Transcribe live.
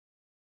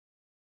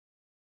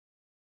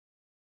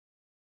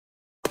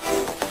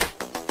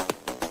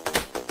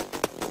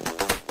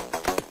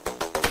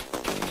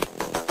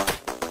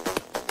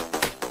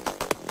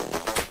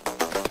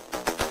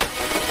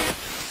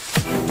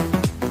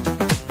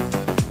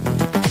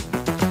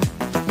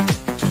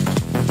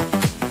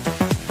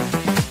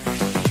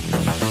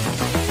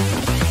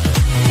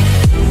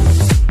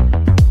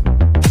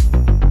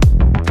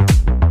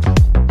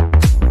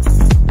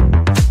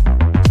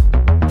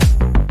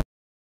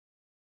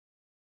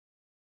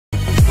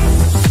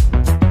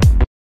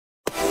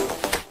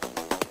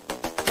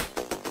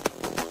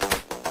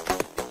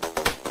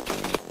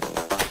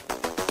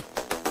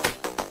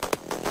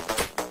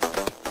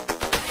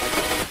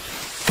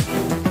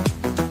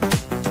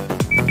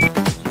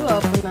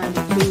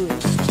92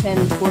 is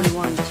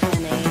 1041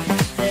 10A.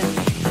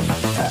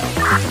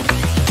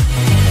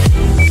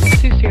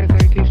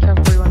 2CR32 is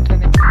 1041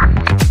 10A.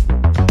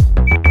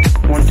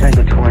 110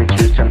 to 22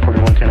 is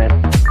 1041 10A.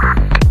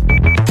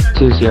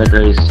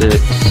 2CR36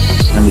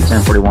 is gonna be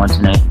 1041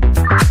 10A.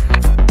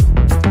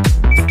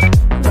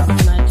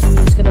 2019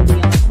 is going to be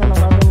on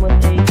 1011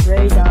 with a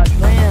gray Dodge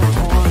Ram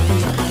on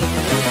the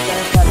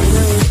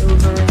road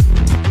over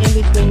in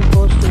between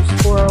posters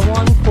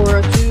 401,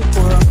 402,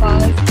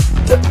 405.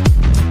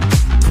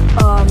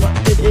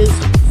 It is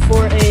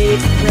for a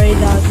gray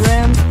Dodge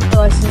Ram. The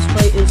license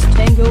plate is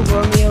Tango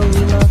Romeo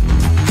Lima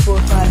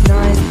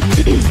 459.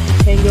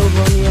 Tango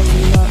Romeo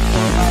Lima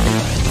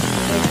 459.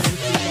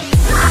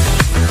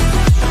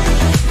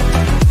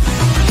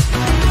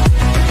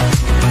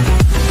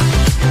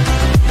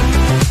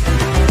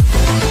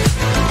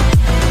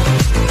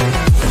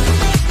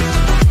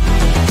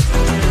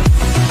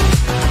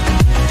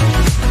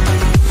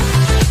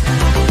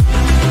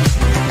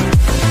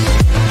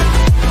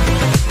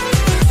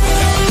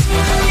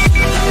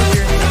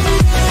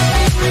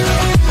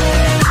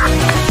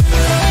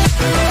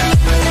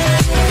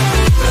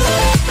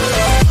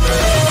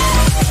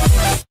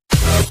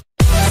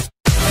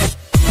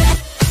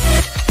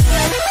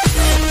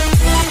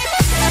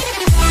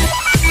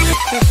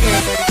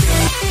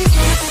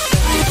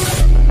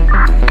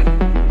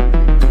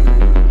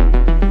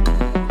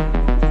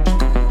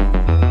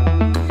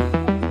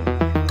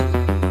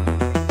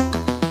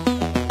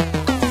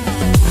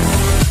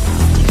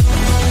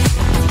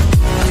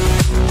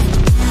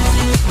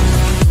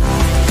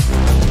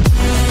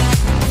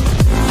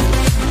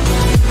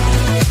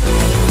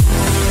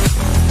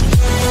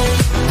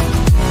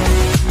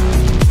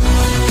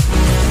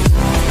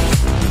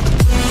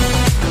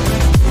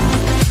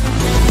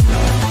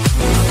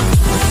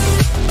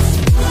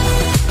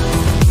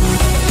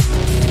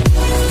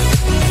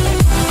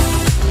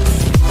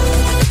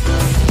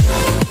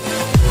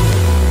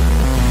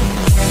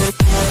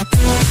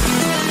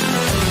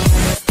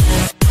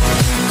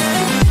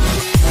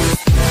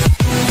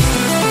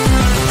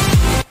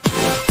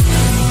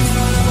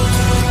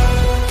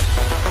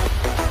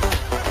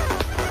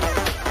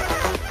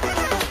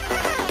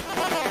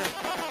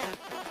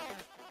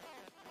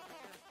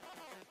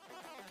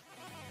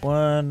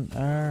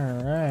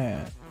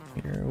 Alright,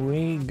 here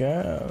we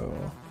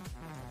go.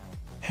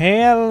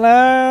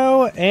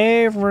 Hello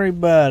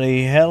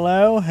everybody,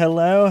 hello,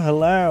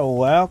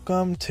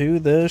 welcome to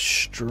the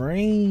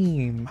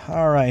stream.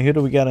 Alright, who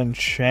do we got in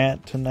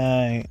chat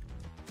tonight?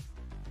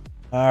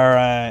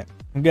 Alright,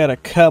 we got a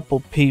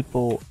couple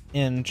people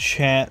in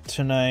chat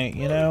tonight,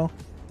 you know.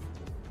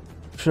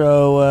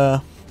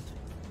 So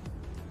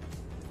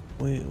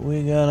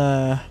we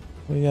gotta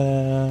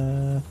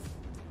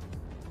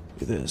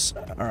do this.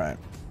 Alright.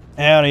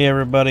 Howdy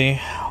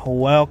everybody.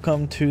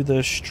 Welcome to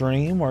the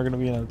stream. We're gonna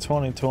be in a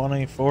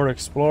 2020 Ford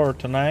Explorer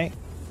tonight.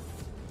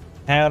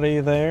 Howdy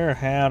there,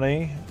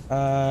 howdy.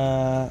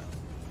 Howdy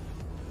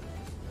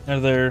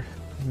there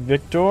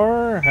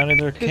Victor, howdy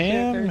there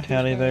Cam,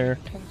 howdy there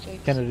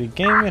Kennedy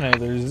Gaming, howdy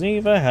there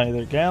Ziva, howdy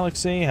there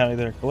Galaxy, howdy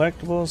there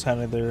Collectibles,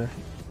 howdy there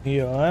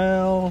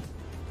EOL,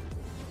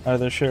 howdy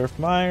there Sheriff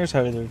Myers,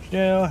 howdy there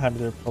Joe, howdy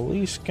there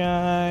Police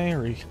Guy,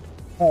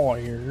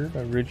 Retired,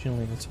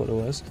 originally that's what it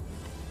was.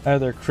 Howdy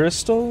there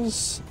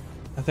Crystals,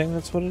 I think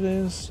that's what it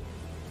is.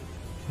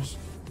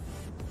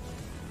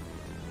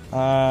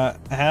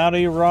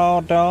 Howdy Raw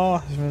Doll,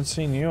 haven't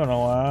seen you in a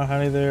while.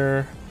 Howdy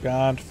there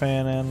God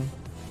Fannin.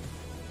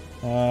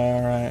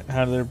 Alright,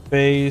 howdy there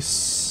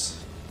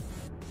Bass,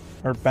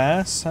 or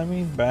Bass,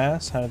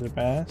 Bass, howdy there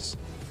Bass.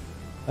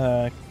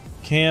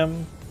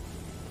 Kim,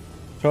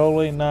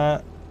 totally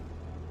not,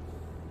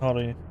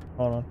 hold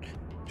on,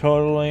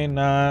 totally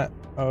not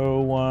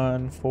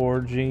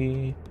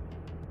 014G.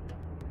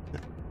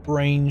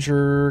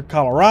 Ranger,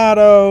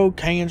 Colorado,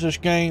 Kansas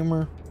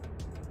Gamer.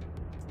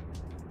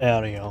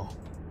 Howdy y'all.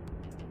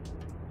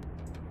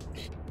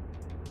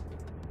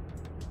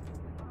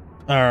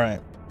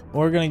 Alright,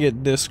 we're gonna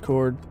get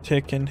Discord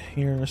ticking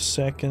here in a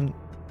second.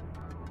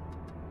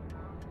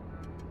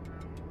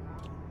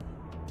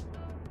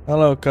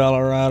 Hello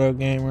Colorado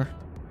Gamer.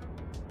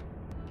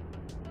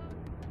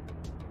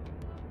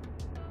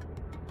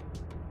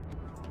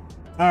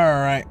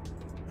 Alright.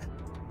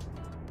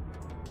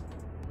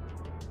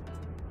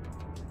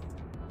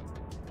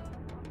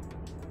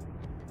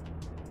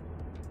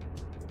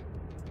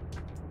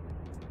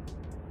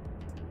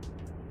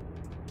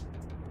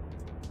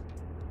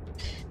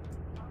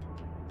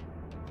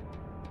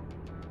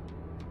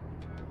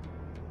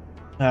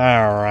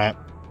 Alright.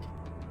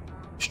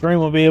 Stream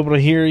will be able to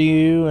hear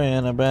you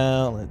in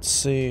about, let's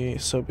see,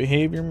 so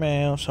behave your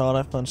mouse, all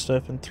that fun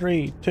stuff in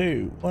 3,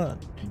 2, 1.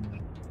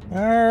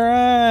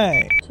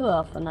 Alright. 2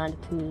 Alpha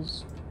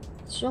 92s.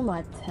 Show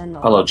my 10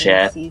 Hello,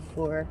 chat.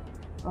 C4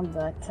 on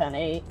the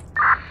 10-8.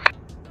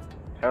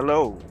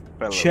 Hello,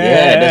 fellow. Chat.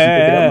 Yeah, it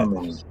doesn't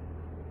pick it up.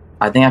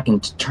 I think I can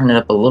turn it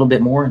up a little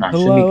bit more and I should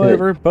be Hello good.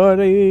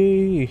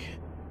 everybody.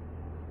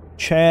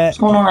 Chat What's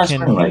going on, can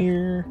Spring Lake?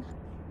 hear.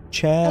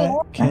 Chat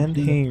can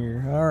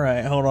hear.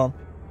 Alright, hold on.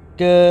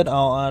 good.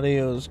 All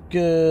audio is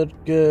good.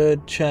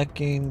 Good.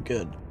 Checking.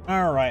 Good.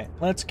 Alright,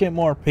 let's get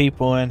more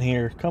people in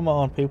here. Come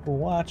on, people.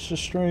 Watch the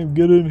stream.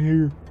 Get in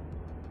here.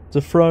 It's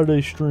a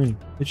Friday stream.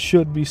 It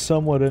should be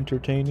somewhat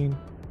entertaining.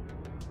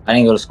 I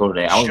didn't go to school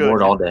today. I was Should.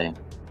 bored all day.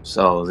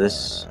 So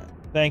this...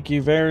 Thank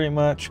you very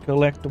much,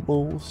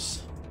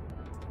 Collectibles.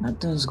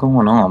 Nothing's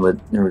going on,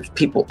 but there was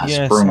people at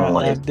Yes, Spring I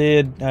Lake.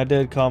 did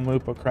call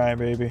Moop a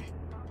crybaby.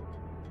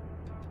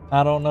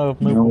 I don't know if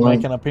You Moop know will what?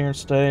 make an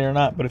appearance today or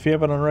not, but if you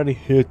haven't already,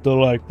 hit the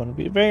like button. It'd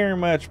be very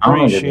much I'm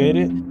gonna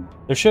appreciated.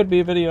 get- There should be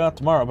a video out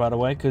tomorrow, by the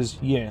way, because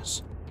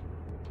yes.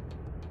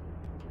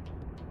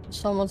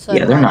 Someone said,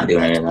 Yeah, they're hi, not doing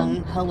Benson.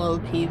 anything. Hello,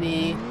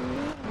 PB.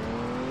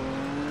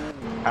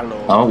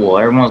 Hello. Oh, well,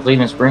 everyone's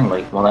leaving Spring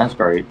Lake. Well, that's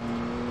great.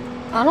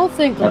 I don't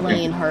think Okay.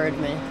 Lane heard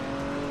me.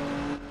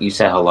 You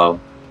said hello.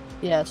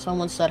 Yeah,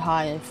 someone said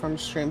hi from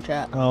stream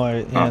chat. Oh,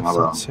 wait, yeah, it's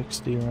hello. not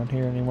 60 around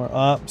here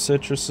anymore.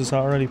 Citrus is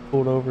already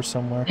pulled over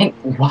somewhere. Hey,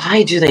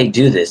 why do they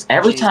do this?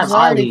 Every time It's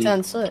I already leave,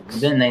 10-6.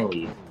 then they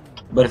leave.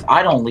 But if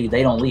I don't leave,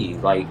 they don't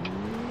leave. Like,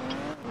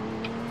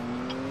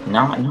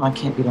 no, I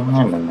can't be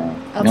behind them now.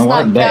 That's You know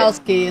not what? Bet.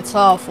 Kowski, it's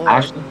awful.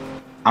 Actually,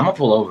 I'm gonna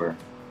pull over.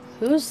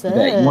 Who's this?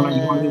 Bet. You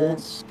wanna do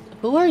this?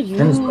 Who are you?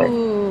 Come this way.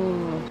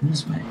 Come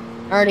this way.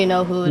 I already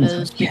know who it Yes.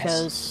 is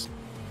because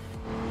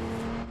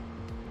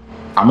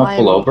I'm gonna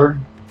pull I'm- over,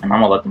 and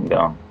I'm gonna let them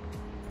go.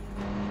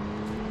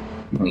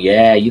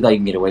 Yeah, you thought you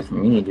can get away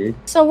from me, dude.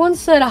 someone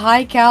said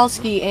hi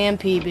Kowski and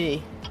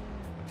PB.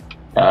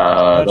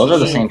 Those are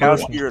the same Kowski,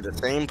 person. you're the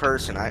same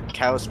person.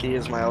 Kowski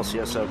is my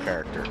LCSO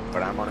character,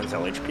 but I'm on his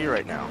LHP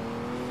right now.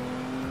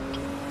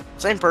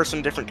 Same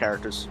person, different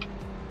characters.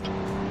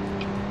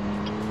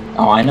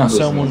 Oh, I know. Who's in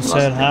Someone this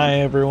said Mustang. hi,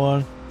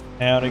 everyone.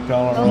 Howdy,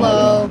 Colorado.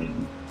 Hello.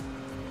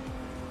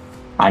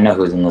 I know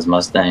who's in this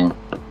Mustang.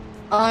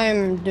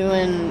 I'm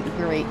doing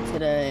great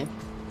today.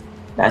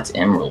 That's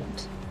Emerald.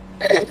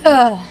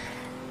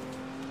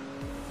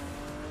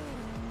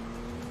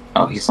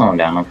 Oh, he's slowing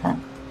down. Okay.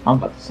 I'm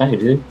about to say,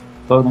 dude,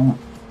 slow down.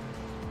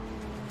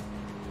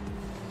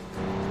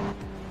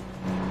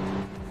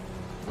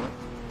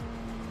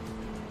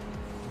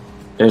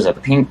 There's a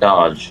pink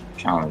Dodge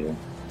Challenger.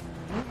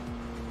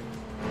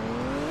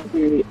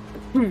 We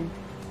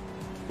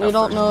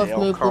don't know if Mail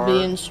Mook will car.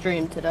 be in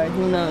stream today.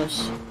 Who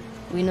knows?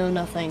 We know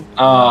nothing.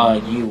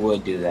 You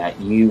would do that.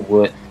 You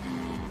would.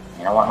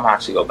 You know what? I'm gonna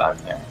actually go back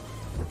there.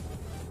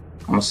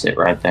 I'm gonna sit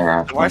right there.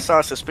 After. So I saw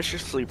a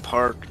suspiciously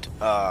parked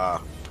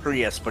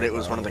Prius, but it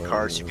was one of the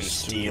cars you can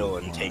steal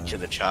and take to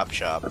the chop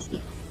shop.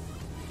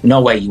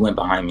 No way, you went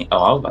behind me. Oh,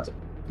 I was about to.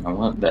 You know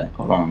what? Bet.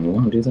 Hold on. You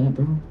want to do that,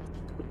 bro?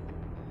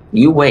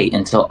 You wait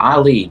until I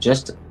leave,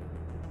 just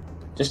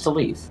to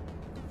leave.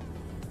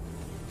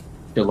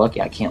 You're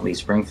lucky I can't leave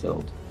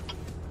Springfield.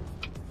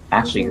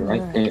 Actually, you're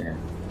right there.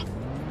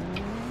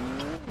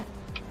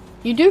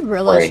 You do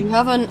realize Wait. you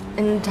have an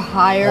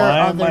entire Why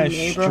am other I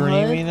neighborhood?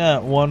 streaming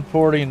at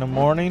 1:40 in the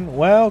morning?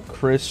 Well,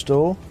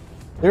 Crystal,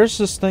 there's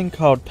this thing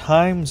called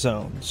time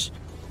zones.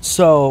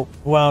 So,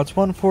 while it's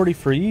 1:40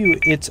 for you,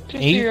 it's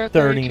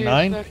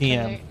 8:39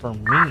 p.m. for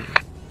me.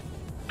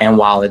 And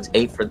while it's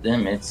 8 for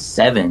them, it's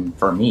 7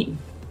 for me.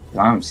 'Cause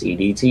I'm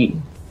CDT.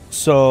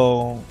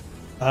 So,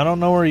 I don't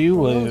know where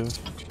you live,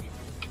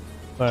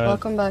 but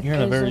Welcome back, you're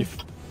in a very Jason.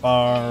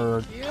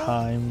 far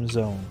time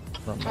zone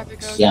from Had to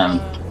go us. Yeah.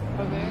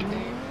 to a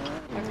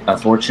Band-Aid.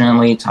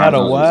 Unfortunately, Had time a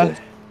zones what?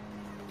 exist.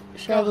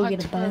 Should I go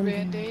get a for band?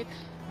 Band-Aid.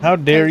 How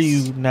dare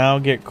Yes. you now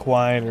get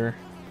quieter?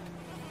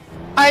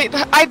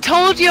 I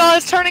told you I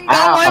was turning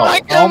down my Ow.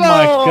 microphone. Oh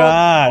my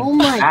god! Oh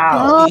my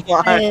Ow.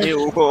 god! My I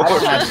don't lord.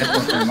 have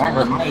headphones in. That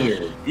hurt my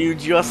ears. You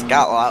just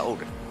got loud.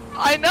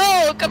 I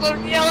know, because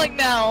I'm yelling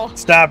now.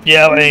 Stop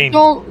yelling!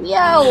 Don't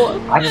yell!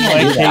 I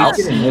can't do that. I'll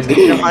get in this The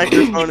video.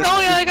 microphone is No,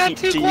 yeah, I got too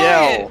too cheap to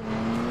quiet. yell.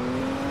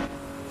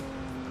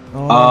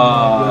 Oh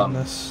my Um,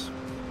 goodness.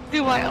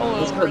 Do I?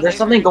 Oh, There's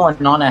something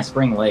going on at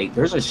Spring Lake.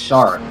 There's a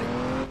shark.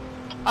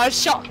 I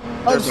shot.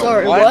 I'm There's a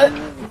sorry, what?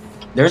 what?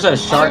 There's a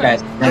shark at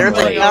Spring There's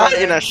a Lake. guy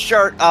in a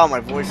shirt. Oh, my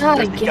voice. Not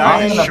There's a again. guy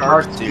I'm in in a the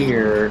shark park suit.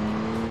 here.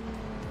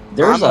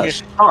 There's I'm a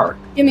just- shark.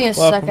 Give me a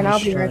Welcome second, I'll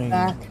to be right stream.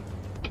 back.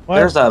 What?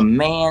 There's a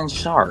man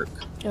shark.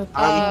 Okay.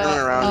 I'm turning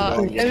around and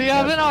going to If get you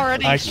haven't it.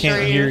 already I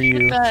can't hear you.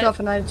 hit that, Stuff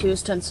 92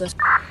 is 10-6.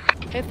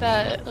 hit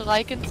that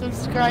like and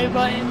subscribe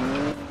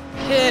button.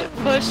 Hit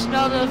push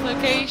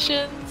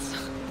notifications.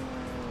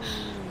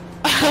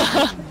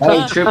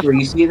 Hey, Trooper,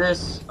 you see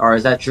this? Or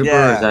is that Trooper or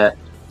Yeah. is that...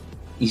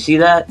 You see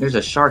that? There's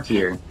a shark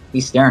here.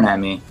 He's staring at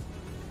me.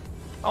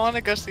 I want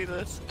to go see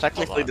this.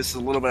 Technically, this is a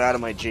little bit out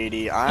of my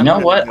JD. You know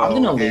what? I'm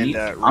gonna leave.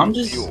 I'm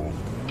just- refuel.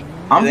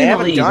 I'm They gonna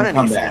haven't leave done and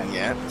come anything back.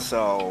 yet,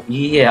 so...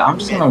 Yeah, I'm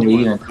just you gonna can't do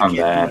leave it. and You come can't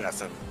do back.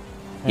 nothing.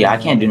 Yeah, I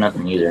can't do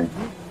nothing either.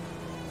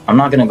 I'm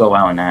not gonna go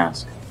out and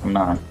ask. I'm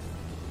not.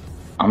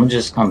 I'm gonna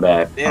just come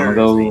back. I'm There's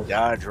gonna a go...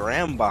 Dodge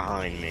Ram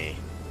behind me.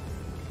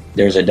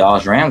 There's a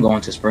Dodge Ram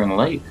going to Spring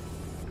Lake.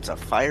 It's a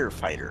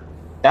firefighter.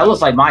 That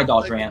looks like my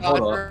Dodge Ram.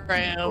 Hold up.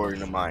 According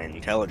to my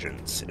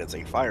intelligence, it is a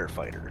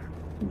firefighter.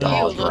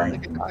 Dodge Looks Ram.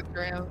 like a cock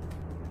ram.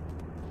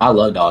 I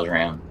love Dodge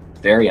Ram.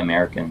 Very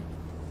American.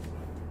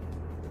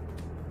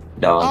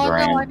 Dodge Oh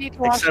ram. no, I need to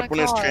wash Except my when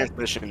his car.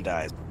 transmission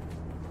dies.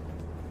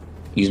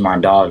 Use my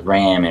Dodge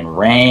ram and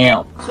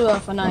ram. So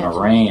if a nice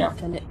ram.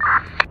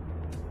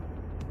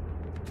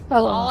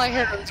 All I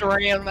heard was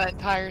ram that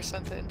entire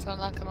sentence, I'm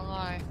not gonna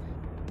lie.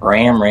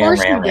 Ram, ram, course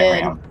ram, you ram,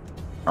 did. ram.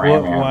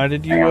 Ram, ram, Why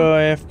did you ram. go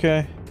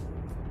AFK?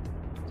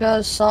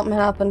 Because something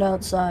happened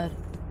outside.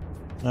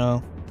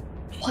 No.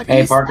 What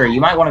Hey is Parker, that?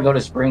 you might want to go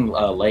to Spring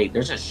Lake.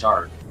 There's a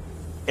shark.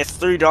 It's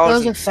Those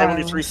are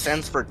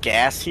 $3.73 for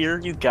gas here.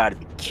 You gotta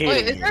be kidding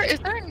Wait, me. is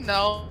there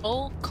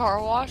no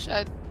car wash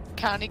at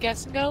County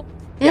Gas and Go?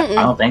 Yeah, Mm-mm.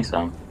 I don't think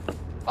so.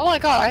 Oh my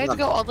god, I had to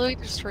go all the way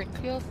to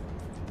Springfield?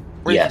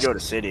 Or you Yes. can go to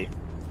city.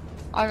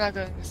 I'm not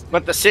going to city.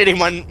 But the city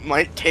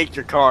might take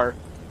your car.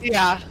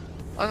 Yeah,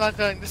 I'm not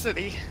going to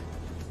city.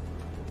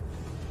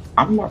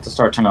 I'm about to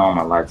start turning on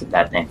my lights if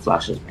that thing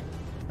flashes me.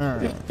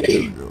 Alright.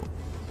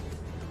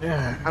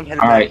 I'm headed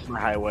Alright. back to the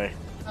highway.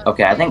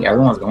 Okay, I think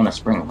everyone's going to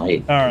Spring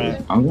Lake.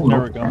 Alright. I'm going There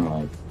to we go. Spring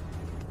Lake.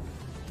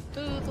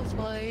 To the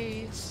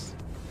place.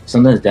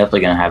 Something's definitely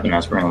going to happen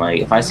at Spring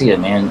Lake. If I see a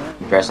man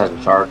dressed as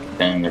a shark,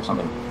 then there's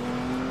something.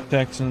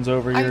 Texans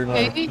over here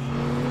like Maybe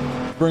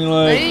Spring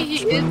Lake. he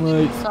is Spring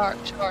Lake. a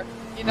shark.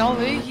 You know,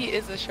 maybe he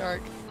is a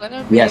shark. Let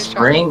him be Yeah, a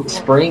shark.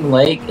 Spring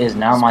Lake is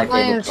now my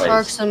Playing favorite place.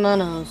 Sharks and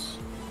Minnows.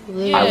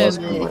 Yeah. I love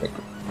Spring Lake.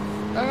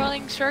 They're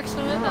running sharks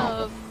and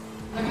minnows.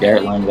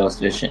 Garrett Lane goes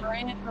fishing.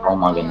 Oh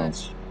my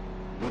goodness.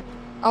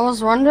 I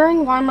was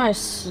wondering why my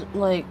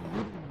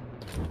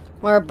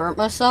where I burnt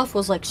myself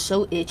was like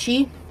so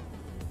itchy.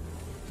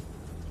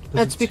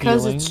 It's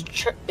because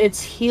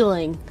it's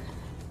healing,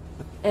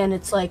 and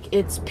it's like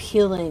it's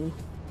peeling.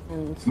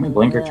 And How many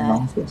blinker turn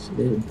off this,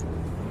 dude? it's,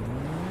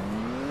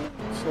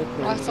 like, I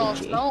really saw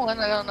itchy. someone,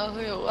 I don't know who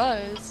it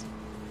was.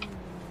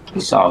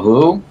 You saw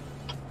who?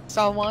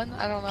 Someone,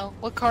 I don't know.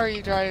 What car are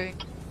you driving?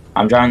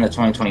 I'm driving the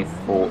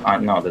 2024.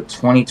 No, the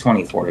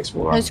 2024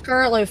 Explorer. He's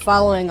currently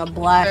following a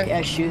black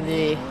Okay.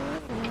 SUV.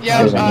 Yeah,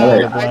 There's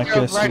another I black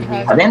drove right SUV.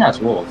 past I think that's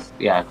Wolf.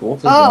 Yeah, Wolf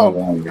is Oh, the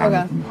only one.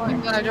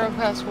 driving. I drove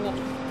past Wolf.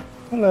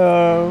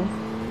 Hello.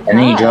 And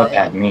then you Hi. drove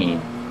at me.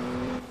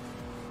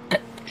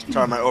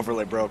 Sorry, my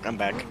overlay broke. I'm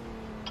back.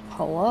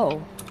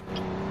 Hello.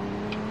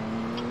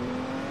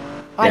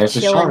 I'm There's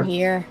a chilling shark.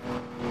 here.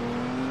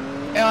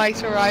 Am I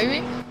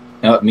surviving?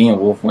 No, me and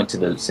Wolf went to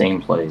the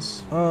same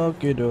place.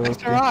 Okay, I dokie.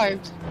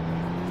 survived.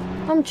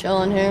 I'm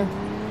chilling here.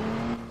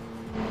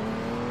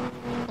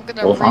 I'm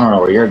gonna Wolf, I don't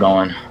know where you're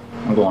going.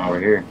 I'm going over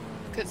here.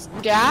 Cause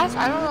gas,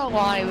 I don't know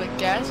why, but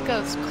gas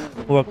goes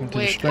Welcome to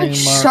the quick. stream,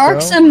 Marco.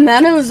 Sharks and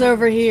minnows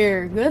over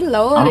here. Good I'm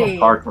lordy. gonna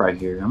park right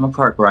here. I'm gonna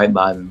park right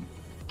by them.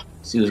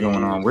 See what's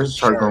going on. Where's the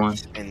shark going?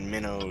 Sharks and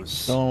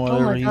minnows. Doing Oh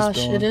whatever my he's gosh,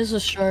 doing. it is a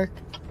shark.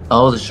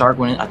 Oh, the shark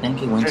went. I think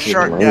he went The to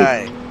shark the lake.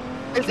 guy.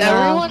 Is No.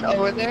 everyone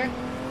over there?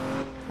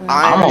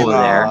 I'm over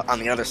there. On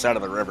the other side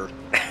of the river.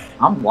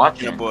 I'm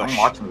watching. In a bush. I'm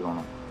watching what's going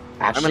on.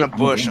 I'm Actually, in a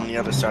bush on the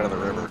other side of the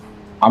river.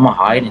 I'm gonna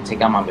hide and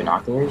take out my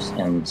binoculars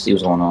and see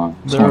what's going on.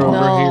 What's They're going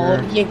on?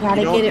 over No, here. you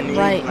gotta You get don't it need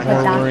right. I'm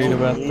binoculars. worried But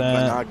about You need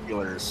that.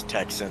 Binoculars,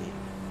 Texan.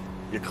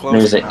 You're close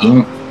There's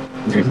enough.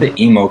 there's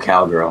the emo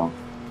cowgirl.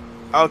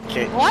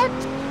 Okay. What?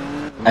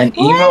 An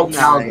emo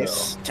cowgirl.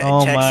 Nice.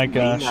 Oh Texan, my be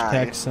gosh, nice.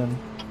 Texan.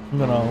 I'm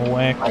gonna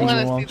whack I you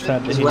wanna see alongside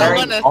this. Is the I wearing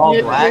wanna- all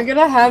you're black.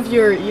 gonna have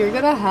you're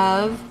gonna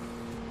have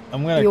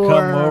I'm gonna your-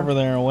 come over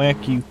there and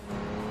whack you.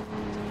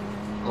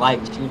 Like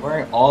she's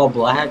wearing all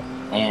black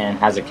and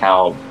has a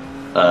cow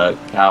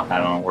hat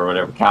on or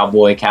whatever,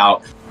 cowboy,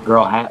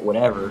 girl hat,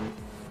 whatever.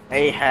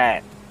 A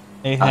hat.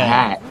 A A hat.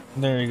 hat.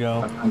 There you A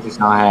go. country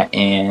style hat,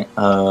 and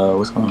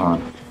what's going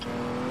on?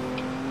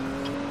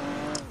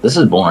 This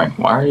is boring.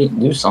 Why are you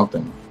do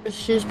something?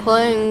 she's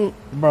playing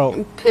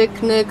Bro,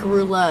 picnic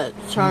roulette,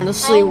 trying to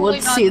see what Probably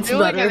not seat's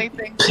doing better.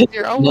 anything 'cause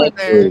you're over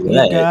there. you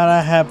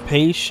gotta have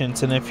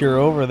patience, and if you're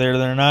over there,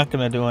 they're not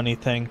gonna do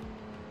anything.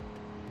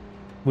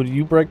 Would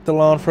you break the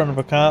law in front of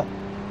a cop?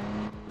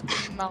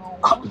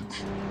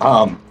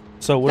 No.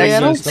 So what Like, is I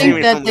don't this? See think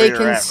me that from they where you're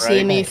can at, see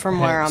right? me from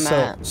where I'm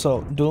at.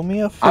 So do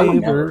me a I would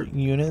favor, never.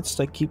 units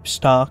that keep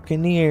stock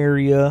in the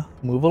area,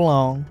 move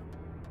along.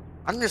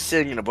 I'm just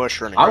sitting in a bush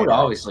running. I would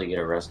radar. obviously get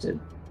arrested.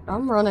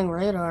 I'm running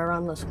radar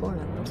around this corner.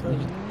 That's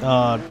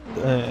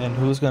like And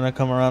who's gonna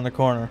come around the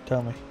corner?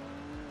 Tell me.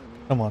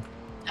 Come on.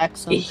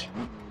 Texan.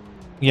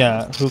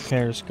 Yeah, who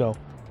cares? Go.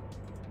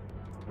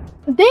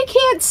 They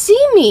can't see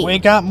me. We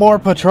got more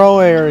patrol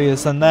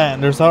areas than that,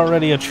 and there's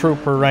already a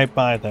trooper right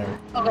by there.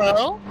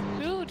 Hello?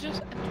 Who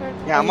just entered?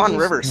 Yeah, I'm on Me.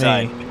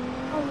 Riverside. Me.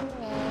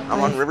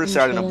 I'm on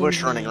Riverside in a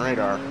bush running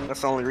radar.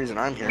 That's the only reason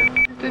I'm here.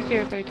 This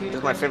here, 32. This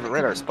is my favorite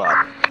radar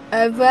spot.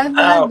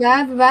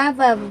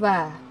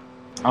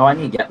 Oh, I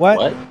need to get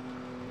What?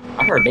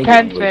 I heard baby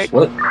 10 voice. six.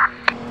 What?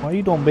 Why are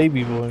you doing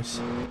baby voice?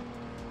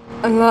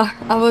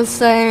 I was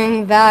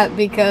saying that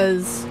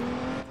because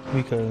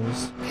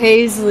Because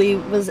Paisley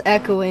was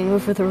echoing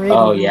over the radio.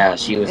 Oh yeah,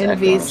 she was And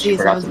echoing. She VC,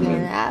 so I forgot was to going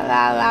mute. la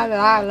la la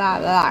la la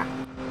la.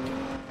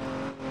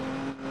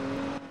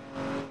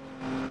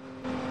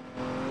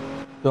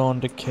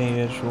 going to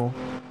casual.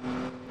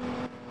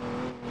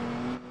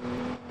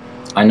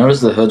 I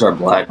noticed the hoods are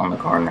black on the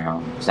car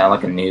now. Is that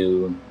like a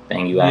new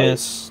thing you added?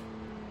 Yes.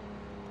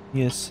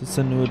 Yes, it's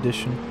a new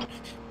addition.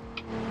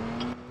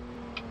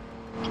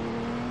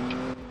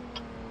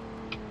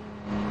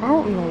 I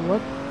don't know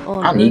what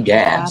on I need earth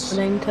gas. is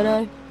happening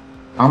today.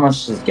 How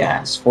much is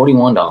gas?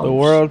 $41. The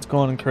world's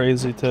going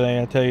crazy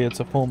today. I tell you, it's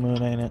a full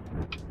moon, ain't it?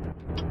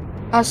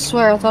 I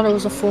swear, I thought it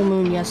was a full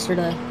moon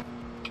yesterday.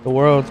 The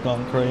world's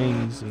gone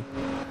crazy.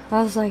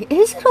 I was like,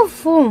 is it a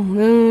full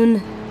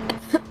moon?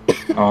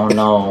 Oh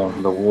no,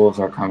 the wolves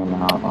are coming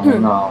out.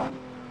 Oh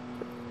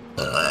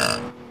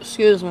no.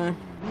 Excuse me.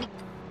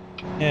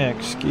 Yeah,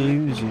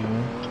 excuse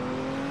you.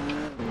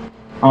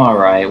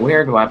 Alright,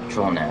 where do I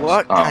patrol next?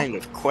 What Oh, kind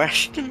of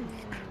question?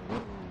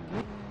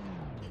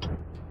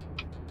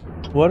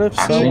 What if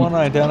Actually- someone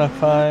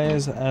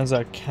identifies as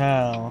a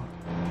cow?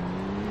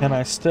 Can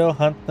I still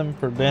hunt them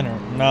for dinner?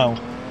 No.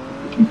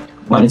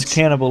 what? That's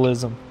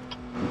cannibalism.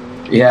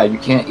 Yeah, you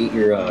can't eat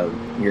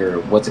your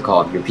what's it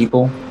called? Your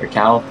people? Your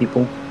cow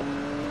people?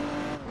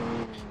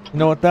 You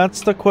know what?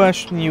 That's the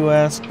question you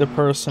ask the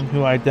person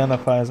who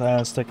identifies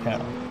as the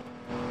cow.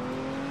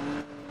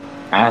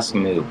 Ask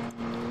Moo.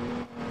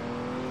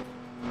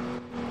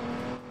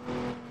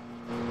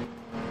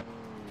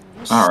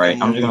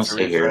 Alright, I'm just gonna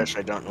stay here. Refresh,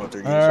 I don't know what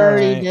they're using.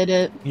 Already Alright, did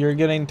it. you're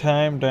getting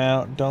timed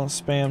out. Don't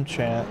spam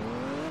chat.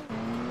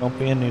 Don't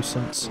be a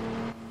nuisance.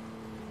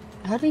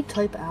 How did he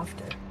type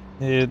after?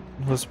 It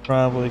was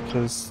probably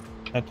because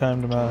I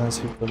timed him out as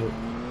he put it.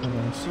 Who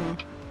knows?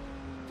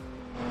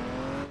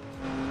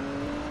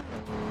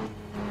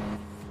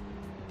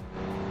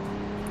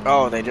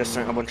 Oh, they just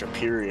sent a bunch of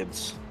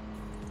periods.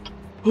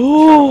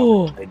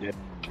 Oh! They did.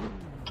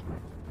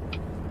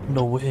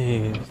 No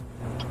way.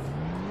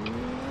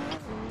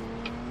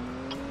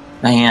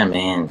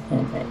 Man.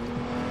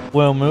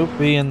 Will Moot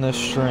be in this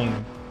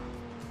stream?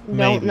 Don't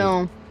Maybe.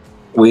 know.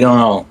 We don't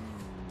know.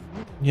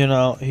 You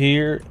know,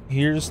 here's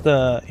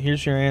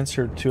your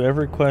answer to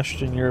every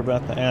question you're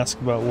about to ask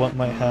about what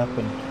might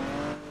happen.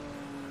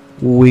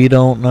 We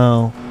don't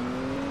know.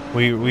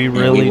 We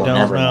really will don't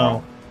never know.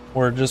 know.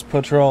 We're just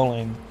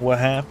patrolling. What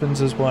happens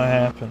is what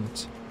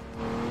happens.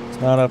 It's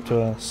not up to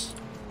us.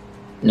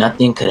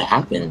 Nothing could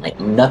happen. Like,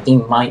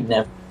 nothing might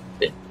never.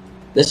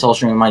 This whole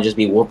stream might just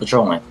be wolf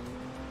patrolling.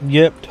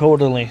 Yep,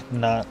 totally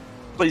not.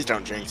 Please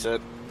don't jinx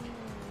it.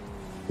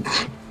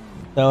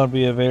 That would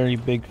be a very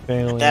big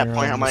failure. At that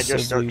point, I on might the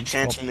just start Sibley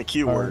chanting the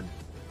Q part.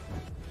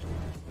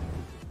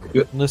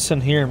 word.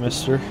 Listen here,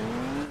 mister.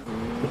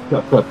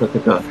 I'm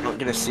not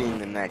gonna see in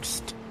the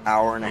next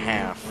hour and a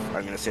half.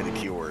 I'm gonna say the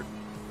Q word.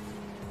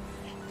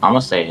 I'm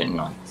gonna say it in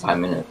like 5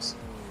 minutes.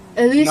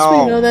 At least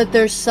No. we know that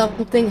there's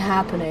something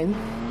happening.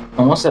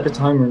 I want to set a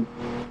timer.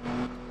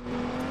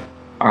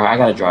 Alright, I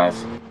gotta drive.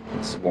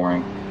 This is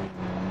boring.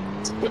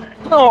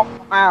 Oh,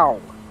 ow!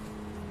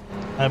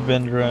 I've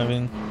been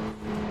driving.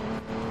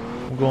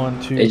 I'm going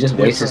to It just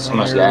wasted so different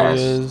much gas.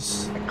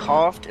 areas, I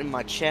coughed and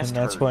my chest and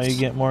that's why you hurts.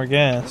 get more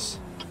gas.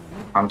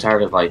 I'm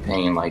tired of like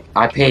paying like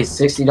I paid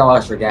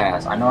 $60 for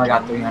gas. I know I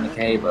got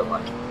 300K, but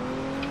like,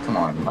 come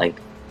on, like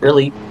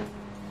really?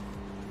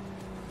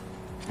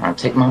 I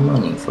take my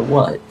money for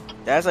what?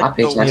 That's I like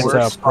paid the taxes. worst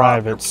It's a spot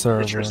private for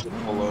server. pictures to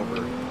pull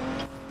over.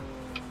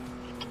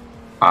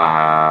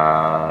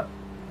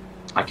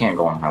 I can't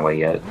go on highway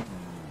yet.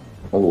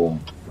 Oh,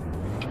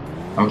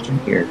 how much in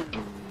here?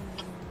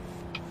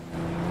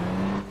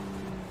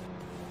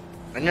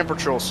 I'm gonna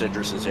patrol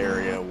Citrus's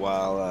area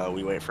while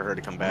we wait for her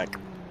to come back.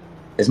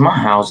 Is my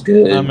house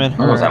good? I'm in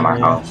No one's her at my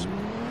area. house.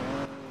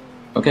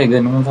 Okay,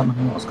 good. No one's at my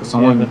house because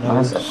someone but no,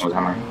 last it's- second was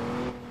at my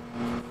house.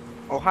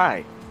 Oh,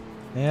 hi.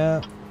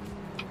 Yeah,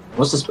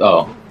 What's this?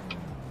 Oh,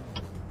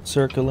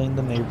 circling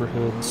the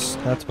neighborhoods.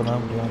 That's what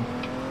I'm doing.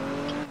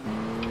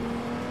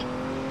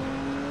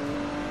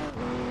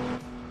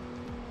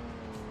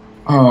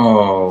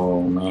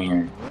 oh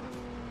man.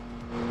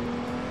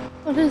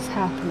 What is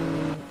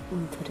happening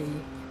in today?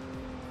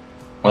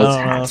 What's I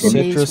don't know, happening?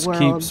 Citrus world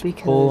keeps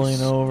because-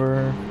 pulling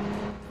over.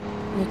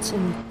 It's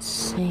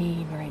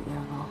insane right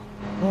now.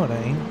 No, it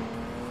ain't.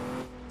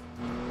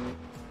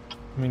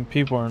 I mean,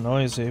 people are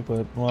noisy,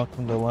 but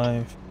welcome to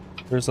life.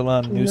 There's a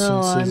lot of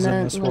nuisances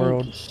in this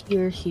world.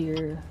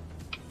 Here.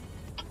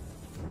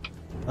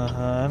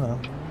 I know.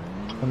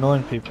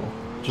 Annoying people.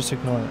 Just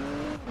ignore it.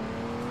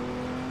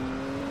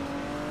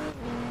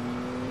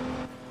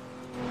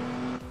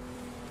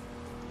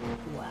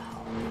 Wow.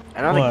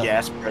 I know What? the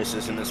gas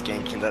prices in this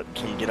game can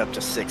get up to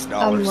 $6.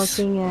 I'm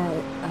looking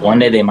at One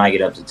day they might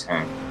get up to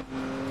 10.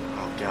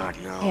 Oh god,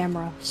 no.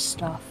 camera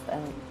stuff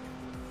and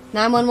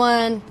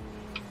 911.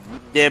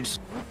 Dibs.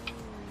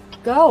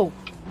 Go.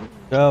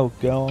 Go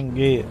and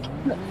get.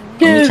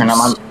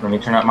 Let me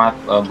turn up my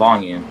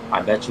volume.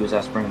 I bet you it's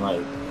at Spring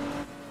Lake.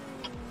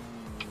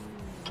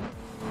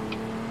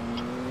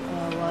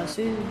 Well, I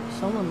see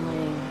someone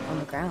laying on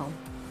the ground.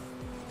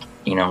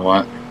 You know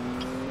what?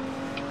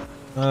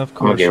 Of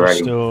gonna course, get you're ready.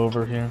 still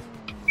over here.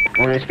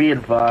 Please be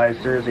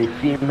advised, there is a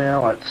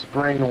female at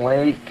Spring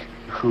Lake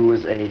who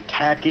is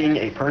attacking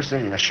a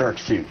person in a shark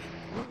suit.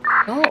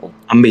 Oh.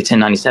 I'm gonna be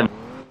 1097.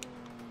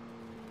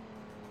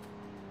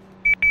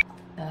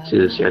 Uh, See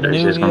this? Yeah, there's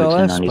New just gonna be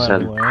ELS, by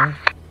the 1097. way.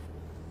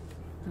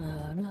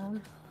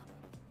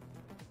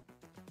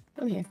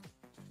 I'm here.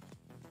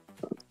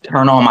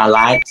 Turn on my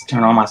lights.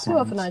 Turn on my 2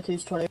 Alpha sounds.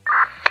 92's 20.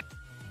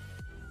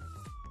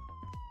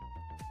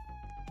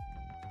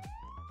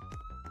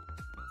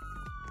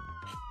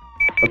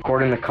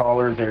 According to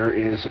caller, there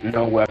is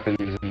no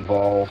weapons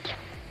involved.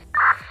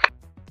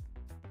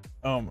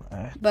 Oh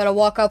my. Better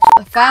walk up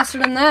faster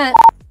than that.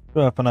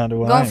 Up and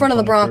onto Go in front of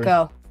the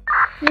Bronco.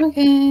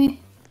 Okay.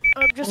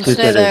 I'm just Who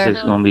said gonna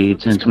it's gonna be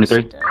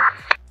 10:23?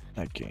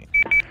 Okay.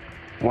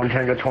 1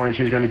 Tango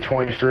 22 is going to be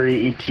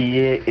 23.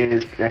 ETA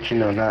is, actually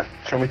no, not.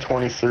 It's going to be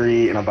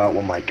 23 and about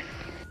 1 mic.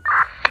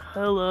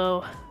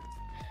 Hello.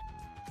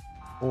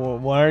 Well,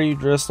 why are you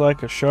dressed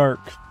like a shark?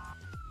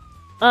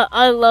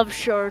 I love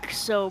sharks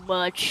so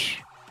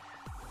much.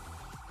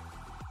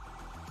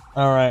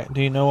 Alright,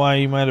 do you know why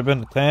you might have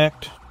been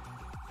attacked?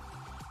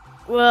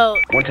 Well,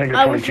 1 Tango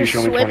I was 22 is just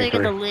going to be swimming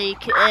in 23. the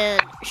lake,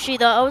 and she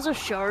thought I was a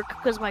shark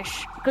because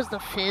the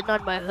fin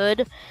on my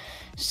hood.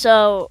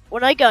 So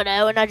when I got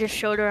out and I just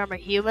showed her I'm a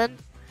human,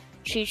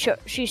 she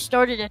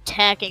started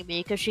attacking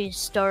me because she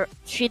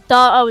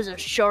thought I was a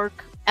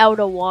shark out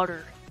of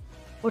water,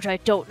 which I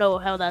don't know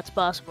how that's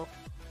possible.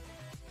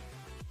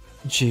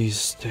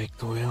 Jeez, take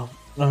the wheel.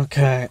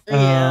 Okay.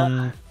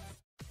 Yeah.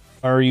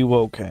 Are you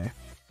okay?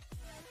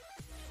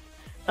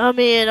 I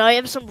mean, I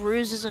have some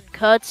bruises and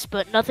cuts,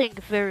 but nothing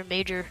very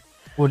major.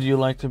 Would you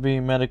like to be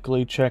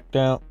medically checked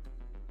out?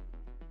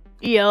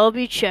 Yeah, I'll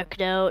be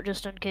checked out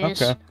just in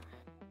case. Okay.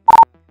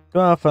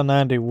 Alpha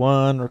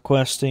 91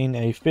 requesting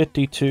a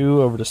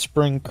 52 over to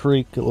Spring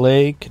Creek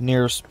Lake.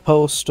 Nearest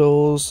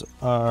postals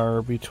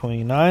are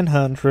between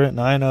 900,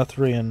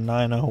 903, and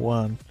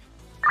 901.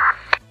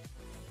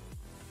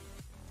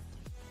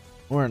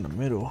 We're in the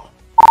middle.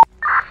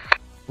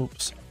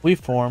 Oops. We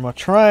form a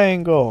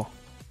triangle.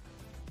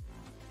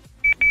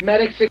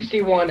 Medic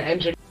 61,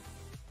 engine.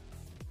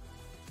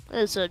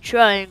 It's a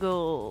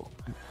triangle.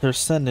 They're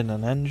sending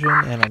an engine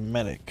and a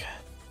medic,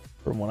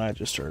 from what I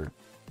just heard.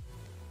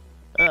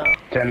 Oh.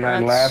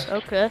 10-9 last.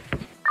 Okay.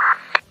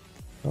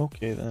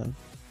 Okay then.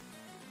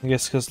 I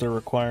guess because they're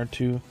required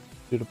to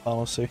due to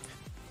policy.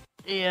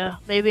 Yeah,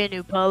 maybe a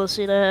new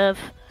policy to have.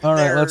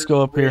 Alright, let's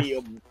go up here.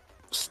 Radio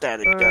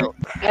static Alright. out.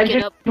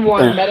 Engine up.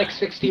 1, medic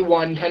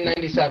 61,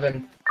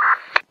 1097.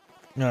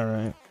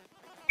 Alright.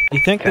 You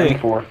think they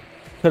 10-4.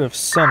 could have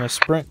sent a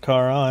sprint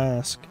car? I'll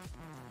ask.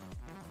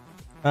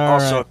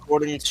 Also, Alright.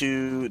 according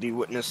to the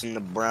witness in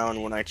the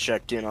brown, when I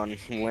checked in on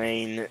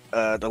Lane,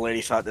 the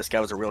lady thought this guy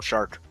was a real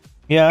shark.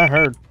 Yeah, I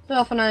heard. 2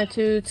 Alpha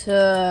 92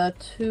 to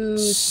 2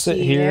 Sit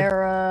here.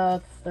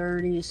 Sierra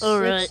 36,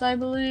 Alright. I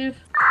believe.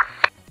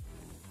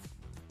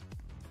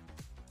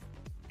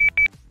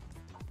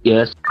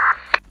 Yes.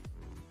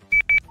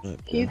 Can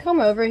you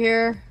come over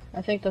here?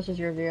 I think this is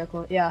your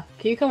vehicle. Yeah.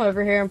 Can you come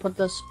over here and put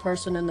this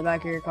person in the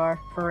back of your car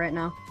for right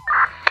now?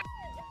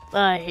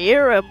 I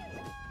hear him.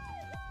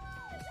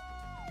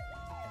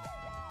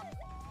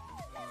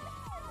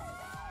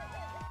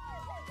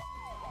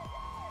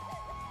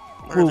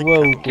 Whoa,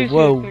 whoa,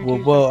 whoa, whoa,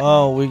 whoa.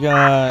 Oh, we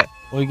got,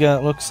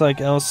 looks like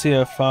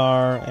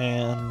LCFR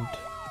and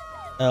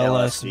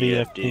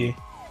LSVFD.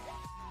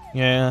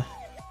 Yeah.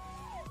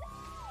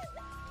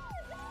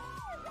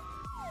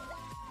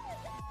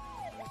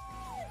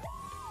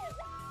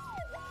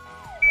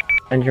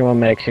 Engine 1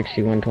 medic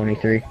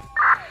 6123.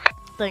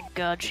 Thank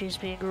God she's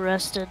being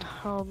arrested.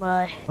 Oh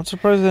my. I'm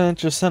surprised they didn't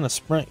just send a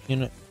sprint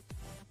unit.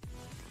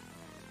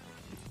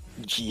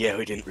 Yeah,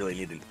 we didn't really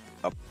need it.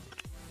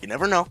 You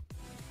never know.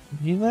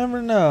 You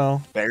never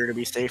know. Better to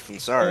be safe than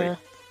sorry. Yeah.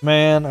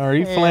 Man, are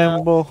you Yeah.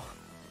 flammable?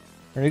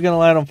 Are you gonna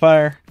light on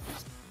fire?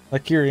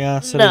 Like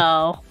curiosity?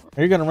 No.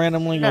 Are you gonna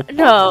randomly No. go?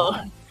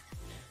 No.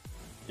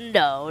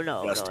 No.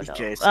 No. Just in No.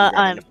 case No. you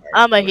run into fire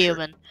I'm a exposure.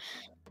 human.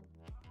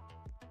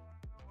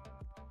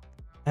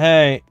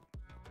 Hey.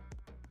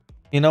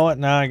 You know what?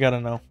 Now I gotta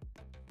know.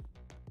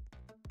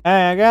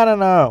 Hey, I gotta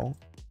know.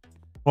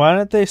 Why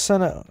didn't they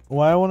send a?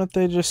 Why wouldn't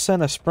they just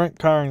send a sprint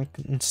car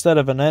instead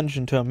of an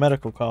engine to a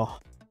medical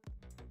call?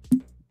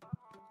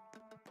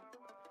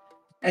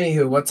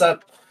 Anywho, what's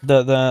up?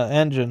 The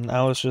engine.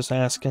 I was just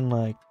asking,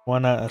 like, why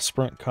not a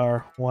sprint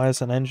car? Why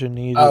is an engine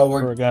needed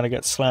for a guy to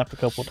get slapped a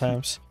couple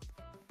times?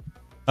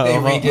 They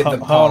redid the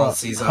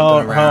policies up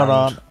and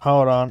around.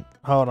 Hold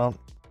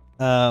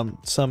on.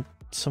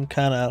 Some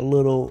kind of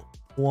little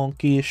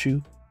wonky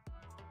issue.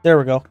 There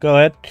we go. Go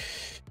ahead.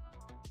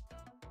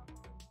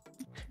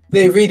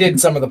 They redid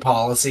some of the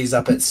policies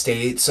up at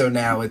state, so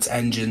now it's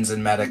engines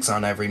and medics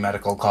on every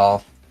medical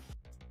call.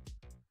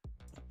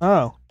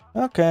 Oh,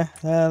 okay.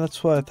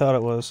 That's what I thought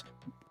it was.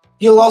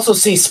 You'll also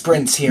see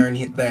sprints here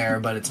and there,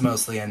 but it's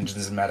mostly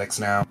engines and medics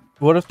now.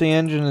 What if the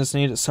engine is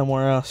needed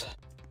somewhere else?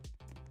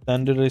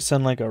 Then do they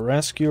send like a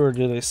rescue or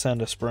do they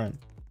send a sprint?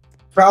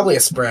 Probably a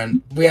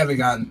sprint.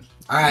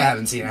 I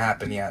haven't seen it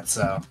happen yet,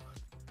 so.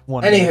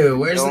 One Anywho,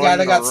 where's the guy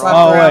that got slapped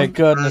Oh around? wait,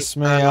 goodness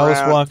me! I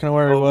was walking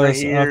where he was.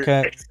 here.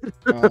 Okay.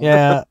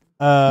 Yeah.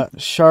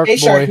 Shark Hey, boy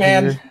Shark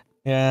Man. here.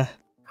 Yeah.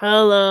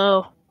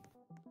 Hello.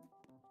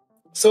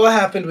 So what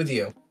happened with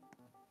you?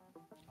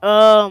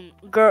 Girl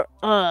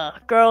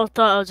thought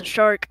I was a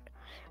shark.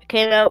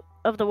 came out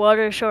of the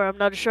water to show her I'm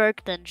not a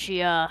shark, then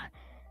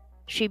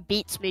she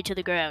beats me to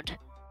the ground.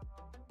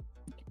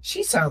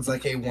 She sounds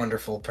like a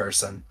wonderful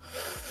person.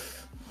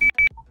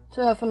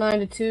 2 Alpha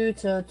 92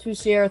 to 2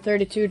 Sierra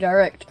 32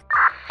 direct.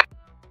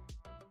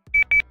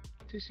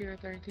 2 Sierra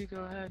 32,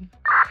 go ahead.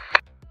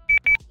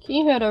 Can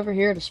you head over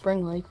here to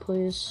Spring Lake,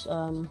 please?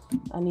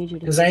 I need you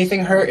to. Does anything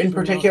hurt in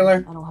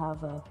particular? I don't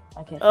have a.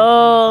 I can't.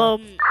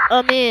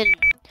 I mean,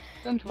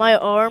 my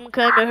arm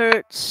kind of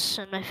hurts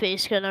and my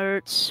face kind of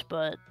hurts,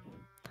 but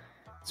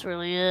that's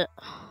really it.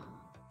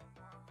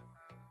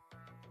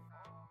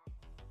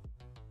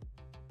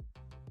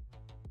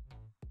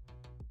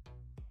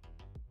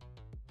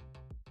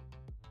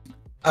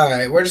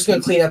 Alright, we're just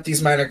gonna clean up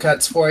these minor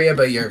cuts for you,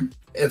 but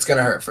it's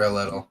gonna hurt for a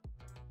little.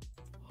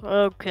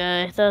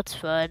 Okay, that's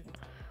fine.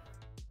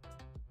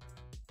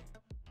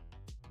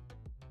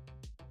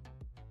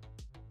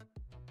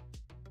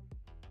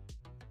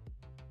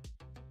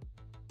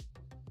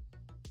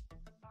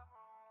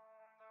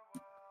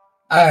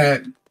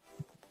 Alright.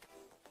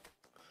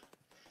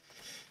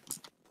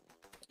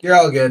 You're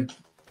all good.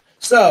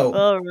 So,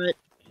 Alright.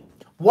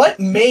 what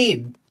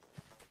made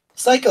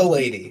Psycho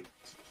Lady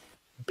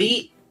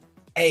beat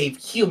a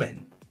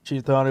human? She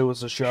thought it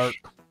was a shark.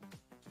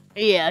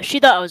 Yeah, she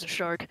thought I was a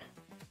shark.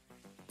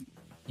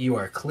 You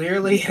are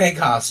clearly in a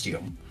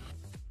costume.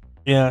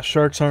 Yeah,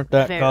 sharks aren't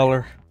that Very.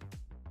 color.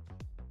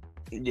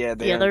 Yeah,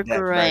 they're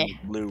gray.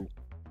 Blue.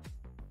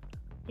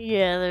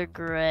 Yeah, they're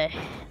gray.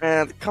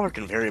 The color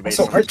can vary based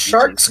So on the aren't species.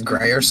 sharks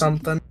gray or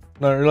something?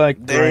 They're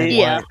like gray.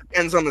 Yeah.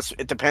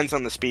 It depends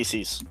on the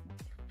species.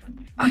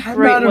 I'm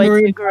Great not a white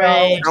marine and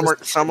gray.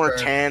 biologist. Some are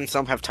tan,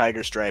 some have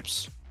tiger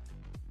stripes.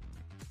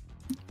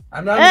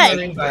 I'm not Hey! a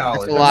marine That's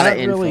biologist. a lot of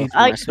They're info. really- for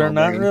my They're small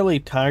not brain. really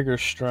tiger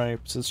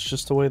stripes. It's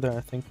just the way that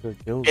I think their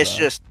gills It's are.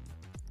 just,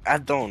 I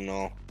don't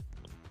know.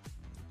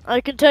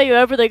 I can tell you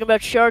everything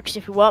about sharks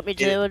if you want me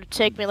to. Yeah. It would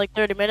take me like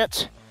 30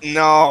 minutes.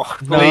 No,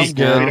 No, please, I'm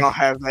good. we don't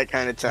have that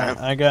kind of time.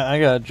 I got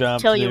a job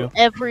Tell to you do.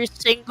 every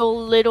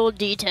single little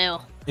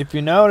detail. If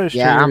you notice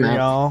Yeah, I'm here, out.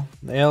 y'all,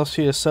 the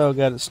LCSO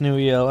got its new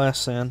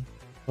ELS in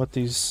with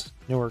these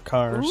newer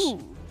cars. Ooh.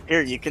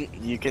 Here, you can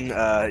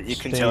tell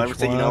Stage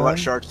everything you know 1. about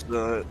sharks.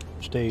 The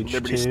Stage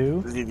Liberty,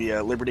 2,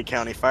 the Liberty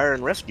County Fire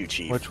and Rescue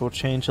Chief. which will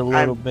change a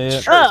little I'm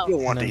bit. sure Oh. you'll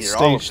want And to then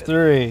hear all of stage it.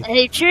 3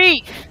 Hey,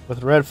 Chief!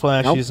 with red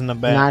flashes Nope, in the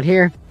back. Not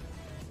here.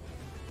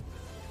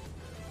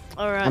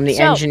 Alright, I'm the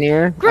so,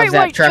 engineer Great of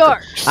that white truck.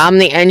 sharks! I'm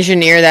the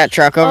engineer of that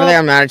truck over there.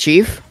 I'm not a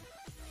chief.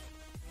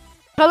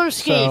 Color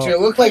scheme. So- You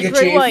look like a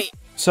Great chief. white.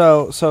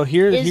 So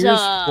here's Is,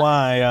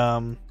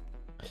 why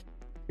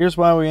here's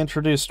why we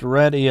introduced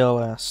red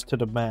ELS to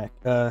the back.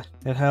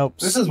 It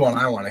helps. This is one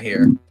I want to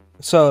hear.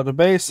 So the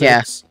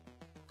basics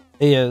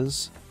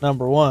is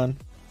number 1,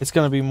 it's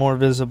going to be more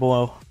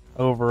visible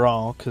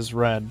overall because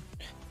red.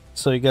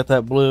 So you got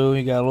that blue,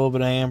 you got a little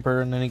bit of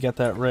amber, and then you got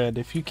that red.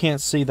 If you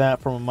can't see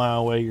that from a mile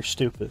away, you're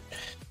stupid.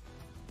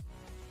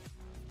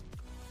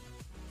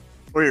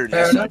 Or you're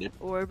Fair enough. nearsighted.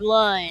 Or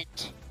blind.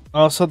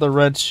 Also, the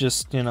red's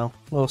just, you know,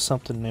 a little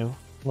something new,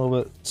 a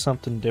little bit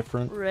something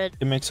different. Red.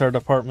 It makes our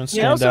department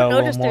You stand also out a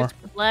noticed little more.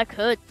 there's black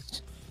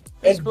hoods.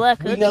 There's And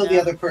black we hoods know the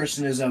now. other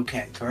person is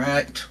okay,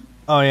 correct?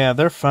 Oh yeah,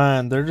 they're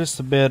fine. They're just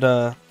a bit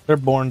they're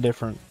born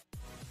different.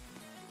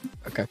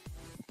 Okay.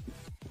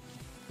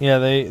 Yeah,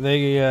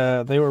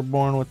 they were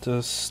born with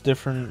this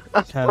different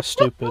kind of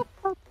stupid.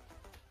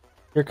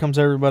 Here comes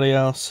everybody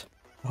else,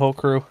 the whole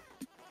crew.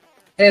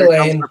 Hey, Here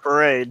comes Lane. the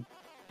parade.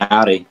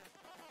 Howdy.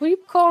 What are you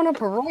calling a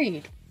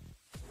parade?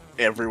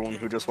 Everyone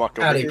who just walked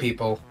over Howdy, here.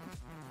 people.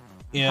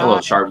 Yeah, Hello,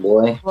 shark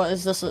boy. What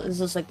is this? Is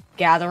this a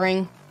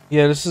gathering?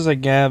 yeah. This is a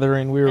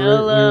gathering. We were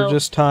Hello.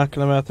 just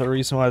talking about the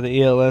reason why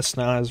the ELS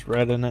now has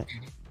red in it.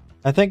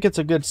 I think it's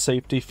a good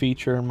safety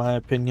feature, in my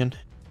opinion.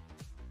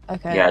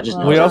 Okay. Yeah, just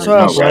well, We no also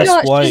have red. less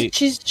not- white,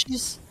 She's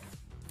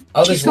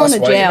Oh, she's there's going less to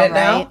white in jail, it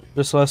now? right?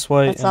 just less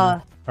white That's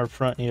in our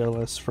front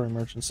ELS for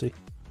emergency.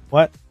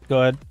 What?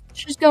 Go ahead.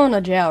 She's going to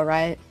jail,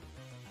 right?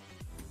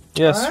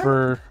 Yes, What?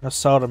 for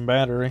assault and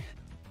battery.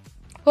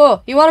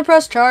 Cool. You want to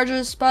press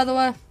charges, by the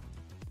way?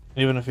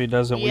 Even if he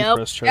doesn't, we Yep.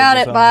 press charges Got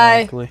it, bye.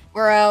 automatically.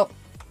 We're out.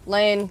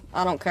 Lane,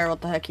 I don't care what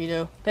the heck you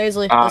do.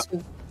 Paisley, Uh, let's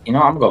go. You know,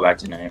 I'm gonna go back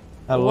tonight.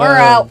 We're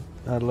out.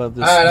 I love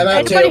this. Alright, I'm out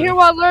Anybody too. here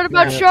want to learn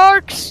about Yeah.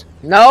 sharks?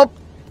 Nope.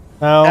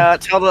 No.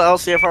 Tell the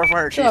LCFR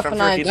fire chief. Sure, I'm fine.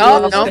 sure he's No,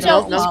 Nope. no, Nope.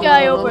 tell Nope. this Nope.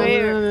 guy no, over no,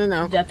 here. No.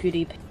 No. No.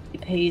 Deputy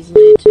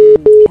Paisley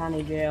to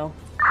county jail.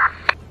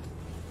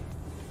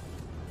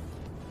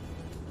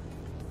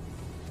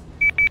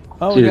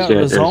 Oh, we got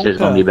Tuesday, Thursday's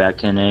gonna be Rizonka. back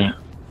 10-8.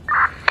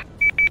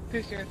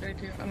 2 Sierra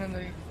 32,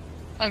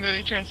 I'm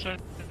going to transfer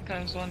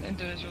times 1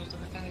 individuals to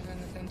the county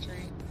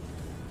penitentiary.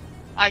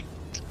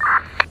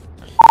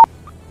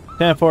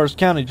 10 Forest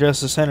County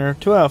Justice Center.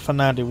 2 Alpha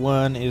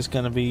 91 is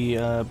going to be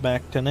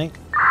back tonight.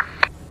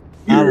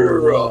 I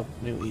love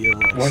new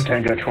ELS.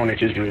 110-22 is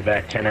going to be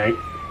back 10-8.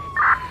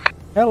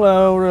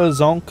 Hello,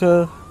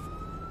 Rizonka.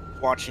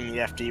 watching the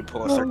FD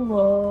pull a certain.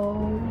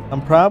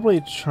 I'm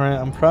probably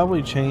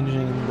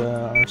changing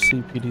the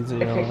RCPD's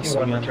ELS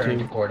One again return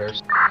to too.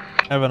 quarters.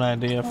 I have an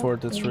idea for it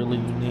that's really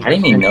unique. I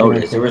didn't even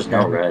notice there was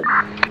no red.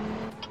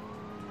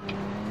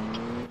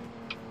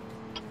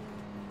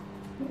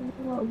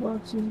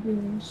 Roblox is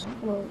being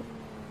slow.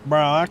 Bro,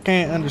 I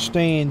can't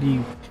understand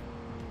you.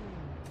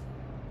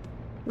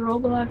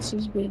 Roblox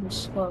is being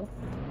slow.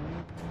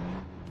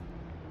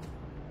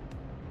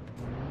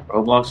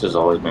 Roblox has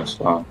always been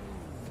slow.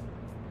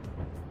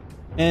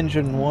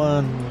 Engine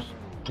 1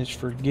 is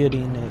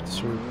forgetting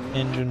its, or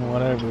engine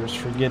whatever is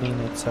forgetting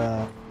its,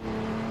 I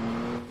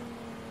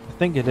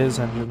think it is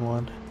engine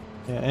 1.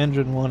 Yeah,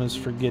 engine 1 is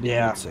forgetting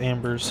its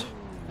ambers.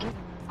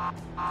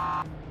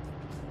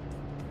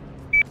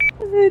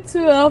 It's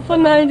Alpha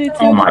 92.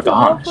 Oh my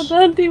gosh. Alpha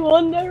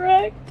 91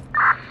 direct.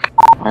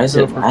 Why is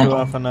Go it for lag? 2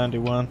 Alpha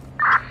 91.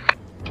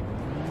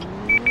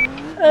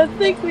 I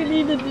think we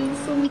need to do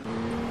some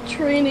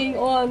training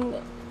on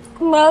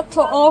not to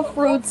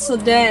off-road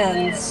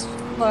sedans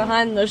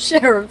behind the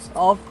sheriff's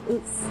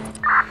office.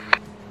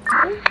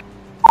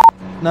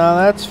 No,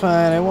 that's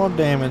fine. It won't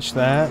damage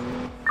that.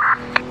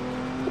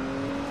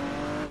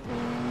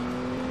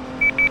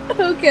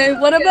 Okay,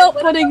 what about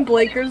putting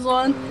blinkers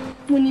on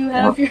when you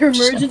have your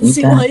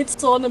emergency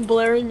lights on and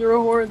blaring your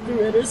horn through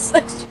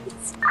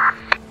intersections?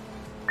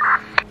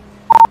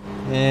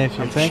 Yeah, if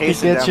you think it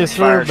gets you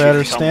through,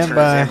 better stand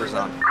by.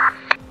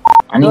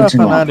 I need to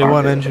know how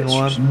 91 far it engine is.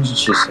 1.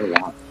 It's just so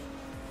loud.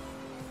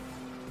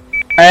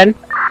 And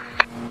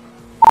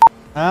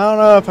I don't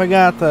know if I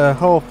got the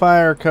whole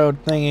fire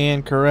code thingy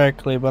in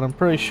correctly, but I'm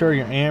pretty sure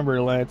your amber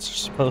lights are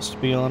supposed to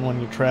be on when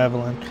you're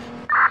traveling.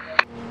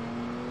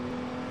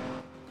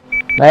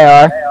 they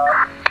are.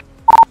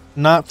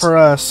 Not for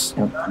us.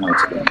 Yep, I know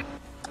it's good.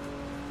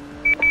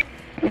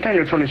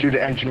 Container 22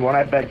 to engine 1,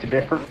 I beg to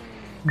differ.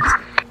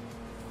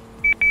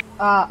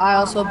 I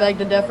also beg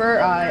to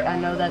differ. I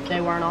know that they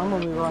weren't on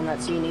when we were on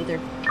that scene either.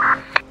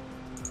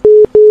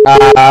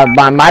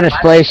 My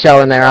display's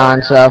showing they're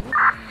on, so.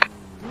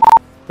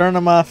 Turn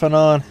them off and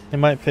on. It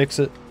might fix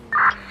it.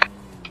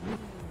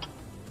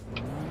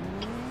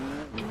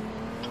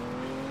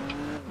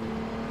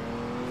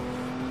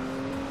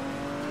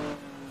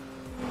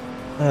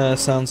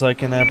 Sounds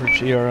like an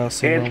average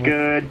ERLC It's moment.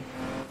 good.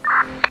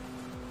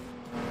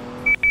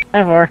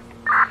 Ever.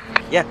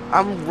 Yeah,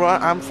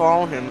 I'm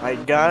following him.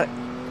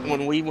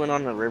 When we went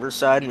on the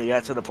riverside and we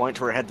got to the point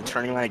where I had the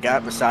turning lane, I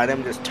got beside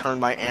him, just turned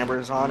my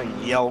ambers on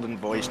and yelled in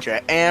voice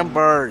chat,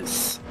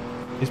 "Ambers!"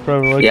 He's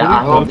probably like, Yeah,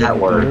 I hope "What that are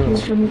you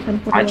works.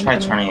 doing?" I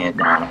tried turning it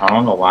down. I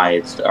don't know why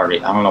it's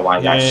already. I don't know why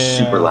it got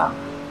super loud.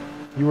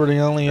 You were the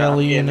only Yeah,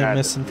 LE yeah, unit that-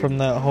 missing from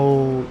that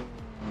whole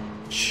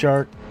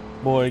shark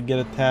boy get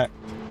attacked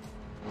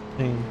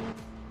thing.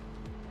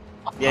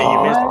 Yeah,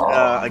 you missed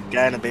a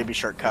guy in a baby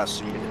shark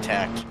costume get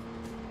attacked.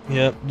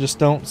 Yep, just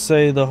don't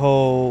say the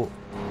whole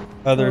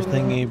other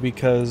thingy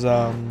because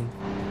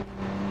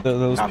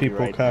those people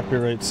Copyright.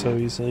 copyright so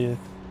easily.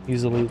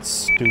 It's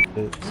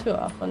stupid. 2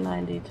 Alpha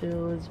 92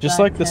 is Just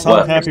back like the then. song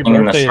What, Happy singing the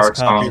Birthday is shark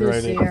song?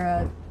 copyrighted.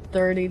 Sierra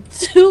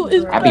 32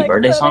 is Happy back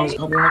birthday then. songs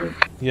copyrighted?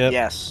 Yep.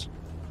 Yes.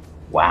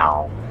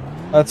 Wow.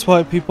 That's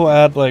why people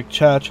add like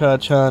cha cha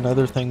cha and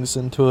other things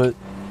into it.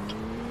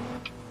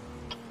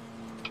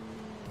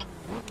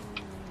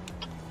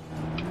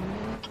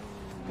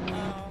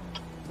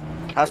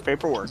 How's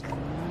paperwork?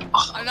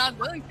 I'm not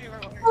doing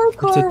paperwork.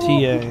 It's a TA.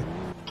 There you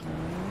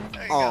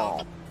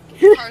Oh.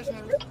 go. Cars in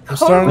the- I'm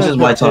starting This a is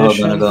why it's all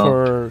petition gonna go.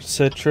 for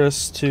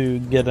Citrus to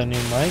get a new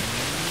mic.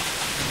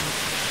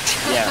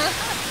 Yeah.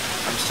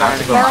 I'm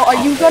signing. Carl, are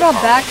you gonna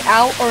back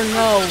out or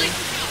no?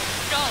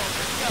 Go.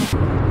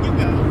 You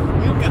go.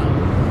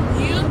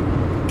 You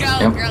go,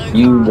 Yep, girly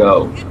you pop.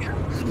 go.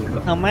 You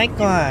go. Oh my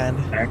god.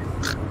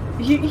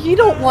 You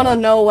don't want to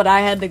know what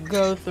I had to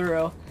go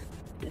through.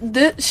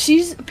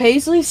 She's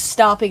Paisley's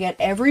stopping at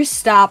every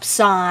stop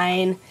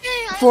sign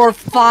for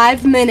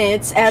 5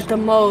 minutes at the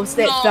most,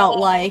 it felt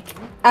like.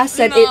 I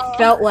said it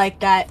felt like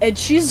that. And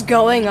she's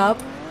going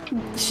up.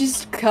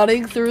 She's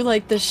cutting through,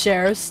 like, the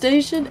sheriff's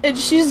station. And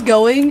she's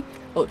going...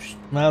 Oh,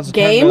 Miles turned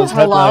Game, those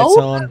headlights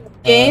hello? on.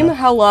 Game,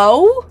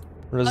 hello?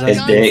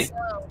 Rosanka.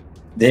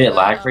 Did it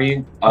lag for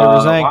you?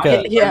 Rosanka.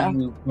 Why Yeah. are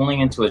you pulling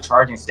into a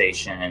charging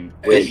station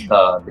with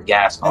the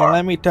gas Hey, car?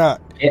 let me talk.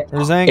 It's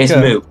Rosanka.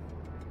 moot.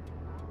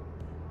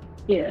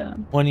 Yeah.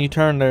 When you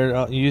turn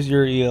there, use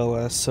your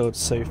ELS so it's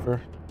safer.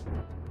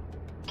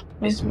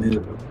 It's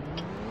moot.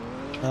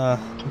 It's right.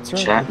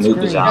 Chat it's moot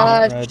is green.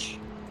 out. Red.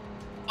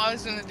 I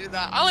was gonna do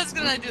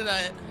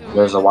that.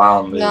 There's a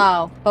wild moot.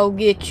 No, go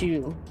get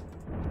you.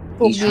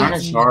 He's trying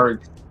to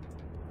charge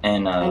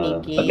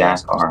a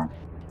gas car.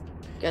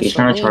 He's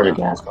trying to charge a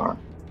gas car.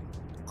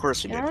 Of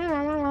course you did.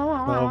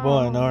 Oh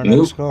boy, no, our Moot,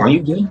 next car. are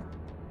you good?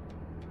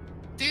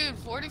 Dude,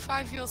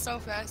 45 feels so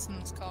fast in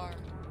this car.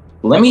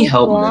 Let me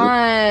help What? Moot.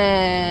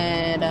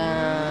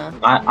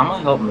 I'm gonna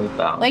help Moot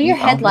out. Where are your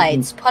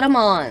headlights? Put them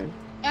on.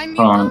 I need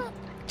Hold on. that.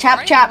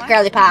 Chop chop,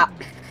 girly pop.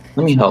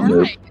 Let me help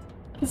Moot.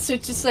 It's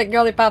just like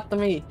girly pop to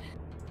me.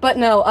 But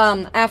no,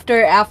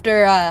 after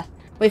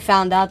we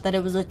found out that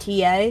it was a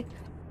TA,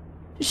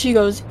 she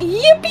goes,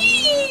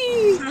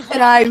 yippee!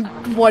 And I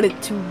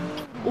wanted to,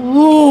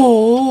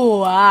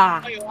 ooh,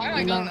 ah. Wait, why am I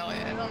to go that way.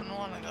 I don't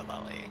want to go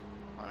that way.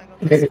 I want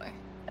to go this way.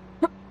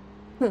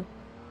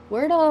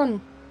 Where'd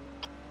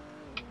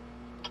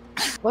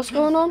what's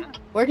going on?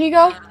 Where'd he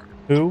go?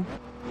 Who?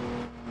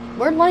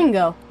 Where'd Lane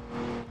go?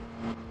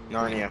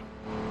 Narnia.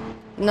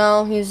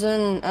 No, he's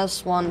in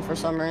S1 for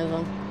some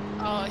reason.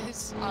 Oh,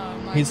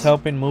 He's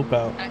helping Moop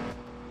out.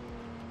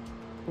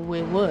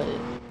 We would.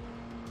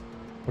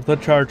 With the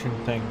charging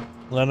thing.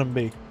 Let him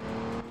be.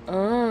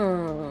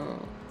 Oh.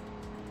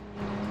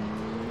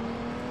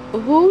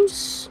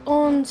 Who's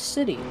on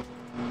City?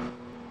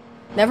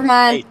 Never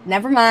mind.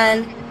 Never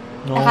mind.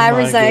 Oh Hi, my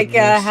Rizika.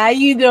 goodness. How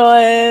you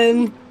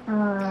doing?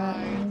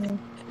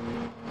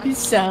 You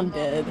sound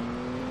dead.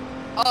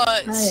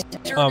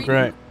 Oh,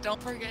 great.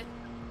 Don't forget,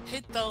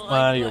 hit the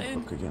Ah, like you're button,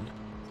 broke again.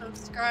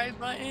 subscribe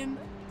button.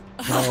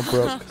 Now I'm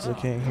broke because I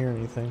can't hear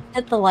anything.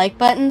 Hit the like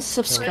button,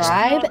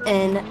 subscribe,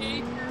 and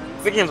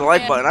Speaking of the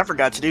like button, I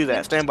forgot to do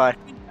that. Stand by.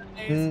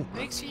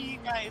 Make sure you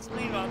guys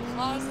leave a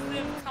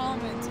positive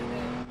comment today.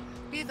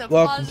 Be the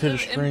Welcome to the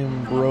positive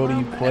stream,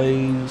 Brody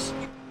Plays.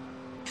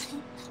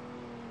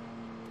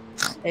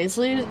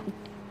 Paisley,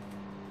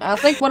 I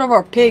think one of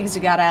our pigs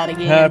got out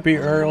again. Happy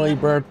early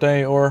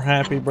birthday or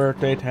happy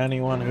birthday to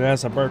anyone who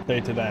has a birthday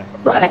today.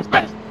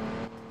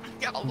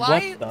 Yeah,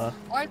 What the?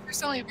 why are there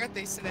so many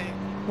birthdays today?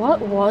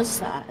 What was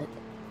that?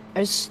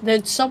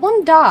 Did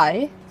someone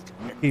die?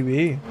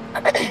 PB.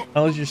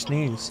 How was your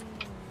sneeze?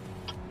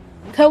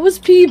 That was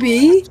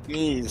PB?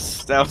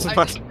 Jeez, that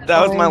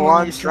was my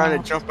lungs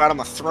trying to jump out of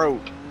my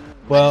throat.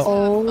 Well,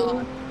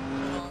 Oh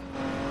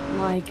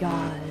my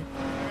god.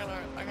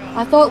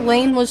 I thought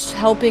Lane was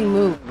helping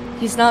Moop.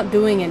 He's not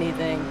doing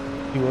anything.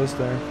 he was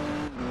there.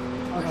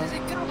 Where did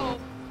it go?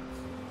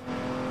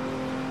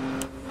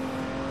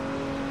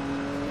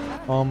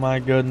 Oh my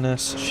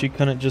goodness, she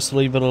couldn't just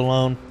leave it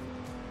alone.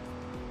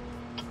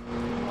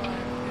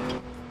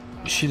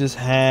 She just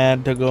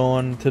had to go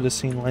on to the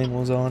scene Lane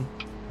was on.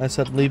 I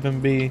said leave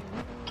him be,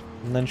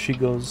 and then she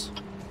goes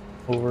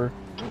over.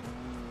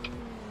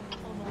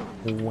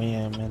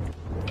 Whamming.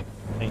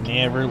 They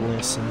never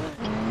listen.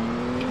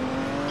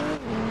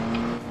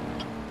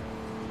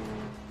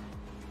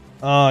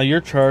 Your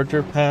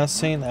charger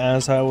passing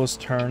as I was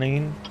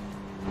turning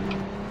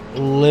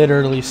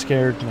literally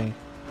scared me.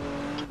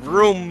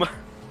 Room.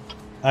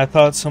 I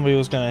thought somebody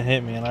was gonna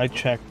hit me, and I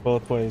checked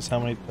both ways. How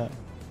many times?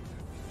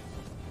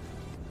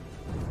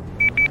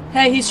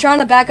 Hey, he's trying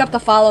to back up to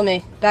follow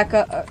me. Back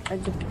up.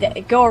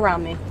 Go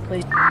around me,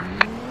 please.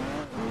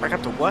 Back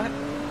up to what?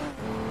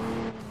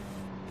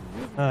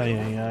 Ay,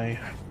 ay, ay.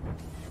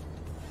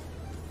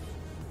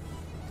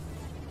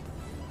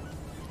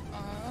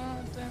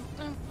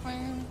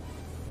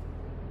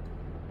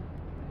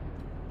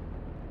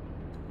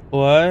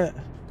 What?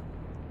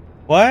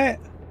 What?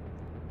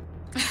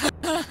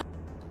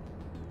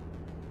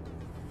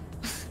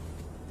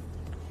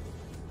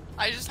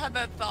 I just had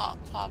that thought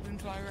pop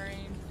into my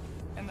brain,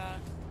 and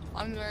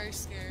I'm very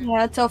scared.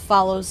 Yeah, to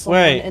follow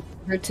someone Wait. in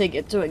her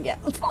ticket to a gas.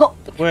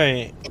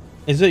 Wait,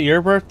 is it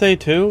your birthday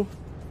too?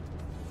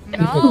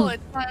 No,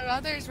 it's my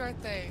mother's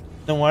birthday.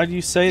 Then why do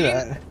you say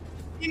that?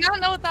 You not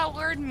know what that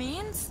word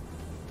means?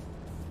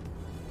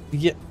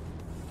 Yeah.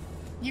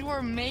 You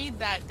were made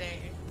that day.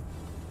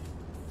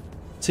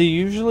 See,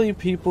 usually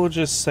people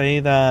just say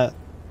that,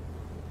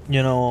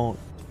 you know,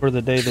 for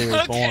the day they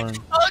were born.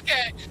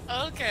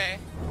 Okay.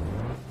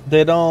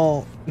 They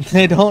don't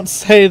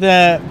say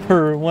that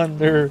for when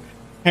their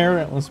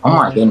parent was born. Oh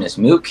my goodness,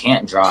 Mook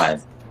can't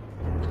drive.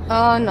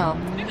 Oh, no.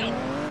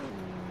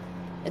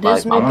 It Like,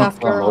 is Mook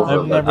after all.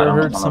 I've never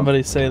heard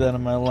somebody say that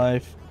in my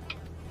life.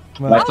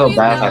 I feel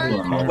bad for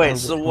him. Wait,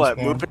 so what?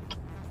 Moving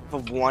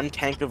of one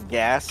tank of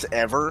gas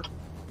ever?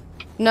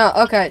 No,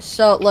 okay,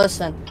 so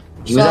listen.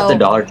 He was at the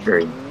Dollar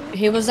Tree.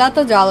 He was at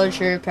the Dollar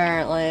Tree,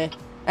 apparently.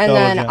 And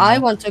then I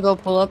went to go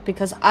pull up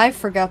because I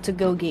forgot to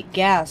go get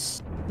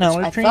gas. No,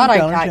 I thought I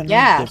got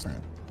gas.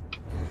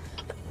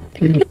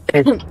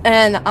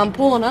 And I'm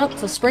pulling up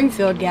to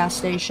Springfield gas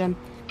station.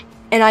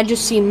 And I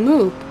just see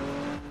Moop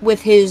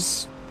with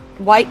his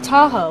white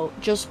Tahoe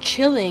just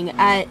chilling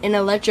at an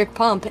electric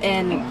pump.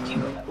 And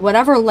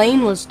whatever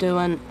Lane was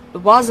doing, it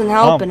wasn't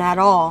helping at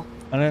all.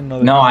 I didn't know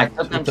that. No, I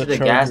took him to the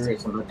gas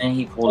station, but then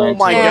he pulled into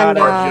Oh my god,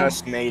 And, I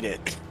just made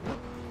it.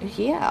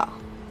 Yeah.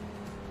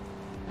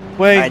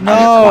 Wait,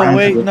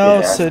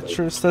 no,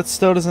 Citrus. That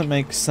still doesn't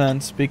make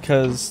sense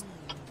because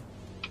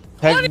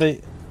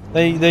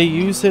they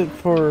use it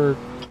for.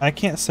 I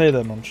can't say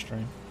that on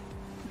stream.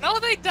 No,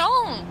 they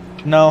don't.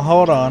 No,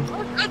 hold on.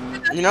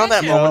 You know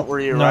that moment where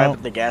you No. arrive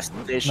at the gas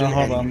station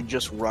hold and on. you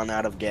just run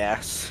out of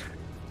gas?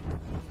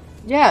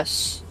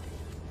 Yes.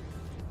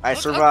 I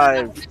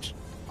survived.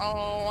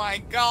 Oh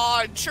my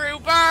god,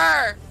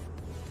 Trooper!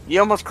 You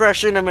almost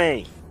crashed into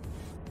me.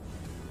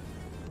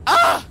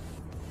 Ah!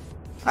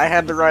 I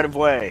had the right of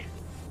way.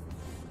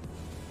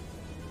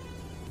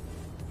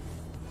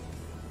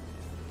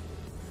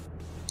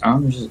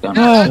 I'm just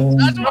gonna.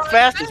 How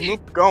fast is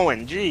Moop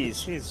going?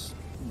 Jeez, he's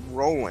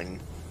rolling.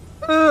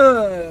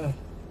 You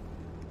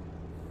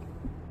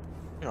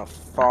know,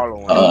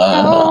 following. I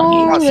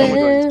thought someone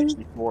doing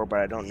 64, but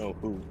I don't know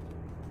who.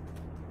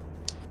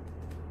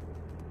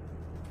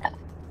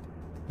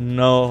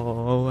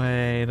 No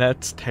way,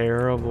 that's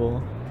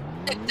terrible.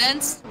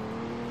 Dense.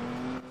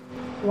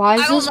 Why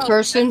is I don't this know.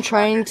 person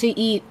trying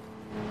to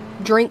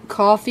drink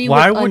coffee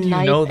Why with a would you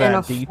knife know and a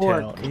that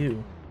detail? fork?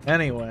 Ew.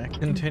 Anyway,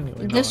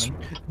 continuing This on.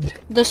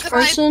 this If I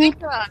person think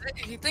about it,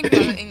 if you think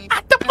about it, and you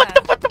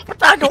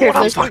I know what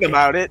I'm This- talking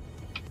about it.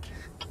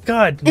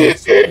 God,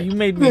 you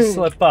made me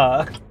slip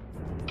up.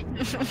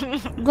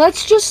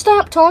 let's just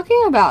stop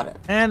talking about it.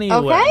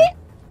 Anyway. Okay?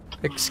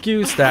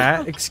 Excuse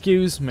that.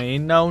 Excuse me.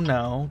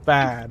 No,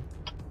 bad.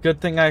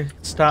 Good thing I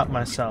stopped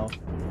myself.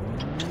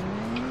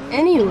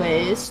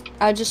 Anyways,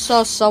 I just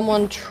saw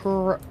someone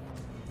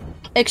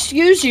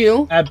Excuse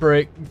you. Ad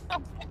break.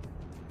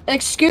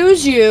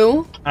 Excuse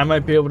you. I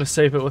might be able to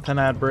save it with an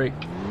ad break.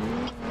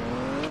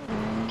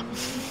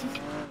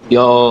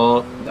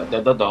 Yo,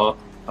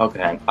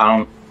 okay, I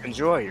don't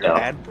Enjoy your No.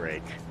 ad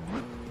break.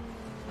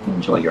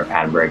 enjoy your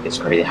ad break. It's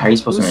crazy. How are you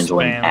supposed to Who's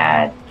enjoy an spamming?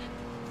 ad?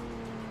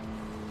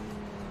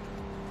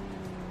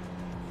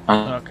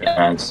 Okay.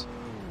 Yes.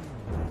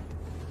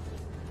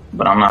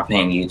 But I'm not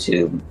paying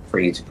YouTube for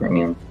YouTube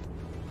Premium.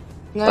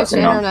 Nice That's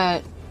enough.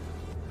 internet,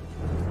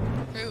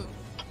 Ooh.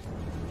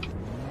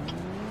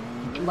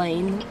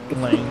 Lane.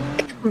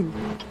 Lane.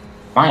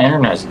 My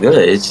internet's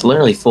good. It's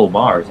literally full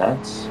bars.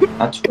 That's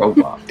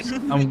Roblox.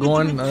 I'm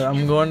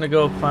going to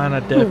go find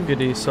a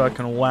deputy so I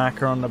can whack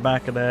her on the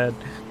back of the head.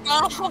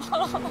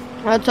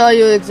 I'll tell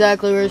you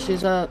exactly where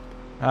she's at.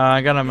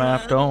 I got a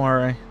map. Don't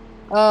worry.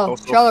 Oh,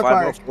 Also, trailer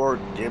park. 504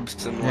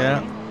 Gibson Yeah.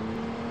 Lane.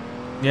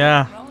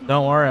 Yeah.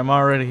 Don't worry. I'm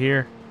already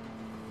here.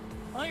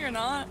 No, you're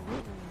not.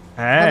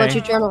 How Hey. about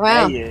you turn There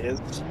around? he is.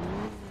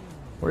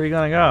 Where are you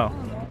gonna go?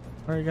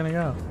 Where are you gonna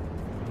go?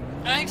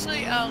 I'm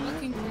actually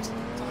looking for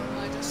something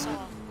I just saw.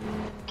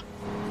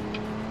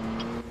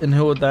 And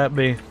who would that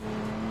be?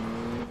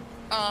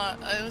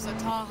 It was a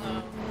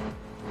Tahoe.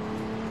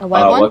 A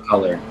white one? What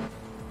color?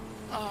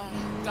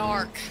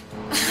 Dark.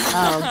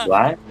 Oh.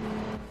 Black?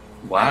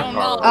 Black I don't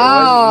know. or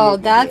Oh,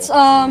 what? that's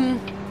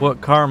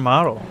What car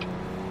model?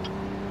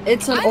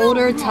 it's an I don't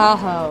older know.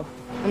 Tahoe.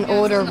 An Yes,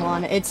 older I know.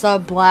 one. It's a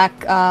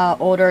black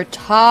older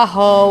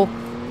Tahoe.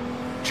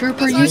 Trooper,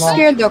 That's you what I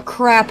scared the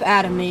crap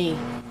out of me.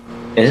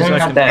 Isn't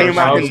Second that person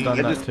that has Hey, done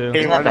I that just too. came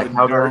Isn't that out of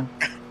that the dark.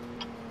 Tahoe?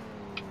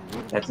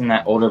 That's in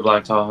that older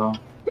black Tahoe.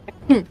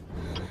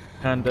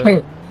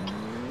 Kinda.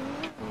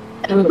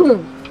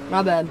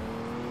 My bad.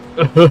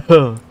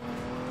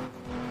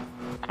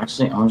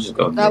 Actually, I'm just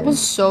go. That was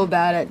so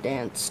bad at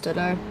dance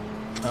today.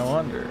 I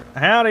wonder.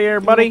 Howdy,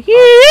 everybody.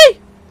 Hee!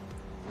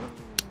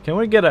 Can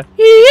we get a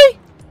hee?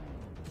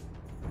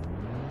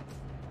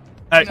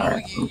 Hey, No,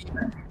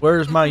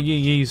 where's my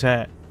yee-yees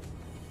at?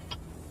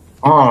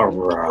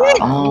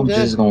 Alright, I'm Good.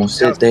 just gonna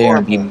sit there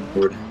and be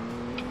bored.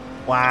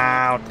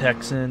 Wow,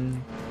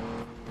 Texan.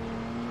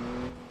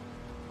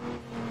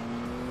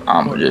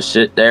 I'm gonna just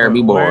sit there and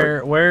be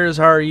bored. Where's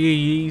our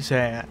yee-yees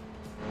at?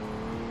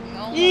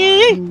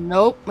 no.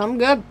 Nope, I'm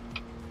good.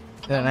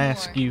 Didn't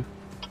ask you.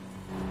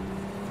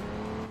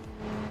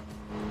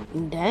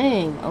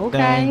 Dang, okay.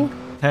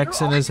 Dang.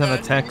 Texan isn't a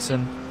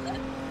Texan.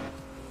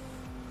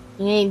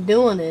 He ain't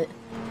doing it.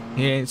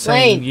 He ain't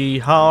saying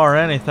Wait. yeehaw or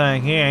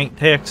anything. He ain't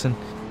Texan.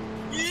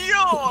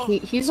 Yo!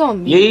 He's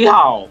on mute.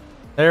 Yeehaw!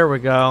 There we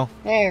go.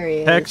 There he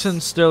is.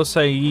 Texans still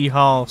say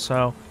yeehaw,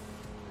 so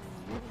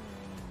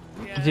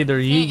it's either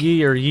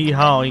yee-yee or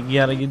yeehaw.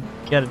 You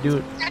gotta do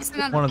it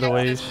one of the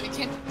ways.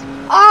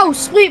 Oh,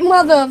 sweet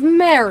mother of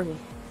Mary.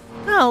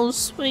 Oh,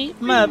 sweet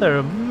mother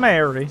of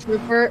Mary.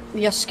 Trooper,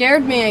 you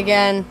scared me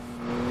again.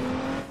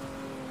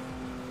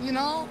 You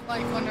know,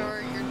 like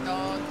whenever your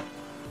dog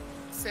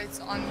sits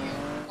on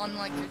you, on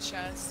like your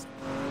chest,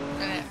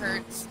 and it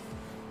hurts.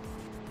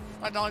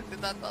 My dog did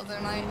that the other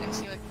night, and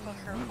she like put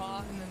her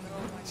paw in the middle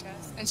of my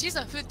chest, and she's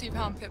a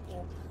 50-pound pit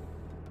bull.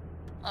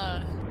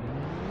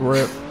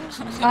 Rip.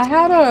 I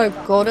had a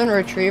golden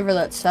retriever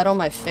that sat on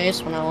my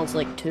face when I was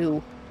like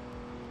 2.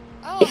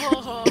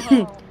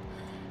 Oh,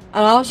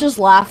 And I was just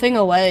laughing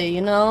away,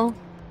 you know?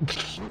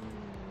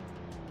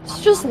 It's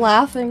just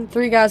laughing.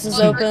 3 guys is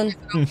open.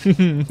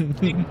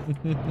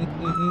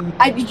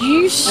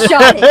 You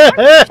shut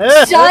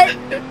it. Shut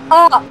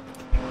up.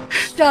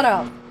 Shut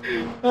up.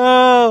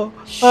 Oh,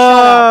 Shut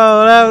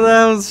up.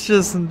 that was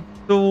just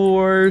the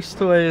worst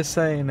way of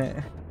saying it.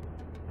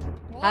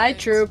 Hi,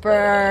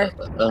 Trooper.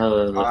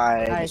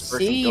 I This person's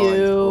see going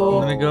you. slow.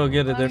 I'm gonna go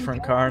get a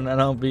different car and then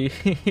I'll be.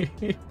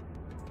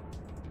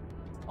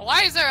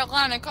 why is there a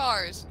line of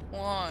cars?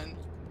 1.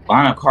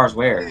 Line of cars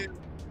where?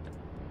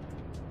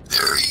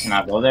 Can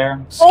I go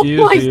there? Excuse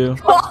oh my you.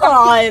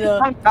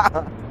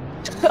 God.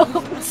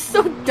 I'm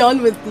so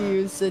done with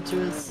you,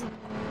 Citrus.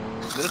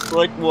 This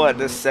like what?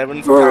 The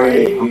 7th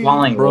Free. time? I'm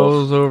calling Wolf.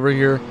 Bros over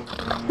here.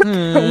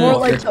 More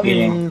like just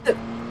kidding.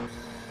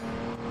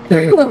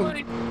 Let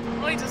me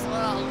just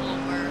let out a little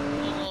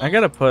bird. I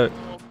gotta put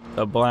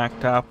the black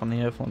top on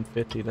the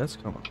F-150. That's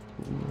kind of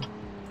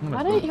cool.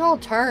 Why didn't y'all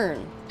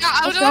turn? Yeah,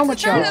 I was What's wrong about with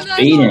to turn y'all? and then I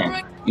Speeding.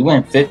 thought, You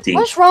went 50.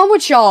 What's wrong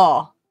with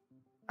y'all?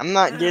 I'm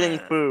not getting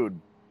food.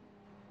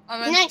 I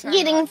I'm meant not to turn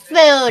getting around.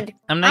 food.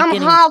 I'm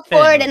getting Hartford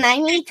fed. and I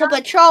need to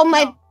patrol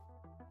my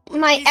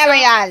my He's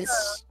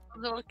areas.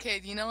 Little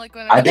kid, you know, like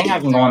when I think I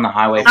can go on the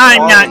highway. I'm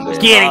forward.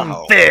 not getting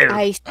food.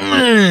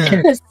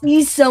 I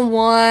see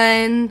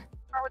someone.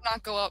 I would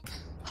not go up.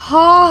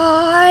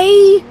 Hi.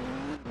 Oh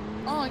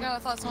my god, I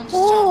thought someone just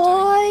jumped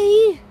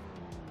Hi.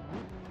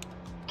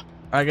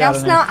 I got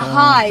That's an not F-150.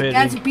 hi.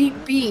 That's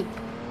beep beep.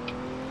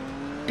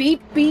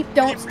 Beep beep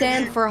don't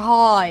stand for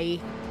hi.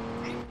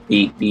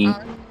 Beep beep.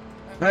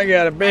 I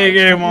got a big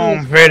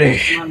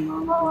M150.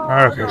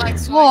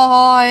 Okay.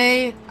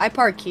 Hi. I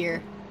park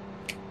here.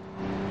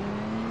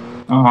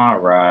 All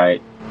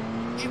right.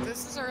 Dude,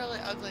 this is a really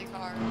ugly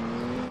car.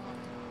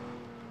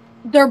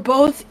 They're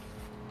both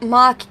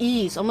Mach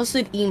E's. Almost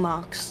said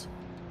E-Mox.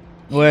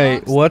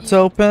 Wait, what's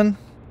open?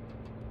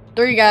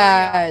 3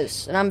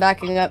 guys, and I'm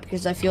backing up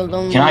because I feel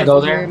lonely. Can I go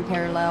over there? here in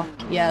parallel.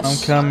 Yes. I'm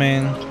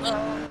coming.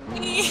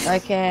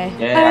 Okay.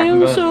 Yeah, I can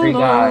go to 3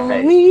 guys.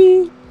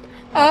 lonely.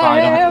 I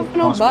probably don't have have to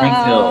go to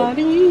Springfield.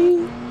 nobody.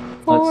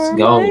 Let's for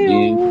go, my dude.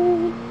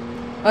 own.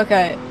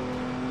 Okay.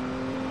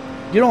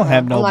 You don't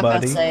have I'm not gonna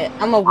nobody. say it. I'm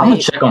gonna I'm gonna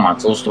wait. check on my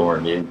tool store,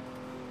 dude.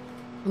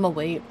 I'm gonna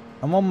wait.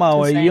 I'm on my Don't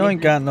way. say You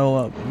ain't anything. got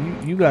no.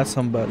 You got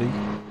somebody.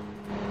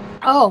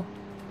 Oh,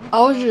 I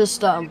was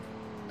just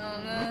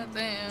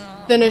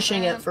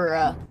finishing it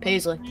for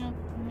Paisley.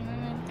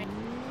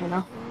 You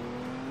know.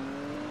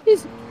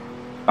 He's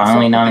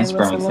Finally not in okay,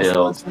 listen,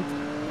 Springfield. listen.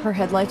 Her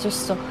headlights are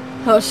still.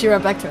 Oh, she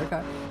ran back to her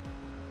car.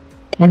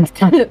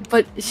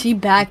 But she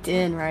backed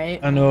in,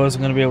 right? I knew I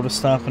wasn't gonna be able to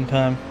stop in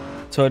time,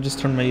 so I just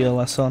turned my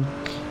ELS on.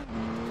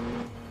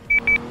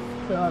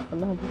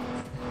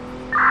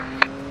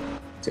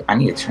 Dude, I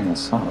need to turn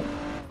this up.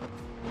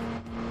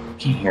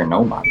 Can't hear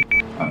nobody.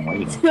 I'm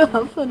waiting.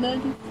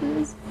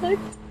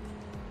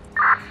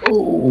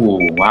 Ooh,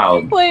 wow.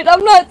 Wait,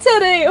 I'm not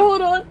 10-8.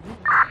 Hold on.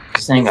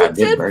 This thing got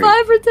good break.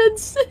 10-5 or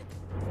 10-6?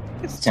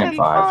 It's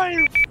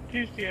 10-5.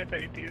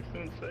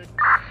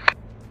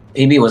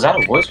 AB, was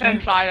that a voice?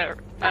 10-5,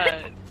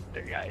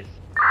 there, guys.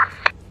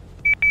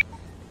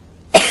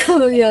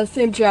 Oh yeah,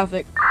 same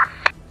traffic.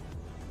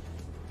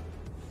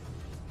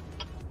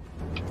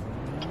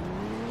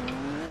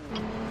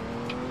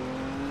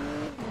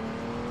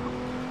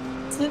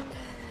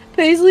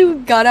 Paisley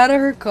got out of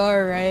her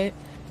car, right?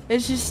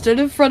 And she stood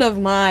in front of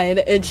mine,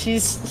 and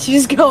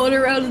she's going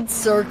around in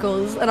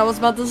circles, and I was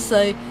about to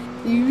say,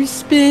 "You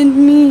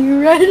spin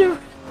me right around,"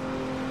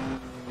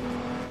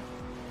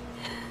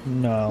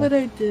 No. but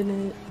I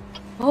didn't.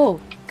 Oh,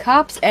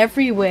 cops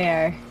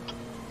everywhere.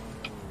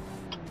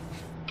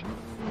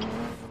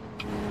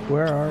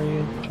 Where are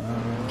you?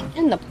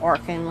 In the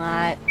parking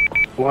lot.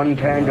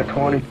 110 to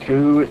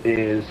 22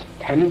 is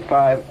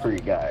 10-5 for you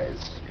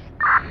guys.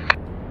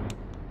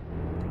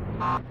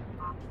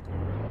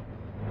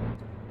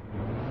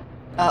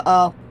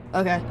 Uh-oh.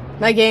 Okay.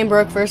 My game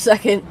broke for a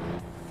second.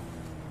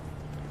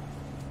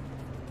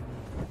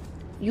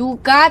 You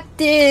got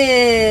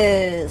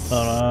this!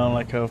 Oh, no, I don't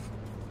like how.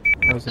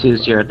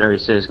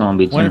 2-0-36 is gonna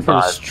be Waiting for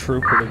this 10-5.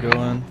 trooper to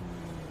go in.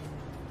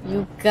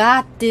 You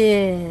got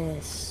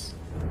this!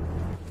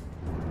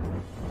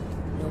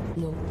 Nope,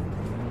 nope.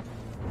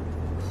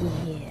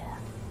 Yeah.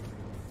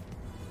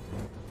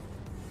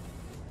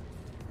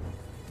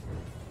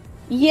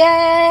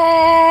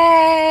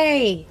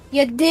 Yay!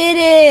 You did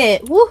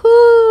it!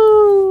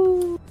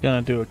 Woohoo!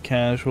 Gonna do a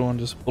casual and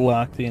just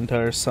block the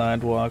entire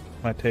sidewalk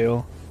with my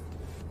tail.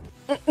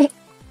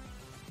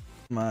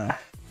 My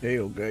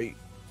tailgate.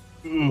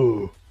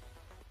 Ugh.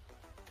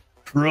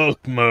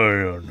 Truck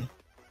man.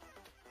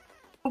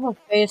 I'm a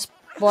face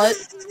butt.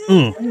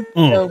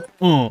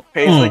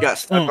 Paisley got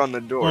stuck on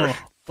the door.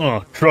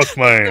 Truck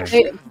man.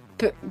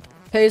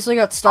 Paisley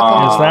got stuck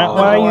on Is that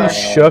why Oh. you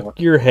shook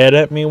your head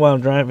at me while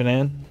driving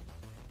in?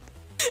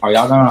 Are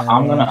y'all gonna?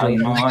 I'm gonna. You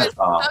know what? That's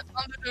on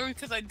the door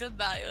because I did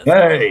that.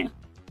 Hey.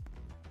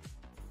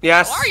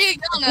 Yes. Why are you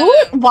yelling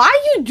at him?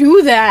 Why you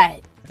do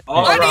that?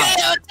 All Why do you right.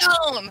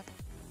 yell at him?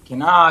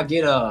 Can I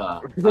get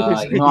a? You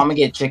know, I'm gonna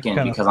get chicken What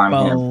kind because of I'm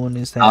him. phone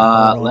is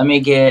that? Let me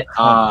get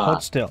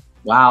Hold still.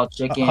 wild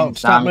chicken.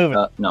 Stop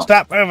moving. No.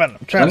 Stop moving.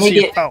 I'm trying Let to me see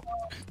your get- phone.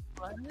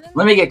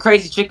 Let me get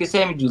crazy chicken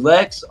sandwich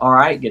deluxe. All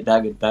right, get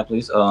that,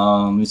 please.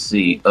 Let's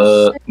see.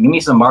 Give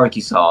me some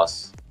barbecue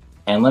sauce,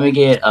 and let me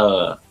get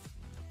a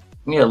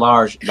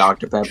large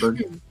Dr Pepper.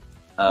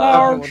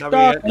 Large that'll be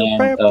Dr. it. And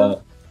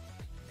Pepper.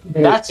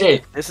 that's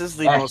it. This is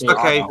the That's most it.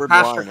 awkward Okay, word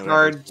line I've ever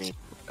MasterCard. seen.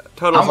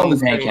 Total I'm gonna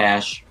pay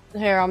cash.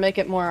 Here, I'll make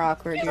it more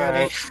awkward. You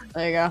ready?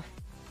 There you go.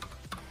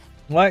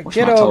 What? Where's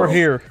Get my over total?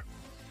 here.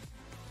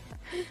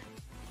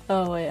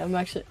 Oh wait, I'm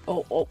actually.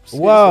 Oh.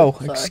 Whoa,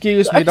 Sorry.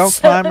 excuse Sorry. me. Don't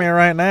climb me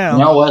right now.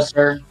 You know what,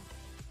 sir?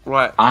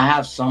 What? I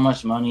have so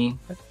much money.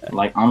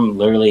 Like I'm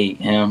literally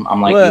him.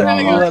 I'm like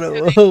Elon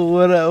Musk.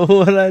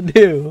 What I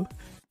do?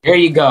 Here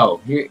you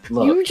go. Here,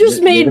 look. You just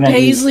you're made gonna be-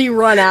 Paisley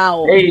run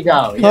out. There you go.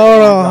 Hold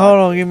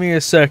on. Give me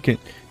a second.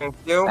 Thank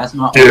you. That's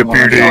my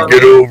Deputy,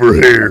 get over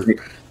here.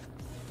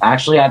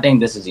 Actually, I think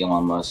this is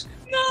Elon Musk.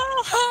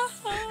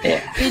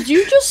 Yeah. Did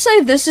you just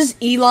say this is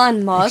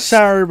Elon Musk?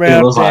 Sorry It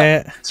about was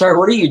like, that. sir,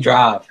 what do you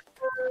drive?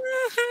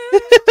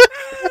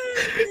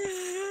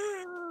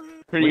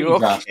 Are you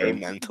What are you okay driving?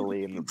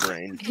 mentally in the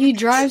brain? He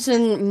drives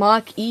in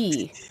Mach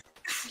E.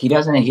 He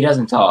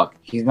doesn't talk.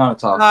 He's not a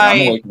talker. Hi.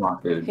 I'm away from my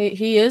food.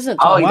 He isn't.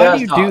 Oh, he Why does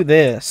do you talk. do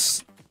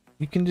this?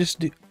 You can just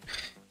do.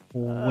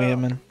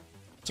 Women.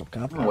 So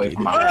I'm away complicated.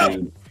 from my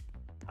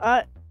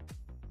food.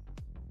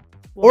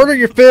 Order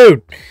your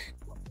food.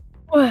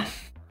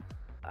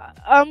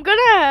 I'm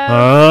gonna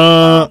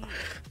have.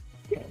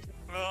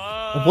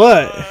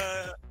 What?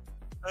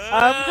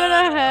 I'm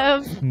gonna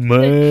have.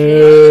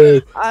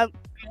 Man.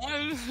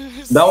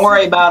 Don't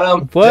worry about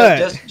him.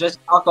 What? Just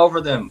talk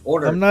over them.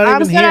 Order. I'm not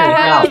I'm even gonna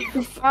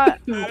here. have.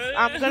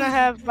 I'm gonna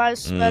have my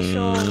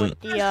special with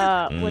the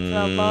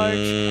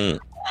large.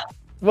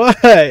 What?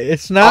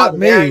 It's not Talk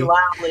very me.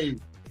 loudly.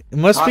 It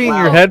must Talk be in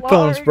your loud.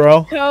 headphones,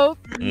 bro. Coke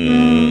with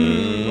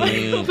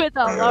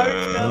a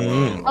large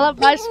Coke. I'll have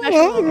my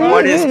special. with What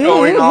large is Coke.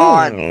 going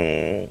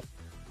on?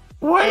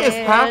 What is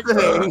And,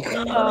 happening?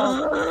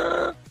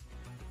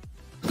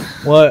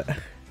 What?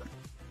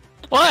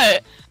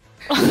 What?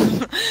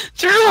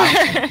 Drew!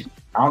 I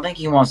don't think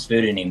he wants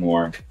food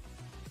anymore.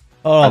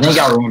 Oh, I think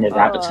I ruined his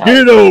appetite.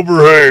 get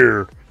over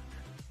here.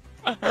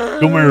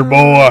 Come here,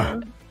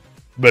 boy.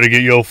 Better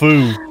get your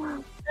food.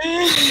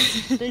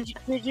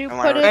 Did you Am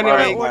I put in right? what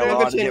I Anyway, Am I ordered?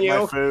 allowed to get my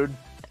continue. food?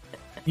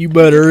 You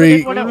better Put in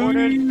eat, what I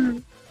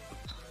ordered?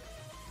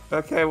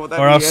 Okay, well that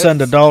or I'll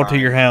send a doll to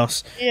your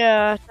house.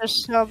 Yeah,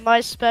 just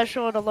my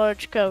special and a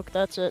large Coke.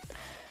 That's it.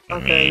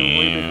 Okay,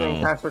 we're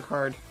using password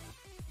card.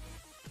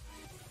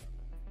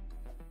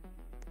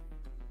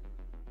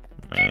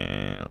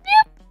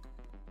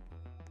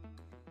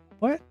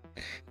 What?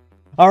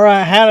 All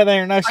right, howdy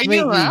there. Nice Are to meet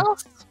you you.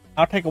 out?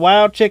 I'll take a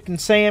wild chicken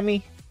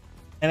Sammy,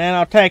 and then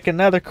I'll take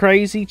another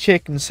crazy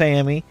chicken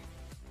Sammy,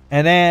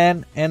 and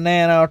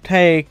then I'll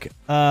take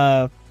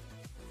let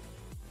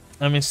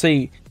me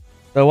see,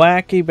 the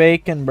wacky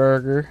bacon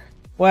burger.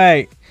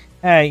 Wait,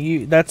 hey,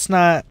 you. That's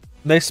not.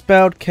 They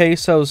spelled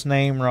Queso's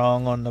name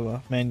wrong on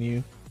the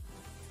menu.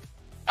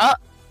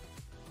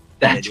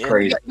 That's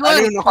crazy. I didn't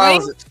even know how it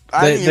was.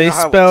 I didn't even They know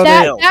how it spelled was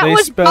it. spelled. That They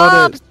was spelled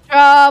Bob's it.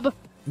 job.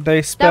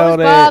 They spelled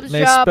it. Bob's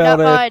They job, spelled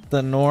not mine. it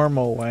the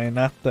normal way,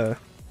 not the.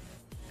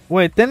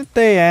 Wait, didn't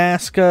they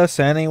ask us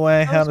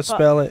anyway how to was Bob.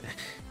 spell it?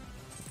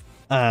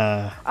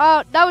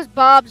 Oh, that was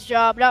Bob's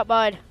job, not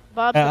mine.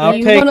 Bob's I'll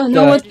You take wanna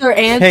know the what their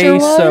answer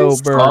queso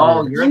was? burger.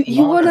 Oh, you're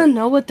You wanna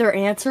know what their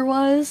answer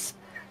was?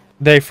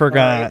 They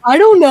forgot. I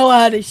don't know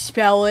how to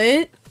spell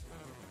it.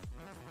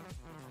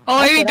 Oh,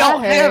 That's maybe what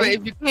don't I have heard. it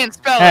if you can't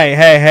spell Hey, it.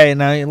 hey!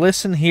 Now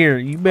listen here.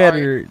 You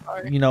better,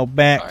 sorry. you know,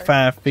 back Sorry.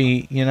 5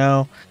 feet. You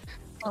know.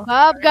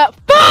 Bob got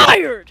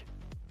fired.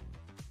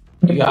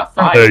 You got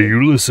fired. Hey,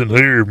 you listen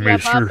here, Yeah,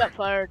 Bob got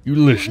fired. You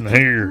listen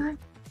here.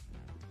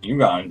 You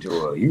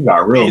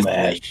got real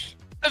mad.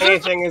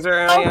 Anything? Is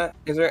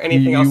there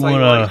anything You else? I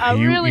wanna, I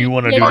you, really you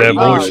wanna did do that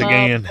Bob. voice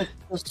again?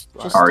 Just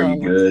Are you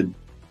good?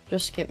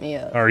 Just get me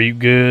a Are you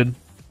good?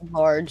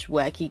 large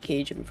wacky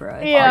Cajun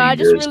fry. Yeah, Are I you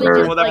just good, really sir?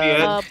 did Will that like be it?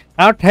 Bob.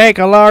 I'll take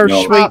a large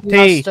No. sweet Hot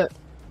tea mustard.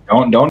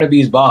 Don't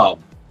abuse Bob.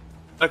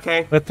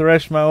 Okay. with the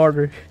rest of my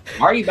order.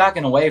 Why are you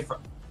backing away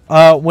from?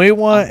 We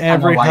want I know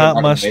every why you're hot backing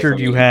away mustard from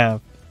you me.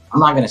 have. I'm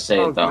not gonna say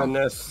Oh it though.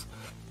 goodness.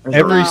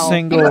 Every No.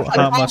 single What's hot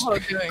Combo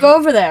mustard. doing? Go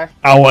over there.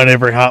 I want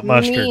every hot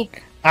mustard. Me.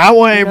 I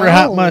want every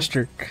hot No.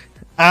 mustard.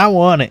 I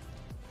want it.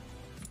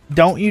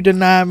 Don't you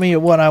deny me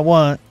of what I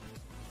want.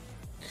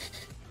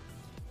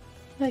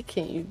 Why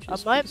can't you I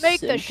just might be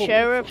make the simple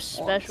sheriff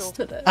for once special.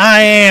 today?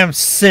 I am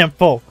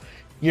simple.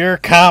 You're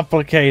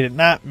complicated,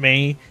 not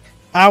me.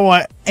 I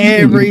want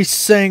every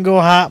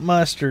single hot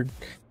mustard.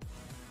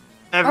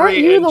 Aren't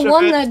you the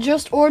one that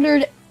just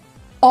ordered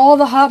all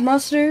the hot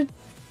mustard?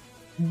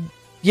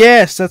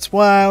 Yes, that's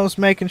why I was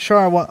making sure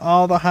I want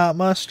all the hot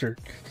mustard.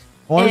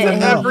 One of them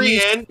And- little- Every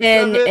inch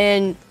And of it?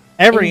 and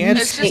every and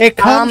inch. you It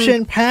comes say,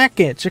 in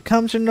packets. It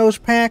comes in those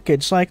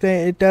packets like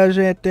it does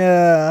at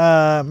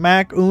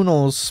Mac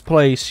Uno's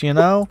place. You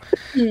know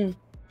Hmm.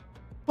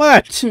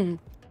 what? Hmm.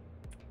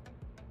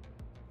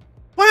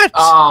 What?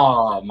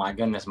 Oh my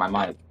goodness, my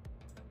mic.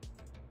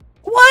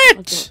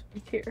 What?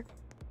 Here.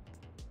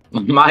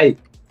 My mic.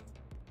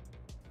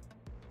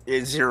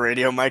 Is your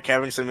radio mic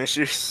having some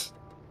issues?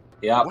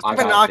 Yeah, What's I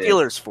the got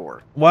binoculars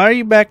for? Why are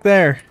you back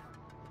there?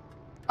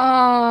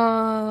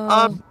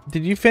 Um,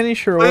 Did you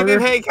finish your Wait, order?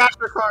 hey, cash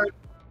your card.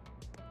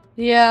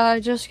 Yeah, I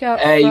just got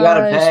Hey, you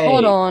gotta fries. pay.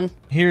 Hold on.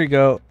 Here you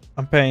go.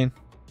 I'm paying.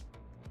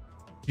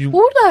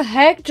 Who the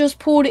heck just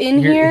pulled in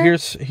here?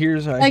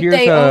 Here's like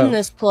they own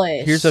this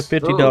place. Here's a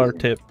 $50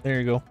 tip. There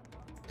you go.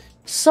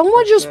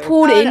 Someone just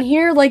pulled in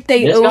here like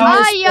they This own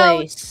guy?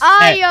 this place.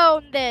 I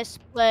own this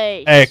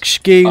place.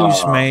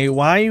 Excuse me.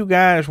 Why you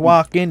guys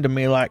walk into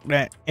me like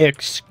that?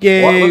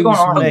 Excuse What's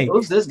going on? me.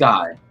 Who's this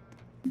guy?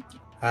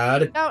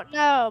 Don't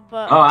know,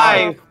 but Oh,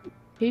 I.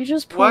 He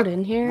just pulled What?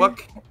 in here. What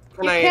can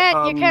You I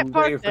can't- you can't do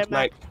park for there, man.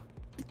 tonight?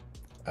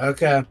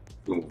 Okay.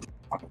 Food,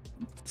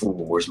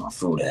 where's my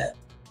food at?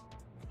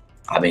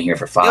 I've been here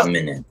for 5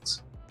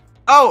 minutes.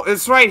 Oh,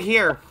 it's right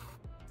here.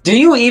 Do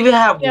you even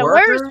have yeah,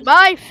 workers? where's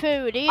my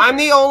food? Either? I'm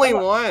the only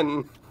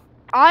one.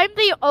 I'm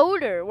the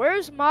owner.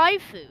 Where's my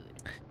food?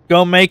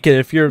 Go make it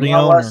if you're the You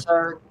know what, owner.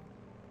 sir?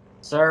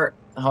 Sir,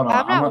 hold on.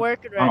 I'm not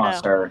working right Hold on, now.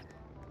 sir.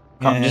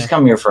 Yeah. Just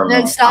come here for a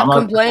minute. Then stop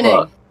I'm complaining.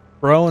 Look,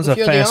 Rowan's a If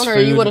you're the fast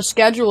owner, you would food. have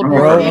scheduled I'm more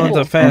working. Rowan's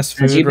people. a fast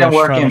Since food you've been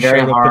restaurant. working very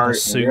Showed up in a hard, and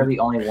suit. you're the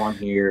only one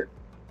here.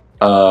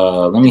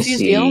 Let me If he's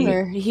see. the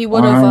owner, he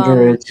would have.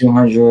 100,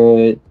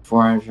 200,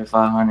 400,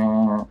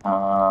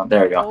 500.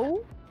 There we go.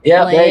 Oh,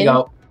 Yeah, there you Lane.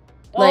 go.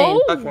 Lane.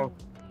 Okay.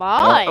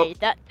 my. Oh.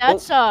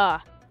 That's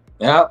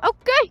Yep.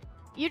 okay.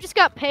 You just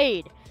got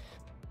paid.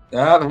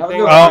 Yep. Have a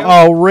good one.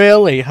 Oh,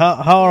 really? Hold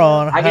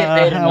on. I get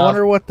paid I enough.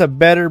 wonder what the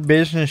Better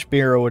Business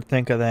Bureau would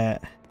think of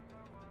that.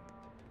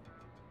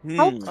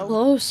 How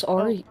close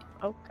are you?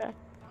 Okay.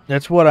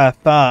 That's what I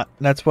thought.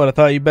 That's what I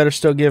thought. You better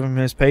still give him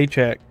his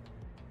paycheck,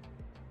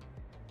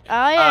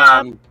 I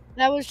am.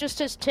 That was just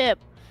his tip.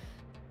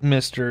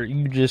 Mister.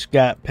 You just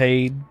got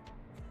paid.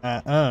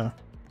 You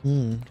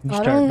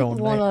start don't doing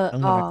wanna, that.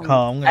 I'm gonna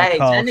call. I'm gonna Hey,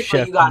 call technically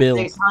Chef you got Bill.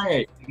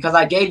 600 because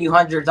I gave you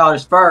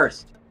 $100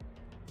 first.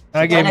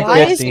 I gave him Why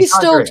is 50. he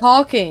still 100.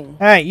 talking?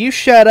 Hey, you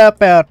shut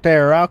up out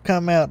there. I'll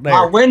come out My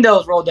there.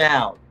 windows roll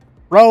down.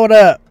 Roll it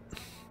up.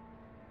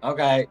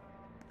 Okay.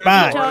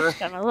 Bye. Talk's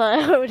kind of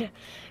loud.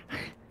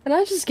 Can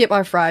I just get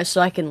my fries so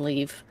I can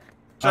leave?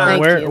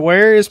 Thank you.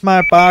 Where is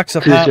my box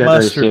of hot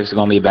mustard? It's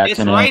gonna be back It's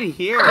tonight. right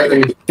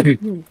here.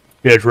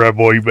 That's right,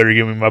 boy. You better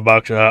give me my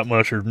box of hot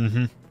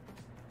mustard.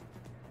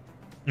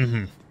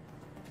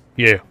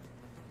 Yeah.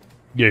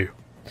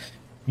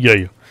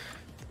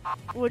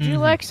 Would you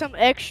like some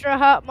extra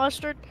hot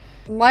mustard?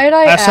 Might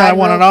I I said I add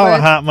wanted real all the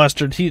quick? hot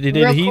mustard. Did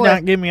Real he quick.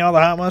 not give me all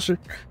the hot mustard?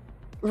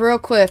 Real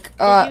quick,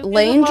 you give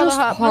Lane him all the just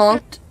hot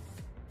honked.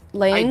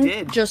 Lane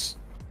did. just.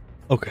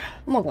 Okay.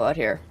 I'm gonna go out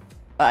here.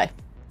 Bye.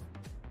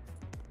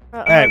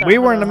 Hey, we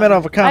were in the middle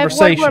of a I have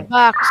one more conversation.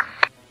 box.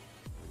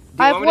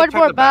 Do I you have want me to one check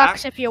more the back?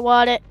 box if you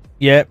want it.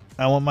 Yep,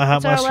 I want my hot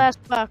It's our mustard.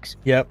 last box.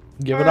 Yep,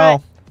 give it Alright.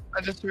 all.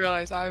 I just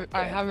realized I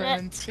haven't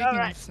been speaking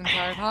Alright. this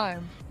entire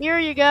time. Here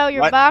you go,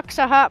 your What? box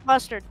of hot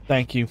mustard.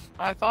 Thank you.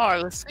 I thought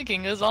I was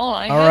speaking is all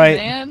I All had, right.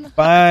 man.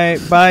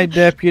 Bye,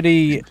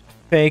 Deputy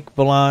Fake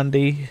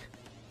Blondie.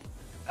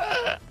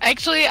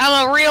 Actually,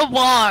 I'm a real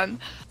blonde.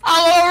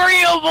 I'm a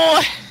real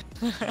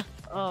boy.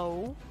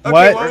 Oh. Okay,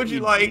 What? what would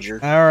you like? All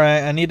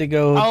right, I need to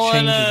go I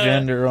change the wanna-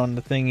 gender on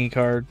the thingy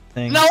card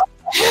thing. No.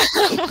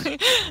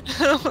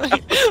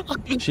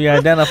 She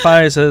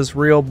identifies as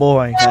real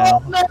boy now.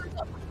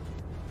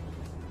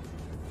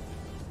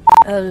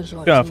 That is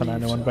what Go you off and need,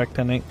 anyone so back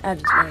to Nate. I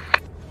just need.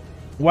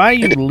 Why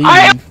you leave? I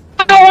am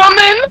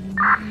a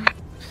woman.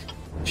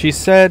 She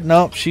said,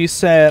 nope, she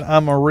said,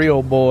 I'm a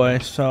real boy.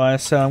 So I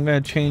said, I'm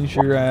going to change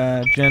your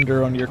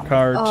gender on your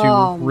card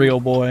to real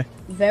boy.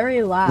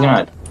 Very loud.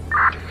 You're gonna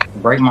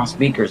break my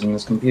speakers in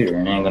this computer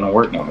and it ain't gonna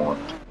work no more.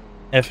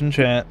 F and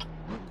chat.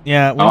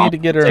 Yeah, we Oh, need to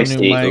get her a new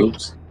 60, mic.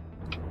 oops.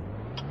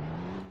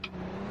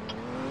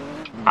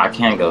 I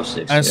can't go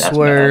 60. I that's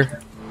swear.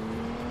 bad.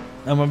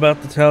 I'm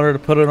about to tell her to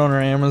put it on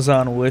her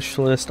Amazon wish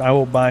list. I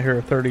will buy her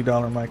a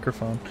 $30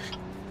 microphone.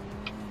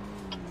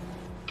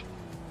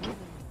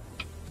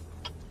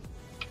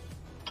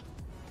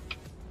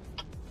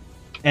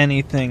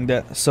 Anything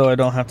that, so I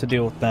don't have to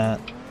deal with that.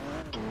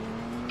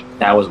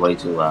 That was way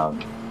too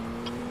loud.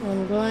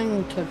 I'm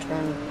going to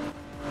turn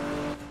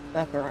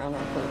back around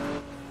real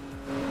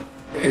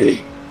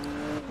quick.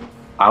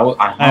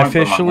 I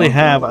officially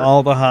have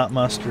all the hot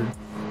mustard.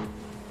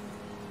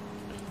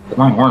 Did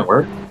my horn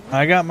work?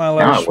 I got my Now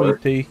little it sweet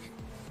worked. tea.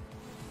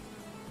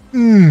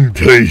 Mmm,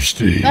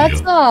 tasty.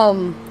 That's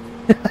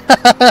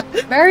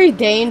very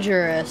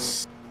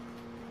dangerous,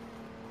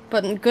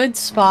 but in good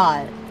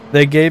spot.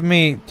 They gave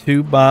me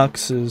two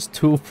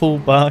full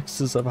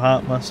boxes of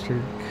hot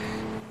mustard.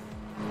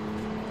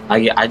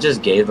 I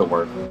just gave the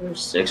worker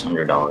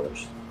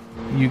 $600.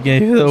 You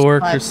gave the It's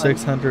worker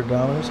 500.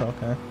 $600?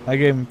 Okay. I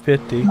gave him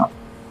 50.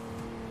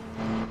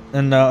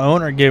 And the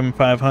owner gave him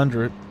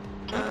 500.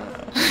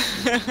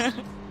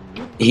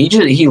 He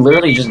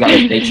literally just got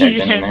his paycheck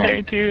then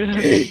and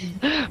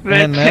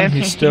there. And then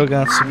he still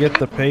got to get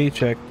the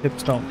paycheck.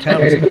 Tips don't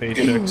count as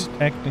paychecks.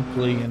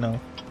 Technically, you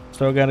know.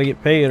 Still got to get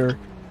paid or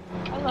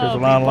there's a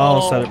lot of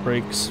laws that it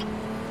breaks.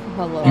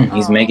 Hello.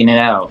 He's making it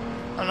out.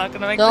 I'm not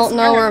gonna make Don't this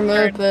know where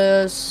hard.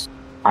 Moop is.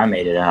 I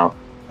made it out.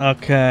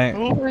 Okay.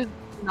 Moop is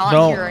not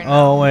Don't. here right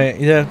now. Oh wait,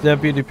 yeah,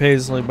 Deputy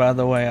Paisley. By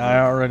the way,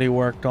 I already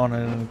worked on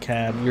it in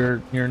CAD.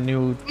 Your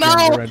new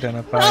gender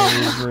identifier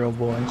is real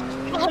boy.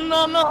 Oh,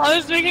 no, I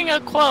was making a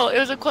quote. It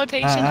was a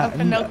quotation of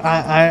Pinocchio.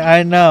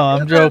 I know.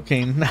 I'm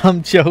joking.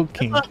 I'm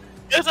joking.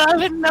 It's a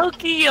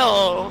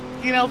Pinocchio.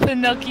 You know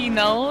Pinocchio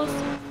knows?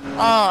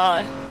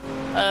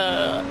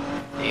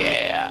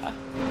 Yeah.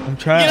 I'm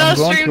trying. You know, I'm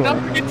going stream, to.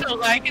 don't forget to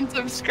like and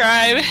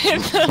subscribe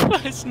and the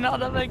push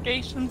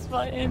notifications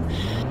button.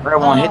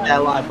 Everyone, hit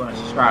that like button,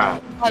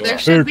 subscribe. There Yeah.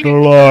 should be Hit the a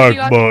like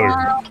video button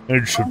tomorrow.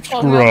 and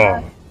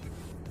subscribe.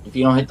 If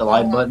you don't hit the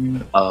like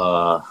button,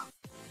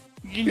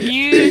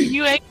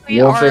 You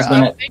actually Wolf are is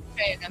gonna- a big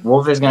fan.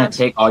 Wolf is gonna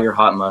take all your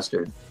hot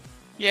mustard.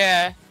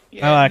 Yeah.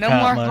 I like no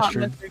hot more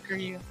mustard. hot mustard for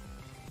you.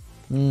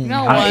 Mm, You know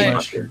hot what?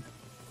 mustard.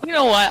 You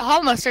know what?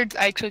 Hot mustard's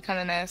actually kind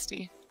of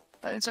nasty.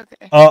 but it's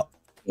okay. Oh,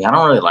 Yeah, I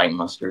don't really like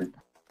mustard.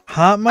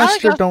 hot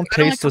mustard don't I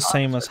don't taste like the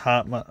same as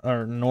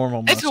or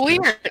normal mustard. It's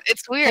weird.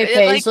 It's weird.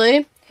 Hey It,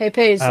 Paisley. Hey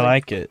Paisley. I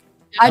like it.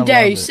 I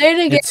dare love you. it. Say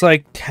it again. It's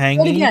like Say it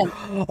tangy. again.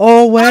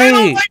 Oh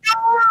wait,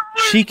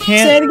 she Say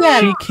can't. it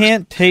again. She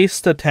can't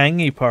taste the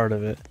tangy part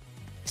of it.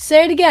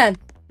 Say it again.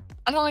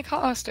 I don't like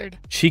hot mustard.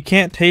 She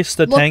can't taste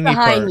the Look tangy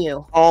behind part.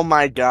 you. Oh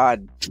my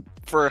god.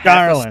 For half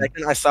Darling. a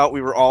second, I thought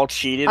we were all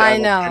cheated. I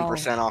at know.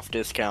 10% off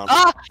discount.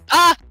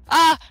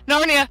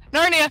 Narnia,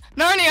 Narnia,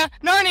 Narnia,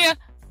 Narnia.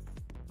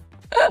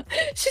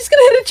 She's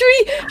gonna hit a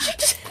tree. She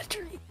just hit a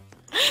tree.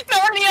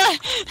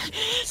 Narnia.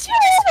 She just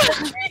hit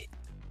a tree.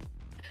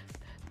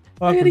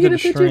 Welcome gotta to get the a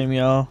picture. stream,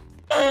 y'all.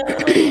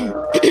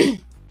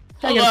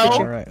 Hello.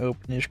 Alright,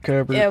 open this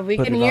cover. Yeah, we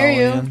put can it hear all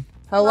you. in.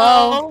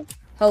 Hello.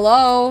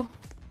 Hello.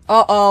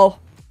 Uh-oh.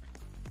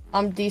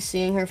 I'm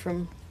DCing her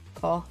from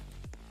call.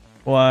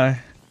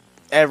 Why?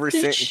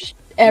 Everything.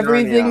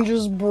 Everything Narnia.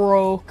 just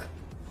broke.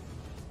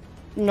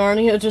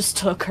 Narnia just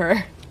took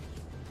her.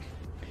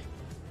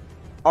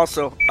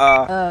 Also,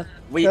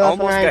 we go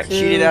almost find got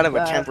cheated out of a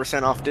two,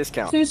 10% off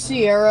discount. To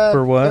Sierra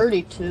For what?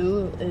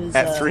 32 is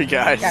At Three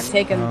Guys. got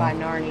taken Oh. by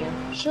Narnia.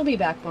 She'll be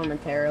back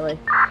momentarily.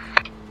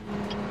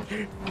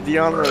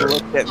 Deanna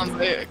looked at I'm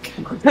back.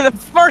 the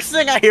first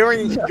thing I hear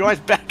when he joins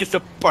back is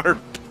a burp.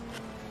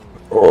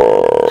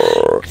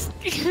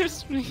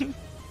 Excuse me.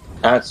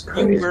 That's You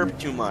crazy. burp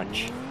too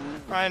much.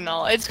 I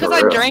know. It's because I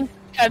For real. drank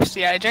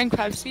Pepsi. I drank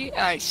Pepsi, and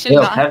I should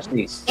Yo, not. Pepsi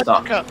Let's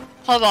sucks. go.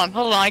 Hold on.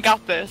 I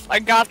got this.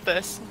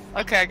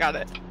 Okay, I got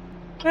it.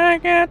 I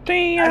got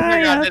the I eye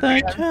forgot of it the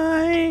again.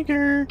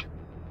 tiger.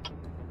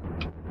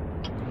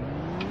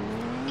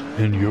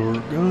 And you're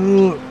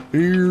gonna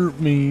hear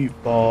me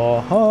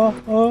fart.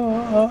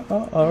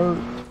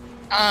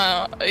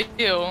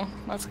 Ew.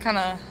 That's kind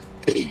of.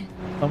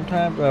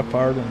 Sometimes I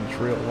fart and it's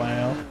real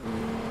loud.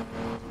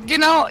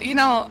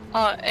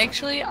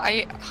 Actually,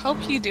 I hope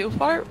you do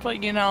fart, but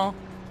I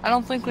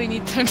don't think we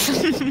need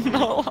to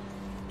know.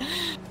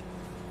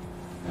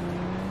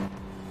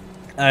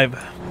 I've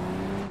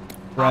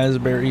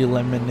raspberry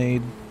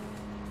lemonade.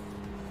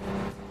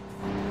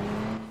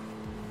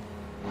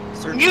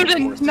 You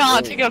did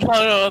not take a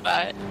photo of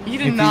that. You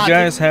did If not. you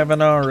guys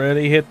haven't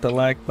already, hit the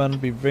like button.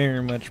 Be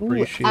very much Ooh,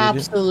 appreciated.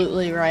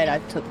 absolutely right. I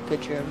took a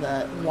picture of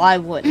that. Why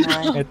wouldn't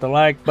I? Hit the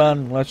like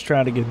button. Let's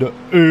try to get to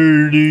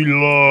 80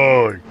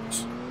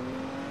 likes.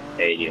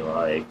 80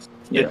 likes.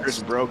 It Yes.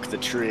 just broke the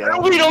tree.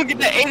 If we don't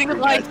get to 80 Three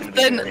Guys likes, gonna be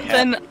very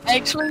then happy.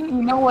 actually,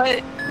 you know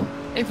what?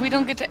 If we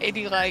don't get to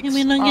 80 likes, If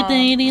we don't get to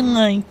 80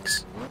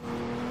 likes.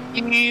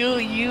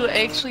 you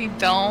actually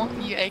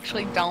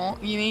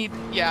don't. You need,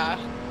 yeah.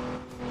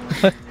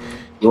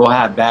 You will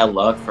have bad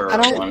luck for I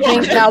don't one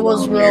think that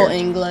was real year.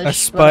 English. A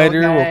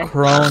spider but okay. will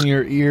crawl in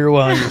your ear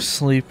while you're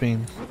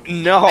sleeping.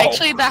 No.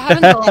 Actually, that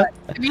happens a lot.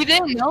 If you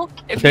didn't know,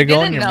 They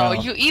go in your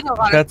mouth. you eat a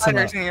lot That's of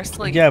spiders enough. in your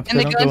sleep, Yeah, but and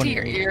they they don't go go into in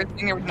your your ears,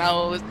 in your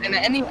nose, and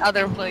any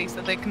other place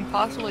that they can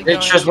possibly go.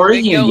 Citrus, in. what are They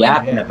you go in-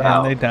 yapping And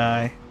about? they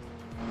die.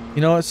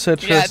 You know what,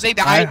 Citrus? Yeah, they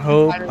die I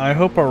from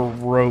hope a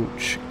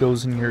roach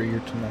goes in your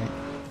ear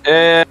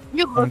tonight.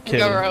 You look like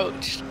kidding. a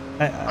roach.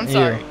 I'm Ew.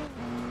 sorry.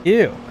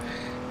 Ew.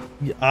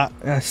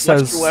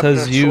 Says your weapon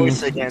of you.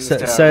 choice against,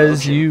 Says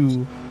roaches?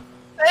 you.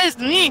 That's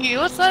me.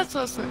 What's that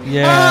supposed to?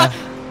 Yeah.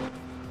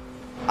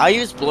 I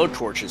use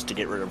blowtorches to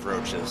get rid of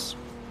roaches.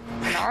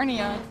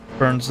 Narnia.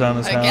 Burns down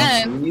his house.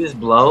 Again. You use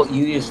blow?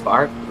 You use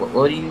fire?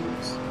 What do you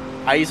use?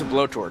 I use a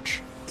blowtorch.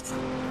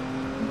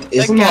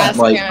 Isn't gas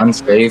that like cannon.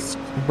 unsafe?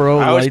 Bro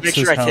I always lights make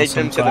his sure I take house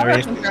them on to the fire.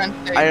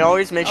 basement. I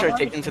always make sure I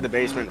take them to the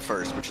basement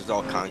first, which is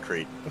all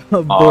concrete.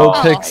 Bro Oh.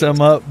 picks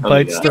them up, Oh,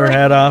 bites yeah. their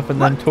head off,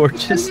 and then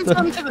torches Send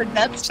them. them to the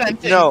death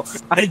sentence. No,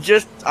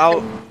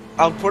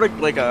 I'll put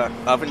a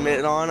oven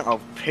mitt on. I'll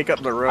pick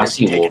up the I rope,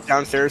 see take Wolf. it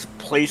downstairs,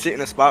 place it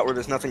in a spot where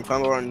there's nothing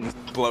flammable, and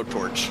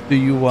blowtorch. Do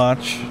you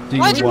watch? Do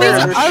you Why'd you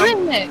use an wash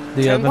oven mitt?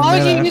 the oven Why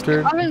would mitt you use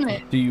after? the oven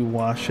mitt? Do you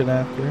wash it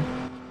after?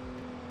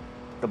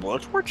 The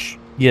blowtorch?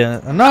 Yeah.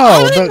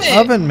 No, Oven the mitt.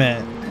 oven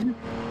mitt.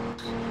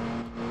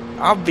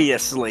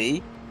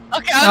 Obviously.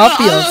 Okay, I'm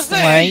gonna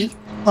say, Obviously.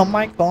 Oh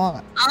my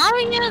god.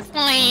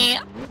 obviously.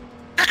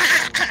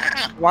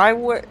 Why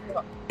would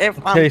if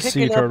I'm Okay, picking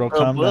sea turtle, up a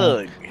calm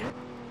down.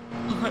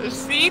 bug?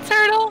 Sea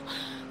turtle?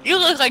 You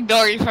look like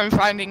Dory from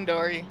Finding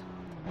Dory.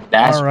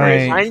 That's All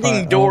right. crazy.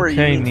 Finding Fi- Dory,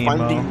 okay, you mean Nemo.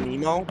 Finding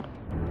Nemo?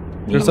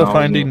 There's a Nemo,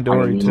 Finding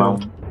Dory, Nemo.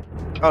 too.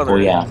 Oh, Oh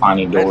yeah,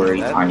 Finding Dory,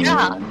 That- Finding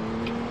Yeah. Nemo.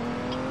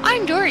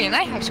 I'm Dory and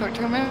I have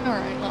short-term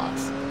memory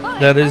loss. Hi,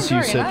 That I'm is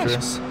you, Dory and I have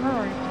Citrus. short-term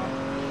memory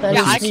loss. That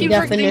Yeah, is I the keep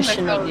forgetting the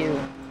definition of code. you.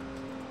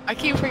 I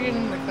keep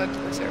forgetting the code to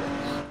the server.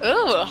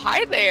 Ooh,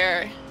 hi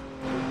there.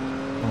 Oh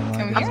my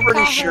Come god. I'm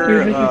pretty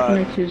sure.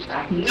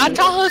 Not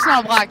Tahoe's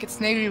not black, it's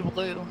navy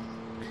blue.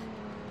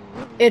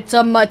 It's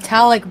a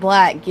metallic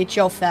black. Get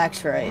your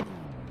facts right.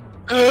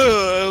 Ugh,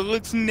 it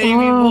looks navy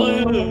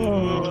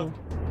blue.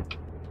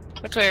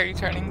 Which way are you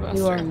turning, Buster?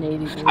 You are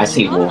navy blue. I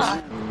see Wolf.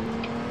 Ah.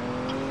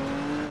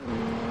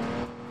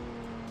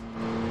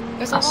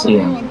 There's a I lot see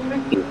of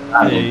him. people.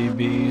 A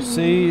B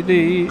C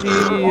D E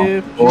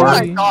F Oh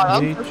my G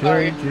God, I'm so H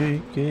sorry. I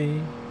J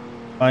K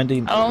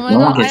Finding. Oh my No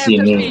one god, can I see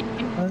have to me.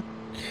 pee.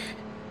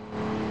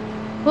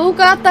 Who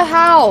got the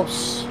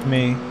house?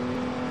 Me.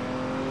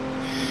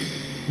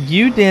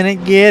 You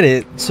didn't get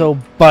it, so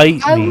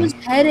bite I me. was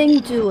heading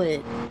to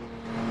it.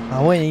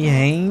 I went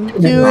hang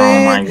to Oh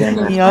it. my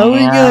goodness, I was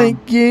gonna man.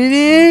 get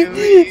it.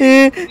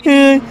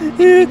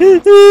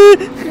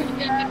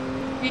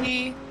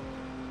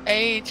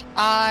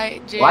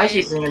 H-I-J. Why is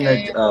she singing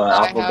the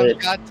I alphabet? have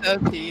got to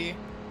pee.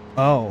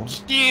 Oh.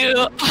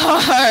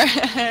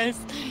 Q-R-S.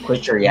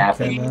 Quit your Okay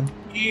yapping. then.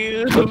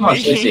 Look my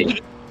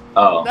sissy.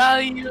 Oh.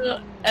 W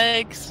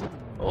X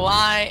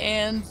Y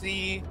and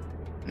Z.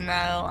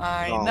 Now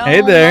I know.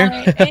 Hey there.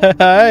 my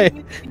Hi.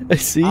 I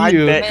see I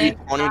you. bet you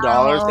 $20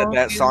 that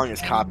that song is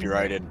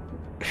copyrighted.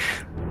 The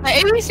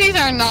ABCs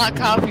are not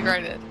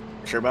copyrighted.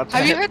 Sure about that?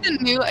 Have you heard the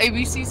new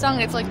ABC song?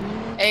 It's like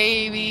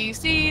A B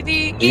C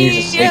D You E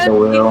just take the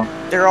wheel.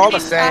 They're all the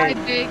same.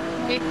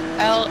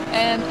 L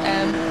N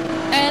M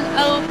N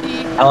O P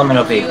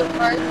LMNOP. Q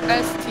R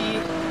S T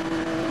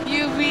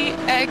U V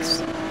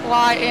X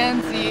Y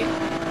and Z.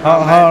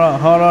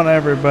 Hold on,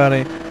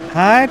 everybody.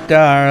 Hi,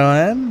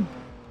 darling.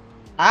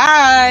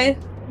 Hi.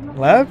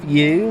 Love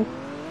you.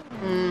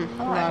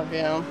 Love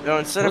you. No,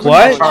 instead of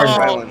What?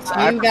 silence,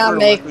 I You gotta prefer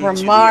make listening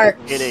to remarks.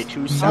 Get a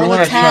two You sound.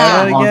 want to try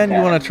that again?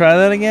 You want to try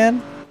that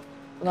again?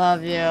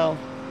 Love you.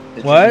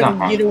 What?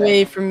 Get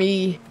away from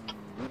me.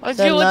 What's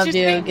Said you- what's love your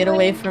you. thing? Get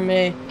away from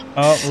me.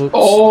 Oh, oops.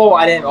 Oh,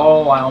 I didn't.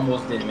 Oh, I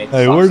almost didn't make.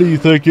 Hey, where do you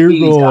think you're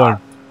Please, going?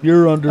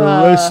 You're under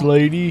arrest,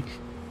 lady.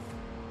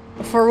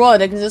 For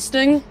what?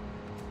 Existing?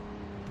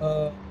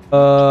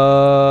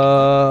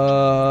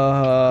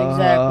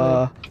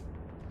 Exactly.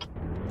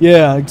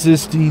 Yeah,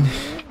 existing.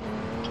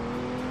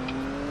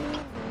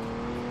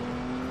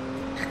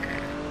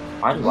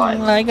 Why do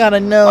I? I got a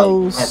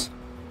nose.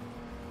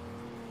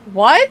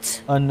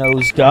 What? A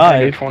nose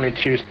dive.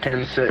 22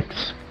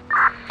 10-6.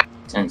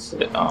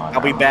 Oh,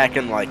 I'll be back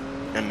in like.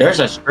 There's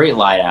a street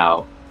light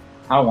out.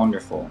 How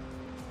wonderful.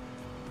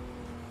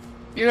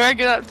 You gotta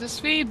get up to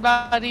speed,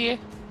 buddy.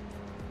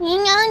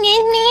 Is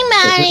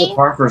this a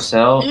car for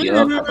sale?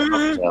 Yup, that's a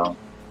car for sale.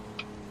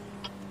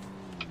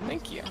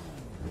 Thank you.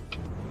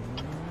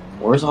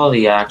 Where's all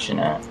the action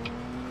at?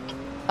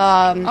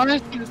 I wanna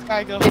see this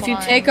guy go If you flying.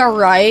 take a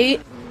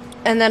right,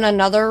 and then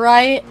another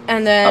right,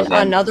 and then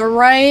Okay. another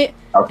right,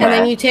 Okay. and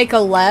then you take a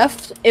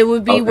left, it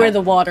would be Okay. where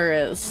the water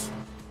is.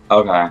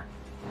 Okay.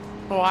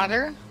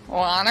 Water?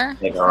 Water?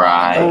 Take a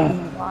ride.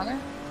 Water?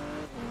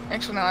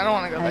 Actually, no, I don't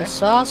wanna go I there.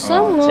 saw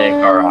someone. Take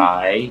a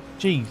ride.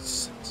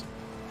 Jeez.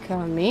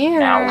 Come here.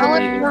 Now I we're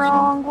went leaving. the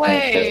wrong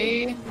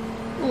way.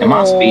 Am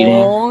I speeding?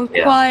 Oh,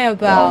 Yeah. cry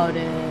about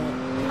it.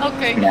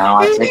 Okay. Now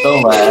I take a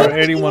left.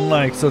 81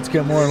 likes. Let's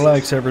get more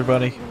likes,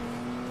 everybody.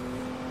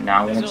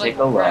 Now I'm gonna take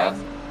a left.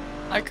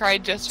 I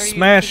cried just for you.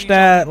 Smash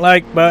that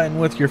like button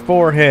with your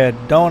forehead.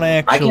 Don't I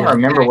actually. can't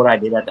remember what I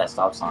did at that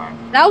stop sign.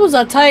 That was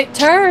a tight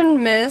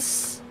turn,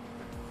 miss.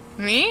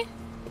 Me?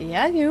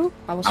 Yeah, you.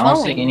 I was I don't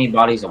see following. any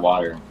bodies of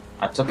water.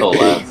 I took a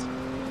left.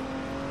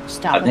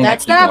 Stop I at think I that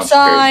keep stop going straight.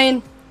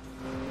 sign.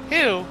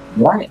 Who?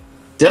 What?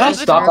 Did I Was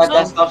it stop at that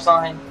Virgil? stop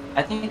sign?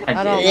 I think I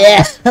I did. don't know.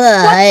 Yeah.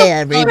 What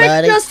Hey, the frick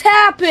everybody. just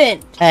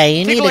happened? Hey,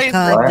 you Take need away to his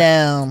calm What?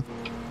 down.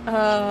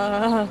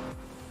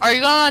 Are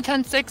you going on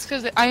 10-6?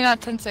 Cause I'm not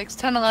 10-6.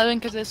 10-11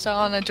 because it's still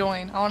on a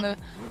join. I wanna.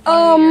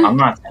 I'm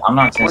not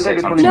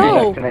 10-6. I'm 10.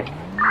 No.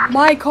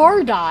 My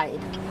car died.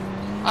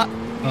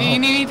 You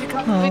need to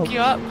come pick you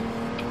up.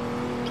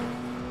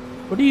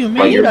 What do you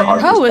Well, mean? your car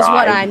just Hoe is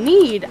what died. I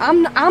need.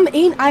 I'm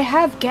in. I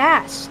have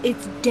gas.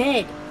 It's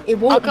dead. It I'll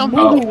won't come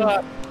move. pick you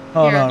up.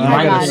 Hold Here, on, you I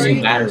might gotta need a see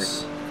new battery.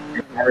 this.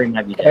 Your battery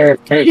might be dead.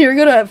 You're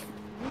gonna.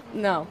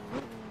 No.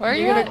 Where are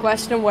you You're gonna at?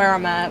 question where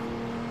I'm at.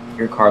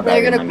 Your car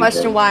battery You're might gonna be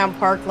question dead. why I'm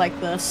parked like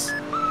this.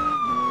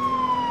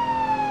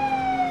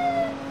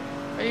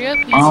 Are you at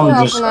I'm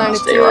Pizza just gonna Hut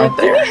stay 92. right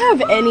Do we there.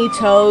 have any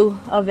tow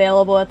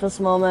available at this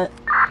moment?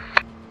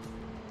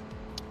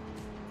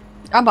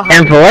 I'm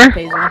behind. M4?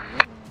 Paisley.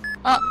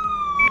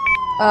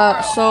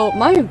 So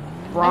my he's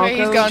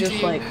Bronco gone just to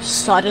you. like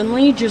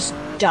suddenly just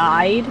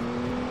died,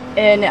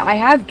 and I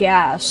have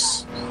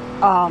gas.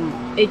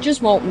 It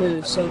just won't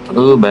move. So can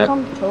Ooh, you bet.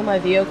 come tow my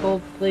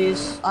vehicle,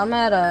 please? I'm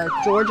at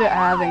Georgia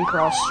Ave and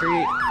Cross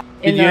Street.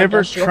 Did you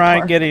ever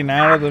try getting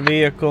out of the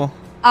vehicle?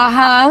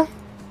 Uh-huh.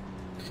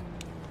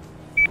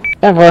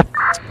 M4.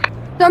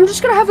 So I'm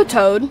just gonna have it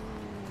towed.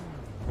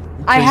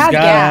 I So you have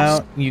got gas.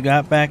 out, you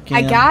got back in.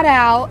 I got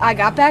out, I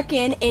got back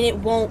in, and it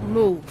won't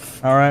move.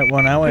 All right,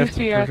 well now we have Please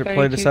see to our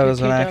play this out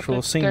as an 32 actual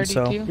up scene, at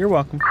so 32. you're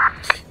welcome.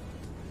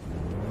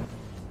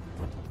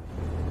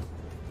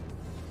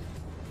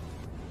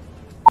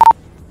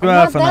 I'm Goodbye,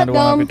 not that Fernando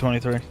dumb.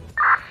 23.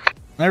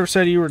 Never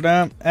said you were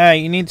dumb. Hey,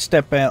 you need to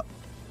step out.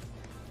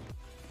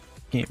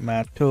 Get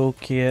my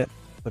toolkit.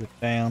 Put it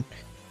down.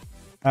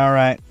 All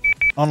right,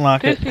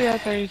 unlock it. 50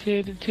 at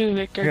 32 to 2 I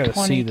Victor gotta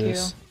 22. see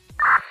this.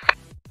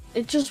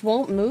 It just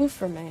won't move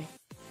for me.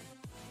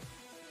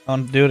 I'll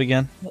do it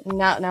again.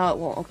 Now it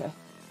won't. Okay.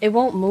 It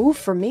won't move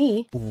for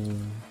me. It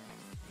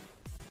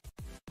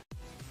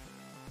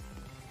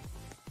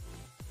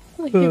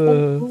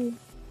won't move.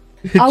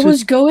 I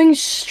was going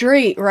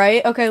straight,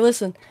 right? Okay,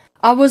 listen.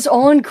 I was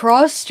on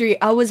Cross Street.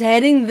 I was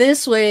heading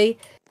this way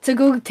to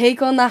go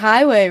take on the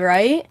highway,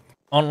 right?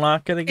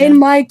 Unlock it again. In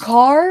my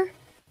car.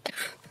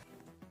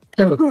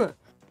 Hold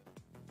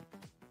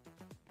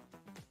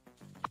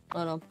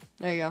on.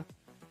 There you go.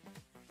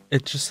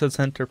 It just says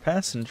enter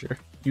passenger.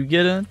 You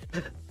get in?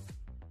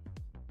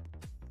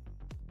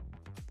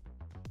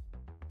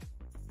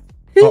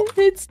 Oh.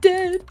 It's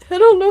dead. I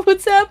don't know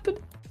what's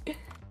happening.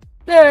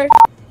 There.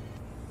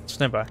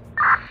 Stand by.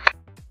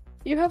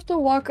 You have to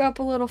walk up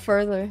a little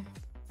further.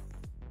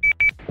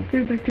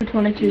 Victor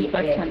 22 is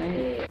back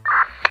 10.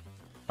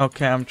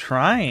 Okay, I'm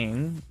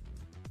trying.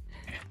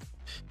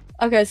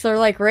 Okay, so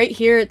like right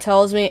here it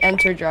tells me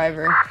enter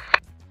driver.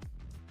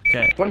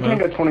 Okay. 1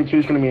 Tango 22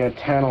 is going to be a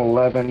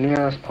 10-11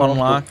 nearest postal.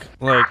 Unlock.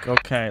 Like,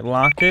 okay,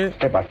 lock it.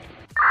 Okay, bye.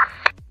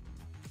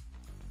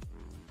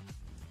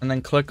 And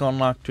then click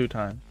unlock 2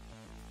 times.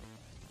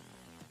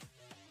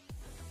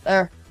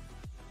 There.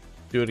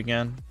 Do it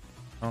again.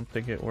 I don't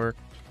think it worked.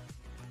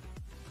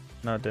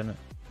 No, it didn't.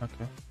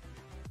 Okay.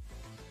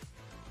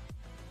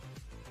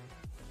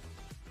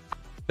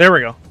 There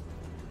we go.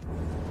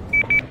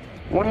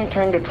 1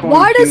 Tango 22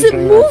 Why does it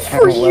move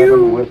for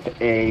you?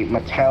 With a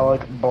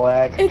metallic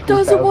black It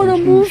doesn't want to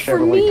 2002 move for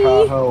Chevrolet me.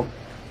 Tahoe.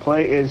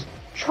 Play is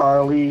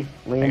Charlie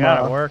Lima. I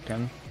got it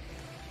working.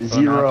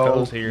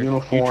 0 here.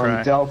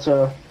 uniform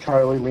Delta,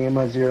 Charlie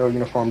Lima 0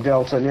 uniform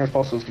Delta. Nearest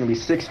postal is going to be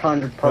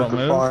 600 Parker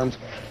move? Farms.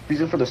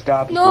 Reason for the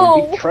stop is No.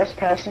 going to be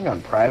trespassing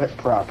on private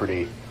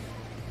property.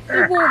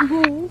 It won't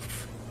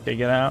move. Okay,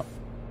 get out.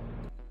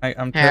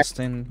 I'm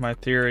testing my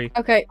theory.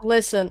 Okay,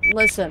 listen.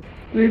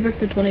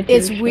 Victor 22.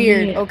 It's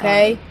weird,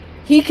 okay?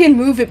 He can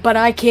move it, but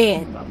I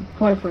can't.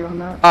 24 on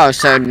that. Oh,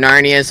 so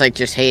Narnia's like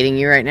just hating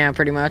you right now,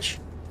 pretty much?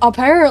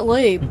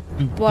 Apparently,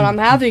 but I'm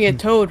having it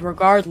towed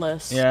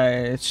regardless. Yeah,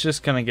 it's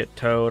just gonna get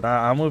towed.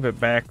 I'll move it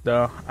back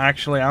though.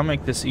 Actually, I'll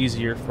make this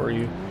easier for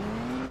you.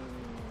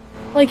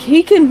 Like,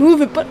 he can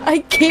move it, but I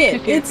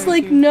can't. It's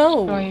like,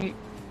 no.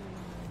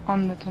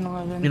 On the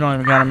 10-11. You don't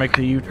even gotta make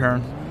the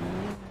U-turn.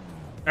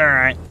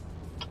 Alright.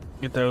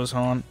 Get those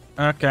on.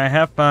 Okay,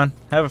 have fun.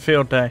 Have a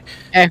field day.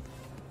 Okay.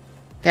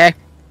 Okay.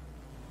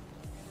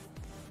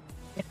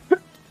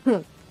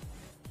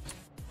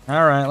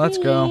 Alright, let's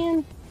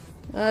go.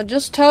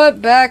 Just tow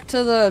it back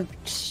to the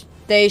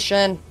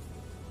station.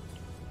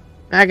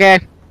 Okay.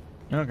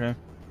 Okay.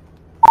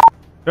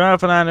 Drive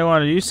for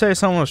 91. Did you say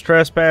someone was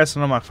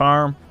trespassing on my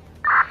farm?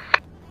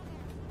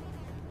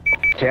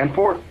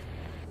 10-4.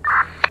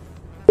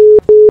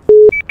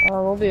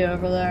 Oh, we'll be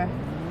over there.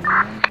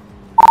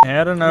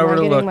 Heading over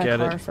to look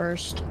at it.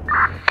 First.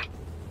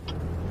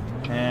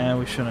 Yeah,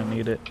 we shouldn't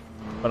need it.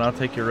 But I'll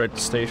take you right to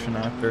station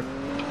after.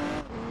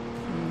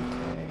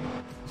 Okay.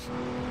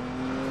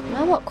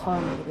 Now what car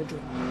am I gonna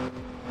drive?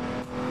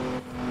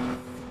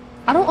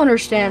 I don't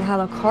understand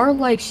how the car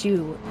likes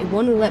you. It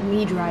wouldn't let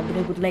me drive, but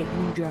it would let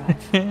you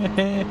drive.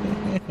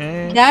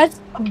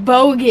 That's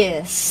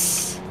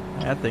bogus.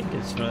 I think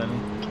it's funny.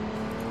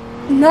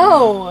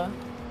 No.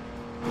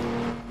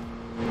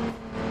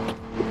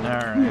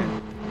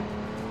 Alright.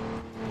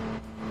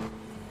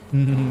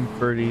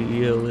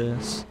 Pretty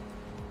ELS.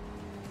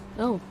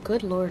 Oh,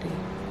 good lordy.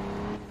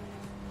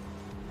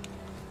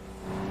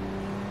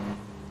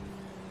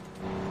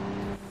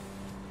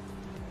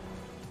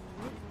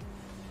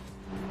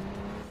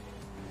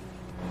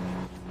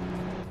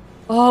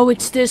 Oh,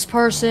 it's this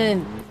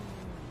person.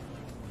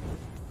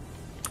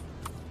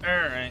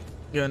 Alright.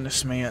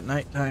 Goodness me, at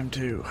nighttime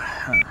too.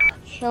 Huh.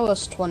 Show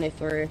us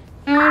 23.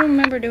 I don't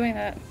remember doing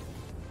that.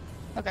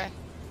 Okay.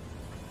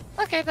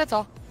 Okay, that's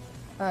all.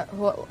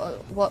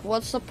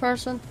 What's the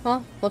person?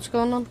 Huh? What's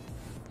going on?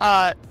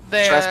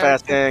 They're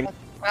Trespassing.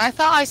 I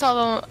thought I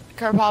saw the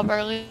curb hop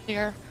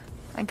earlier.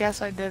 I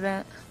guess I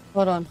didn't.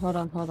 Hold on.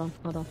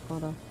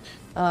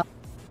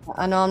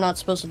 I know I'm not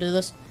supposed to do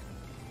this.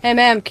 Hey,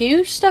 ma'am, can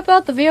you step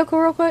out the vehicle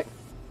real quick?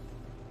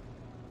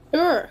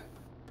 Sure.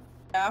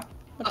 Yeah.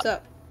 What's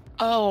up?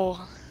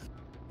 Oh.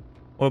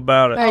 What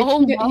about it?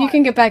 Alright, you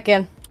can get back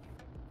in.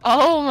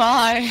 Oh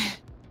my.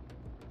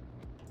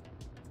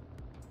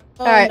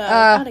 Oh, Alright, no,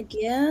 not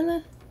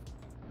again.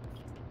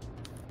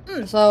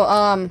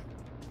 So,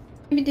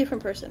 Maybe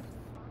different person.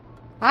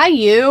 hi,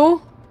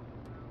 you.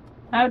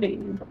 Howdy.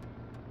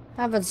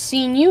 Haven't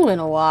seen you in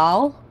a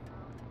while.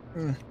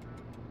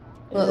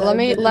 Let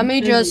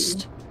me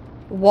just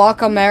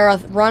run a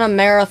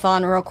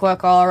marathon real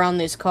quick all around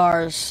these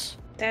cars.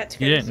 That's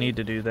You didn't need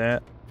to do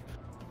that.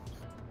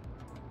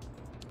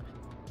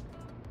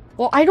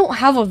 Well, I don't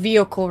have a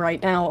vehicle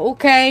right now,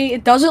 okay?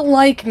 It doesn't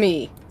like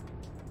me.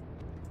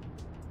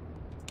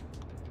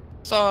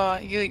 So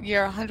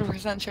you're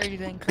 100% sure you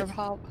didn't curb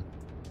hop?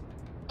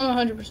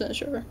 I'm 100%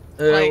 sure.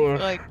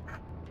 Like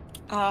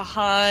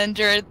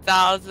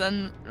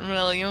 100,000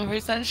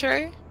 million%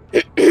 sure?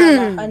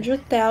 I'm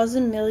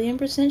 100,000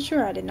 million%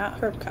 sure I did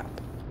not herb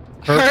cop.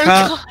 Herb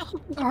cop?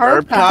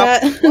 Herb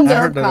cop. I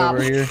heard that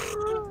over here.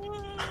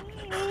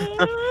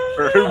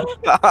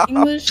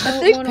 English I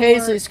think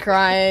Paisley's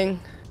crying.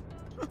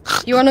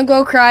 You wanna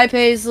go cry,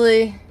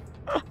 Paisley?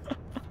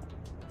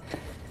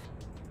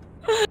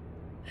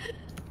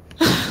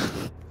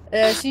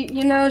 Yeah, she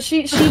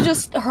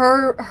just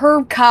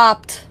her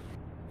copped,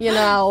 you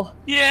know.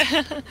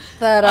 Yeah.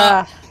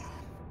 That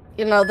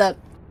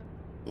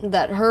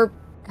that her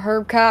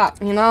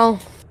cop, you know.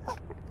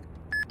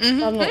 That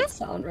doesn't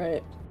sound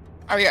right.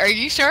 Are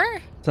you sure?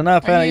 It's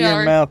enough out of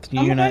your mouth,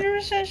 I'm unit.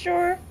 100%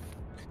 sure.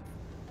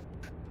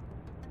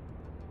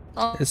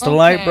 Is the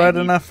light bright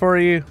enough for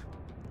you?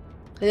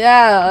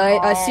 Yeah,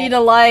 I see the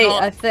light.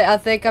 I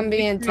think I'm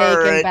being taken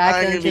Alright, back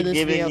I'm into gonna be this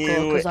giving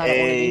vehicle you because I don't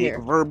want to be a here.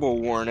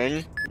 verbal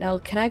warning. Now,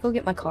 can I go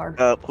get my car?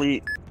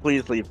 Please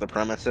leave the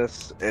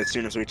premises as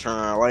soon as we turn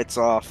our lights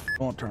off.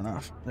 Won't turn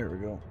off. There we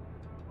go.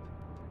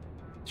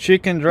 She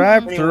can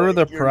drive Anyway, through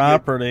the you're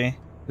property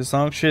as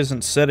long as she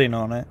isn't sitting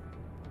on it.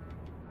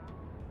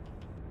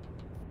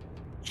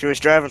 She was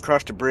driving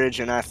across the bridge,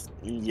 and I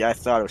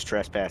thought it was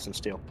trespassing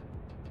still,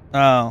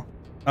 Oh,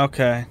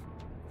 okay.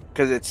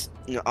 because it's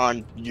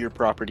on your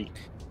property.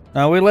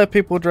 Now we let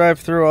people drive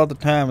through all the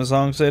time as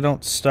long as they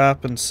don't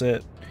stop and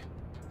sit.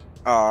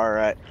 All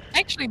right. I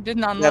actually did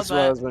not know That's why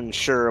I that. was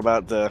unsure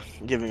about the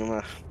giving them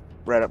a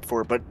write up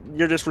for it, but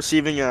you're just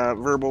receiving a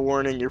verbal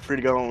warning. You're free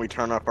to go when we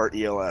turn off our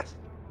ELS.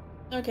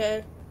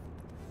 Okay.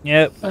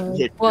 Yep.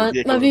 Want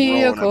my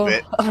vehicle?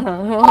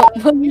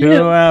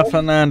 2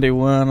 Alpha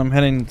 91. I'm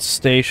heading to the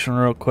station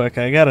real quick.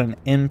 I got an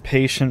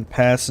impatient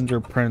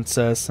passenger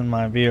princess in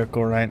my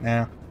vehicle right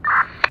now.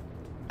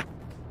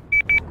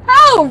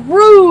 How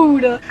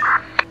rude!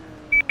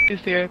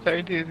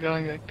 ERLCRP is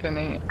going back to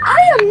me.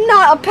 I am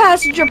not a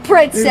passenger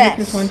princess!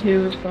 This one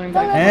too is going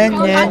back.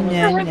 Don't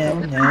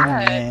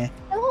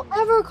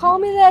ever call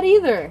me that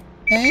either.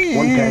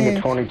 110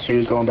 to 22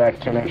 is going back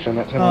to connection.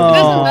 That's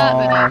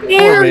How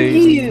dare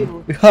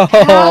you!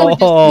 How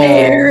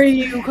dare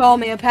you call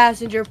me a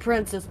passenger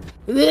princess?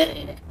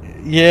 Yeah,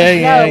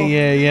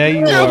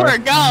 you are.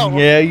 Go.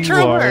 Yeah, you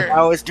Trooper. are.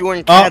 I was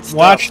doing cat stuff.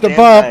 Watch the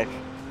stand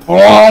bump.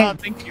 by.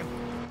 Thank you.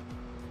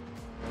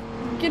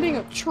 Getting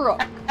a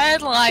truck.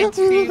 Headlights,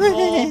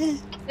 people.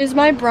 Is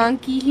my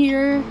bronchi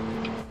here?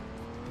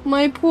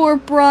 My poor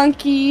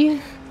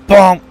bronchi.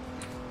 Bump.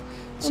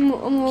 I'm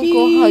gonna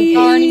go hug it.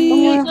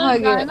 I'm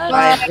gonna hug it.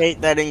 I hate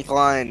that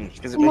incline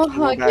because it I'm makes gonna me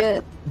go hug back.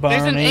 it.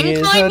 Barney is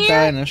incline a here?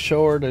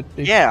 dinosaur.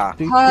 Yeah.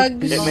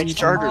 Hugs. It makes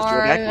chargers go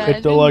backwards.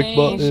 Hit the like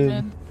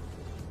button.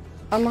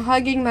 I'm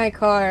hugging my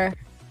car.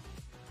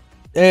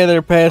 Hey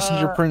there,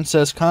 passenger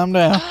princess. Calm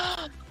down.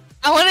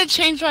 I want to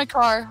change my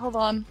car. Hold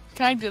on.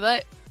 Can I do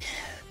that?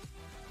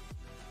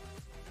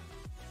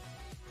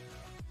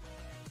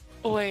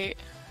 Wait.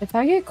 If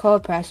I get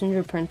called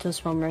passenger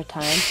princess one more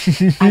time,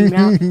 I'm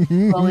not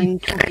going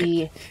to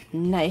be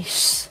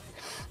nice.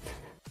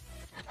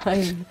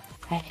 I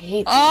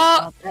hate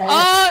that.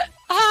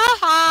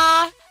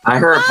 I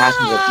heard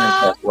passenger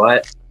princess.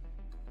 What?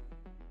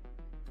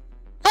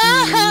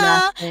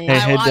 Nothing.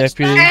 Hey,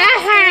 deputy.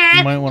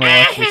 You might want to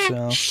watch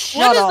yourself.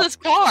 What is this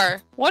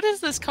car? What is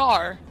this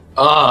car?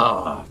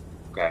 Oh.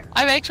 Okay.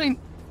 I've actually.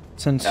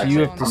 Since That's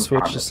you it. have to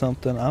switch to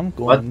something, I'm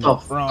What going the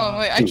to front. Oh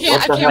wait, I Dude,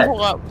 can't. what I the can't heck?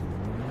 pull up.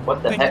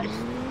 What the heck?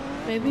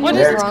 Maybe What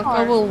your is this Bronco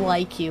car? will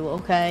like you,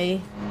 okay?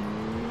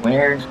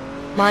 Where?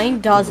 Mine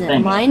doesn't. Thank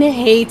you. Mine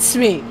hates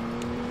me.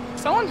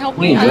 Someone help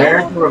me. Wait,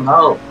 where's the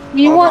remote?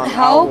 You Hold want on,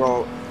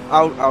 help?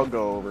 I'll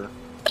go over.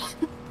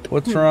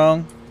 What's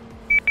wrong?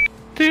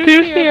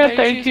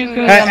 ERLCRP is going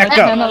Hey, on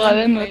Echo.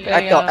 1011 with a.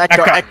 Echo.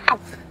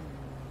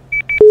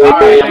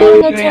 Sorry, I'm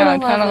on the I'm doing on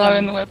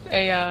 1011. 1011 with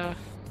a.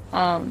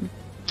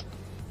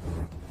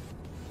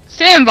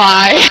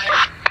 Standby.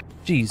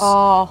 Jeez.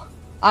 Oh,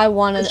 I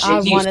wanna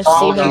see She's her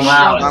falling struggle.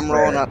 around. I'm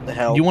rolling up the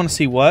hill. You want to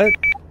see what?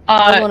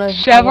 I want her to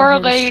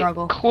Chevrolet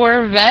struggle.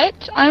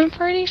 Corvette. I'm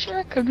pretty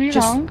sure. Could be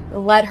Just wrong.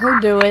 let her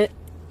do it.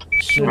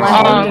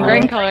 Let her do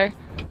Green it. color.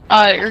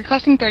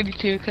 Requesting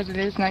 32 because it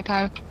is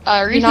nighttime.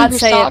 Reason not for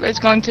say stop it. is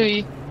going to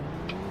be.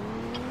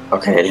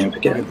 Okay, I didn't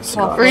forget it.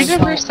 Oh, Reason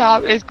for don't.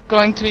 stop is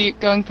going to be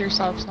going through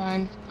stop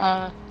sign.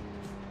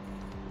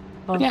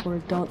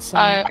 Awkward, don't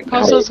say it.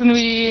 Postal is going to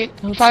be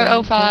Don't say it,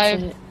 don't 505.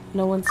 say it.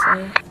 No one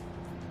say it.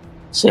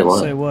 Say what?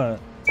 Say what?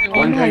 Oh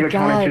my 110 to 22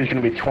 god. is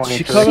going to be 23.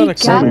 She called it a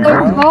She got the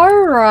Camaro.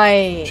 car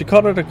right. She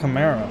called it a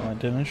Camaro,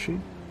 didn't she?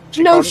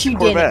 No, called it she a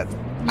Corvette.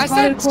 didn't. I Called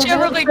said it a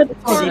Corvette.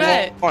 Chevrolet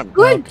Corvette.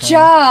 Good Okay.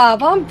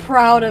 job. I'm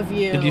proud of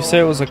you. Did you say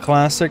it was a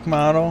classic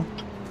model?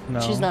 No.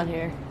 She's not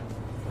here.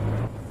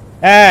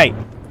 Hey!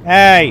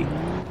 Hey!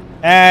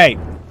 Hey!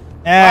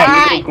 Hey!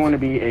 It's going to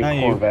be a Not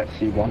you. Corvette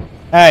C1.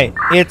 Hey!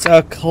 It's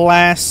a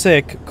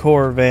classic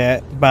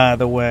Corvette, by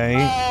the way.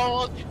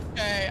 Oh,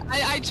 okay.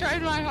 I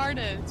tried my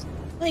hardest.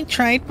 I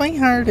tried my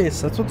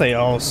hardest. That's what they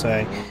all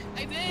say.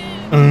 I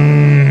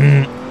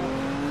did.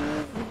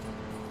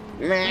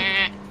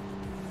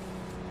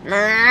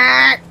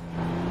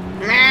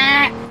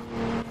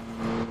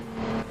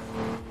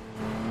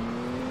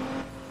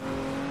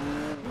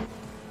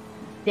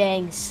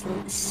 Dang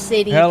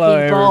city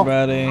Hello, people.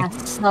 everybody. I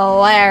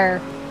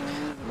swear.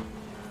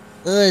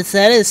 Is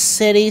that a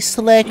city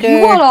slicker?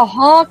 You wanna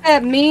honk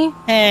at me?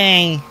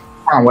 Hey!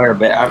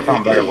 I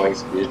found better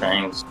ways to do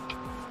things.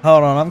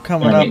 Hold on, I'm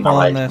coming Let me up make my on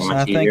light this. come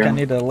I to think you. I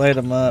need to light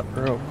them up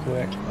real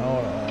quick.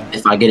 Hold on.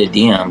 If I get a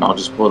DM, I'll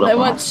just pull it up. They on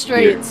my went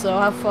straight, computer. so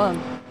have fun.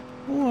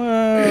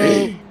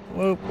 Whoa.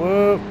 Whoop,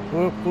 whoop,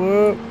 whoop,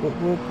 whoop,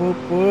 whoop, whoop, whoop,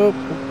 whoop,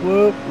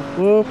 whoop,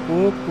 whoop,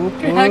 whoop, whoop, You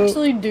can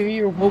actually do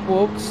your whoop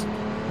whoops.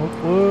 whoop,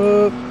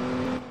 whoop.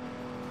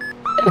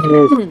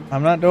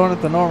 I'm not doing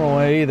it the normal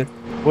way either.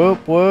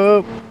 Whoop,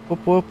 whoop,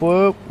 whoop, whoop,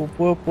 whoop, whoop,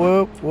 whoop,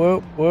 whoop,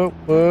 whoop, whoop,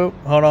 whoop.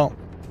 Hold on.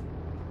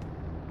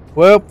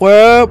 Whoop,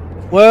 whoop,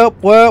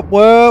 whoop, whoop,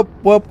 whoop,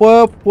 whoop,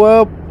 whoop,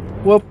 whoop,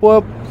 whoop,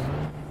 whoop,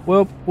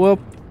 whoop, whoop,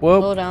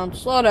 whoop. Slow down,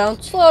 slow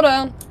down, slow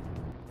down.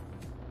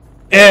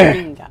 Eh.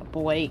 You got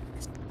Blake.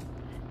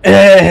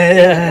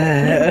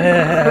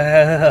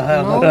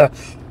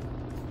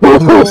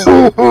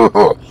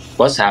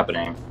 What's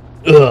happening?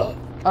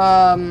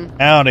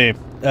 Howdy.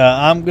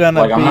 I'm gonna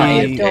Like, I'm not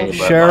be AFK, but,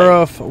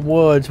 Sheriff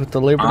Woods with the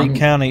Liberty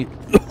County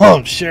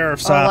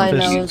Sheriff's All I Office.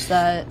 know is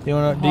that Do you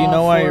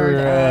know why you're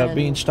Hawford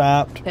being and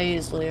stopped?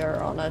 Paisley are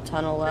on a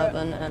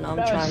 10-11, and I'm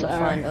trying to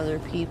find other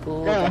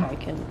people that I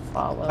can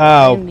follow.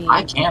 Oh.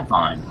 I can't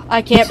find.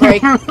 I can't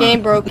break.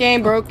 Game broke,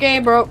 game broke,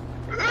 game broke.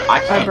 I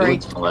can't do break.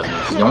 it to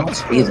 11. No one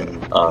speeds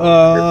in.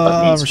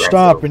 I'm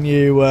stopping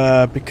you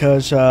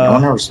because No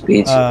one ever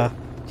speeds. I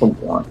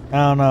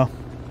don't know.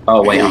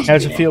 Oh wait, I'm How's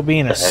it speeding. feel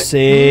being a What the heck?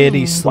 city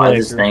Why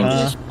is this slicker? thing huh?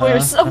 just- Pull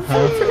yourself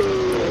over.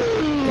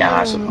 Yeah,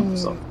 I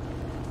suppose so.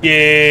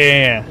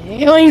 Yeah.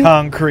 Yoink.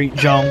 Concrete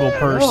jungle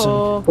person.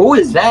 Oh. Who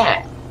is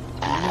that?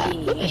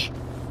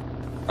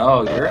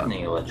 Oh, you're in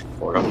the electric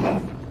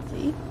portal.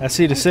 I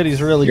see the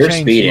city's really You're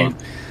changed. speeding.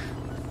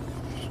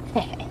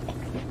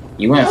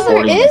 You went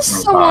 40. There is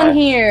someone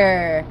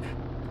here.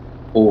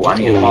 Oh, I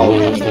need to follow.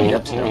 I need to get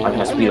up to them. I'm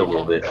gonna speed a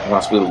little bit. I'm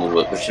gonna speed a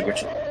little bit.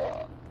 Richard.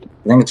 I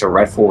think it's a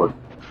red Ford.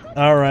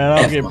 All right,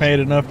 I don't get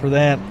paid enough for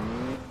that.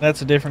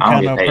 That's a different I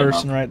don't kind get of paid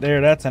person right there.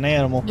 That's an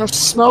animal. They're I gotta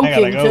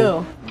smoking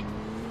go. too.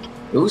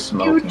 Who's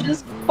smoking? You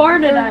just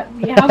farted at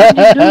me. How could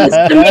you do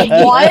this to me?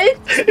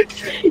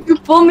 What? You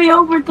pulled me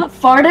over to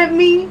fart at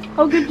me?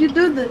 How could you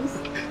do this?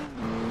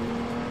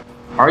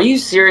 Are you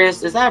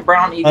serious? Is that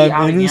brown EV I'm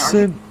out again?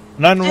 innocent.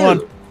 911.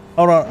 Dude.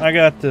 Hold on, I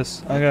got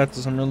this.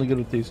 I'm really good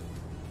at these.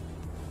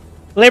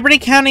 Liberty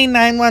County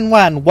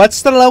 911.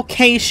 What's the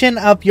location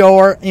of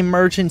your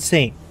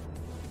emergency?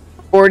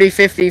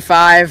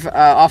 4055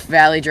 off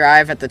Valley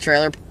Drive at the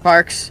trailer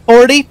parks.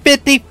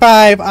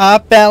 4055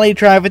 off Valley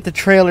Drive at the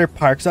trailer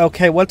parks.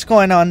 Okay, what's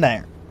going on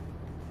there?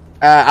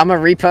 I'm a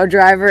repo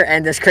driver,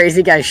 and this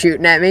crazy guy's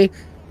shooting at me.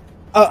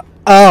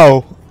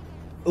 Oh.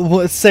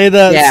 Say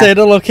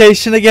the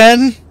location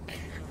again.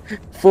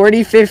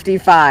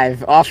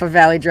 4055 off of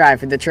Valley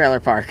Drive at the trailer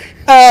park.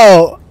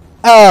 Oh,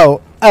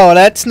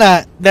 that's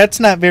not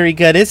very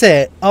good, is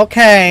it?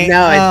 Okay.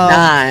 No, it's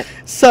not.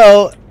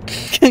 So,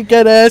 I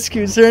gotta ask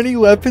you, is there any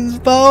weapons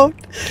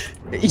involved?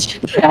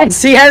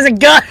 Yes, he has a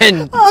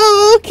gun!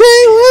 Oh,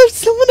 okay, we have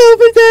someone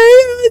over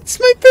there. It's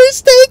my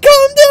first day,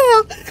 calm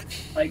down.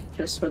 Like,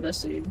 just for the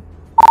scene.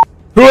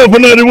 Whoever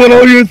 91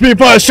 all units be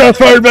advised, shots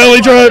fired,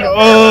 Valley Drive.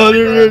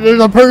 There's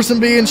a person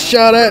being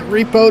shot at,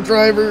 repo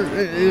driver,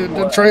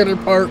 the trailer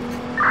park.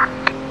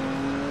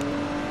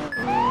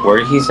 Where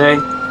did he say?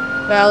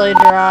 Valley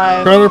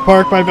Drive. Trailer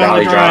park by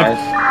Valley, Drive.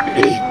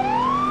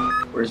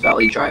 Where's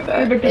Valley Drive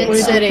at?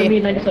 It's city.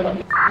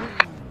 97.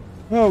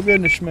 Oh,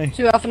 goodness me.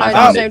 2 Alpha I 9,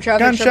 found same it.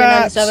 traffic,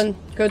 Gunshots. 97,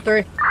 code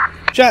 3.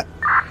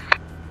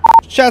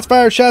 Shots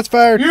fired, shots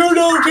fired. You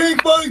don't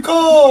take my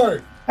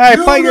car! Hey,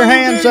 You put your don't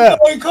hands take up.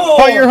 my car!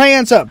 Put your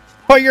hands up.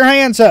 Put your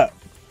hands up.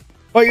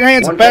 Put your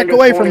hands up. Back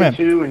away from him.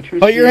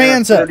 Put your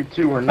hands up.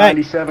 32 or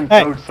 97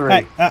 code 3.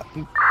 Hey,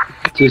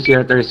 2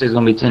 Sierra 36 is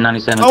gonna be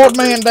 1097. old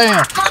man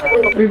down.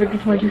 3 Victor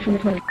 22, show me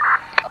 20.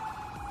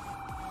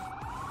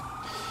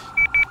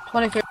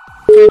 23,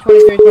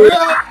 23.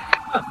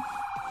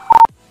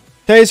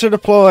 Taser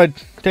deployed.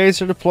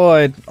 Taser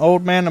deployed.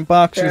 Old man and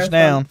boxers Sheriff,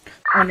 down.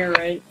 On your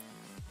right.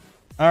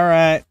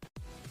 Alright.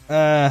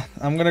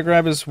 I'm gonna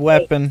grab his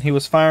weapon. He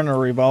was firing a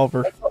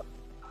revolver.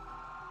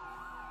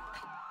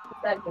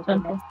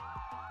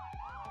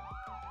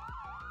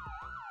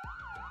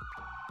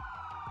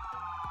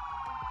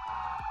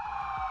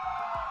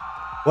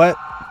 What?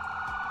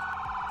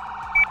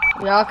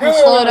 Y'all can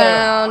slow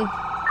down.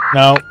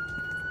 No.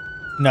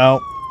 No.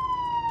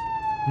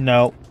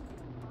 No.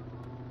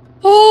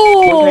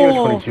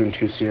 Oh! 22 and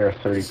 2 Sierra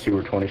 32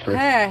 or 23.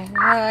 Hey,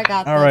 I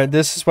got this. Alright,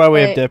 this is why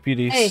we have Hey,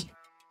 deputies. Hey,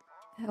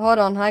 hold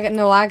on.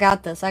 I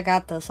got this. I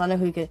know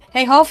who could.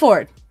 Hey,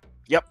 Hawford.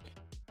 Yep.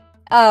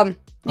 You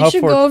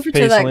should Hawford, go over to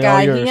Paisley, that all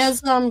guy. yours. He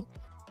has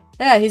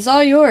Yeah, he's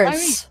all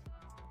yours.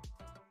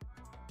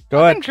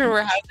 Go ahead.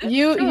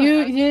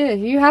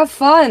 You have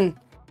fun.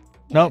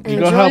 Nope, you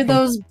go Enjoy help him.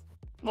 those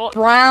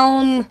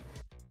brown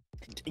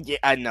Yeah,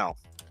 I know.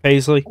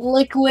 Paisley.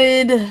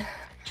 liquid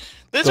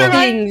This Go.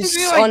 reminds things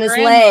me of my on his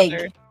grandmother.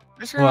 leg.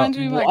 This reminds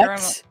me of my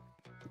What?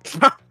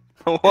 grandma.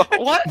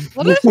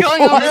 What is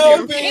going on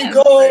Let with me your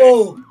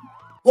go!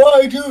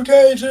 Why'd you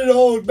taste it,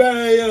 old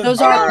man?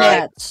 Those aren't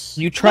cats.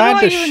 You tried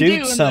do to I even do shoot in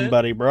this?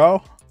 somebody,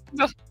 bro.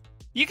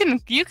 You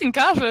can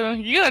cuff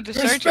him. You have to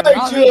search him. Respect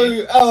Not me.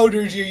 your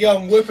elders, you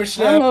young I'm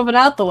whippersnapper. moving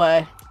out the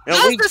way.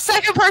 That's the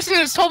second person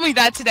who's told me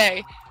that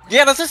today.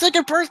 Yeah, that's the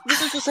second person.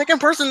 This is the second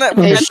person that,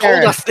 Hey, that told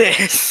Sheriff. us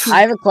this.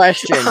 I have a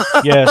question.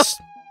 Yes.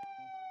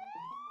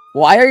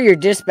 Why are your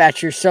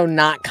dispatchers so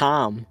not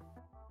calm?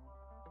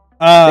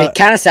 They Uh,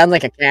 kind of sound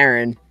like a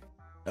Karen.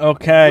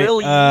 okay.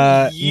 Will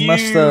You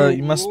must have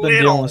been dealing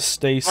little- with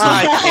Stacy.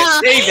 I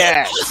can't say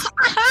that.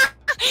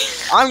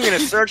 I'm gonna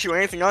search you or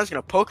anything else.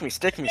 Gonna poke me,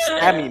 stick me,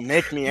 stab me,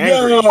 make me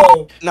angry.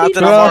 No. Not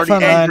that I'm Alpha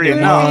already angry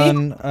enough.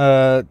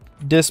 91,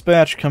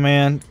 dispatch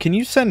command. Can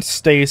you send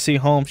Stacy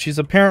home? She's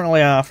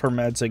apparently off her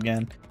meds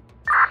again.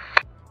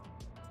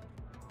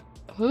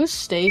 Who's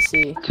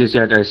Stacy? She's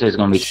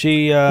gonna be.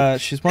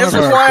 She's one This of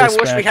is our why I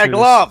wish we had dispatchers,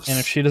 gloves. And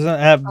if she doesn't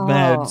have Oh.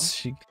 meds,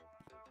 she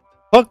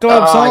put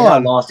gloves I got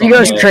on. lost He on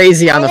goes the-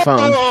 crazy on the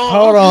phone.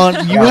 Hold on,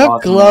 you Yeah, have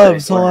lost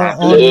gloves on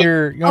the on, way. on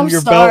your I'm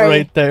belt sorry.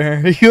 right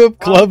there. You have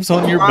gloves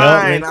on your belt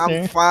Fine, right I'm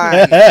there.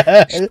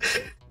 fine.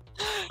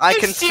 I The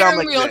can steering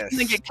stomach wheel's this.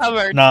 gonna get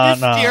covered. Nah,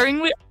 The nah.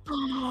 steering wheel.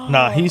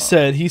 Nah, he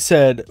said,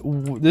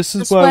 this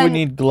is Just why we when-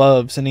 need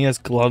gloves, and he has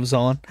gloves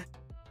on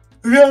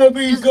Let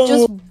me go.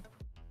 Just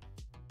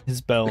his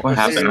belt. What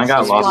happened? I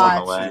got lost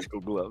on the way. Surgical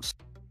gloves.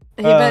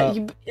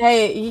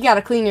 hey, you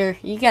gotta clean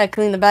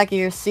the back of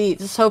your seat.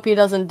 Just hope he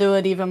doesn't do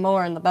it even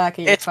more in the back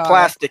of your It's car.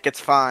 plastic. It's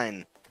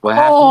fine. What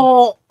happened?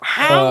 Oh,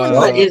 How in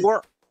What the is-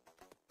 world?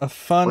 A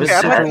fun What is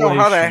I that? don't know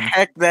how the situation.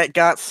 heck that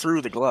got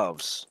through the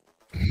gloves.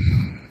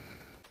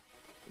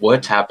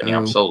 What's happening?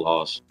 I'm so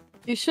lost.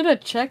 you should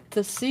have checked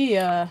to see.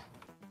 So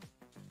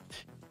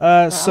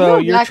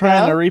gonna you're back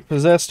trying to out.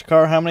 repossess the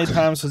car. How many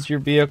times was your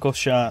vehicle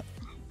shot?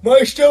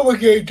 My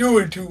stomach ain't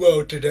doing too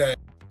well today.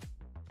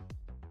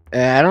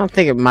 I don't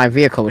think my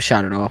vehicle was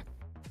shot at all.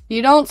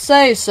 You don't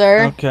say,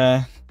 sir.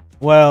 Okay.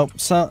 Well,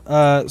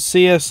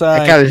 CSI.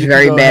 That guy was you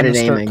very can go bad ahead at and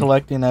start aiming.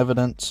 collecting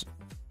evidence.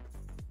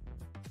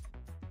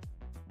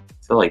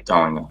 I feel like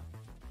throwing them.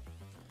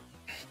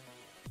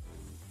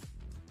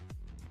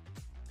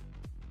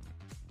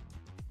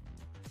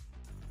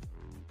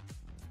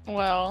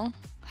 Well,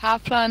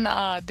 have fun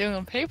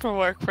doing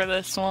paperwork for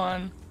this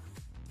one.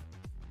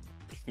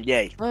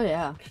 Yay, Oh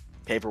yeah.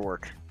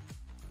 paperwork.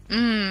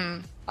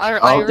 I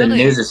Oh, the really,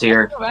 news is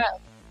here.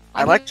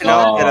 I'd like to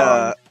know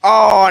that.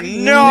 Oh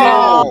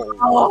no!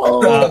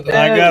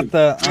 I got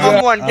the.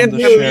 Someone I'm get the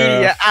the sheriff.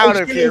 media out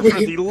of here for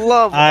the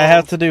love. I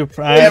have to do.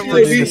 I have to do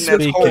the Everything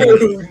that's holy.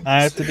 speaking.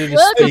 I have to do the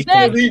Welcome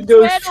back speaking. to Need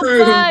those Channel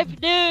true.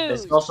 5 The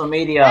News. social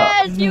media.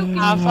 As you can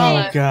Have see,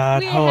 fun. Oh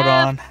God! we Hold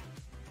have- on.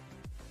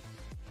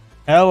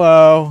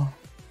 Hello.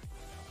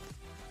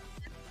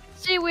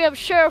 See, we have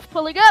Sheriff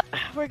pulling up.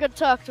 We're gonna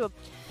talk to him.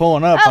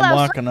 Pulling up. Hello, I'm sir.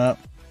 walking up.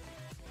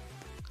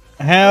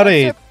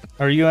 Howdy. Hello,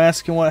 Are you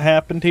asking what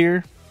happened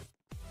here?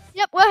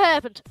 Yep, what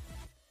happened?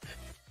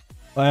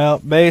 Well,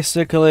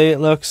 basically, it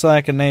looks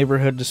like a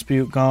neighborhood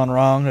dispute gone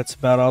wrong. That's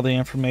about all the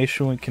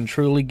information we can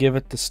truly give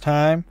at this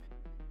time.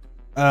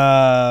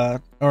 Or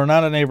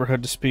not a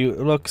neighborhood dispute.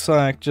 It looks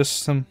like just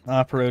some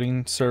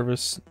operating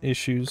service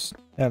issues.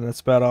 Yeah, that's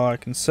about all I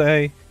can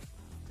say.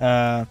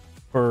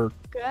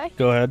 Okay.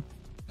 Go ahead.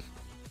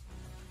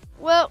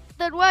 Well,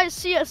 then why is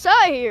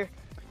CSI here?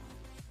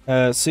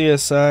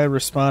 CSI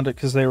responded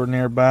because they were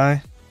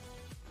nearby.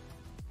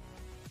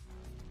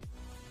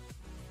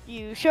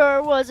 You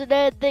sure wasn't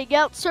anything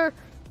else, sir?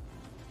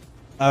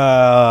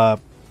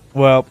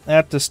 Well,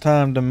 at this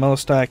time, the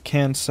most I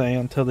can say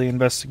until the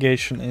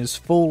investigation is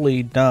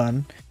fully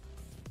done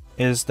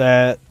is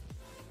that,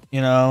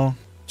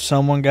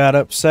 someone got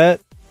upset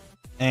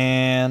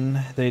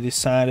and they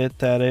decided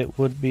that it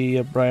would be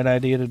a bright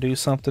idea to do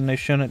something they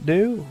shouldn't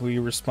do. We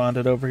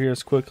responded over here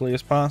as quickly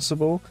as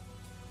possible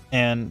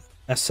and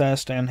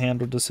assessed and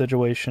handled the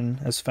situation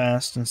as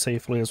fast and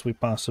safely as we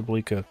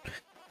possibly could.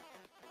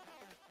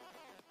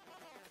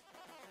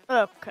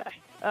 Okay.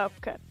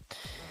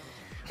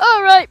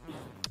 Alright.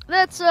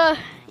 That's,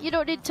 you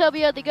don't need to tell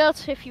me anything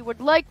else. If you would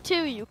like to,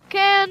 you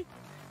can.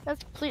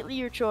 That's completely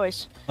your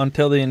choice.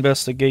 Until the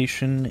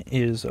investigation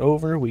is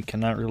over, we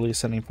cannot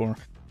release any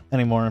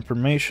more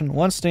information.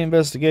 Once the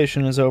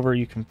investigation is over,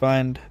 you can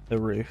find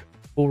the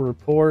full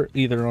report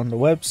either on the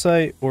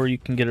website or you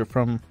can get it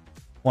from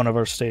one of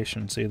our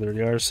stations, either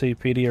the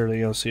RCPD or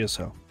the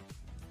OCSO.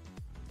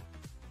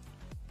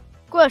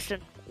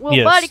 Question. Will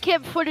Yes. body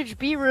cam footage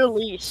be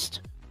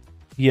released?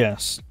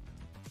 Yes.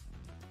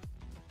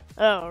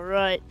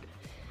 Alright.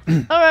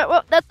 Alright,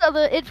 well, that's all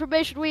the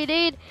information we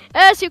need.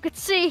 As you can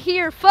see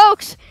here,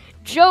 folks,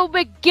 Joe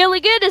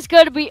McGilligan is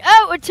going to be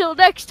out until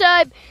next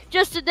time.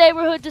 Just a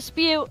neighborhood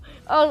dispute.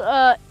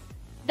 Now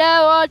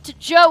on to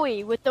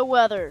Joey with the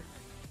weather.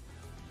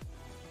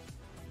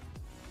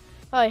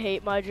 I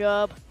hate my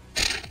job.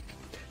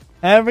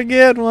 Have a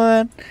good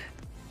one.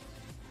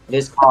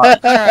 This car.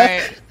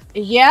 Alright.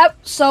 Yep.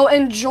 So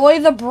enjoy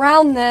the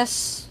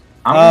brownness.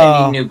 I'm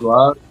gonna need new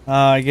gloves.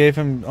 I gave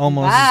him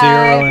almost Bye.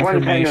 zero One thing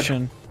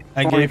information.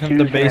 I gave him 42's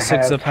the gonna basics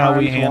have of how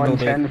we times handled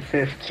 1, it. 10,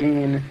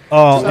 15.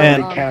 Oh, Sunday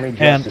and County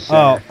Justice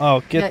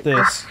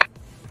Center.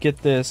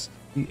 get this.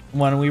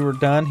 When we were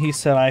done, he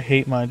said, "I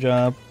hate my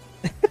job."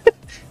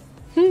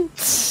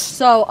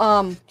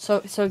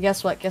 So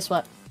guess what? Guess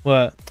what?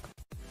 What?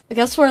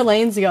 Guess where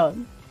Lane's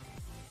going?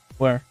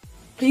 Where?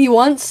 He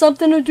wants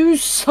something to do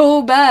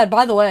so bad.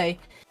 By the way,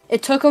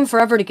 it took him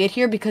forever to get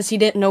here because he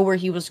didn't know where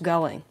he was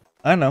going.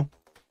 I know.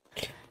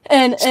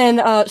 And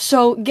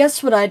so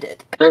guess what I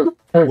did?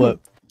 What?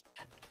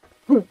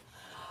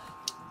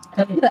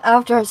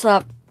 After I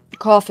stopped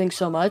coughing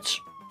so much,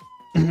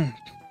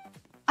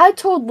 I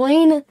told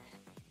Lane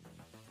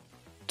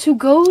to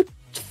go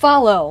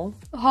follow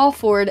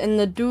Hawford and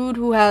the dude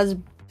who has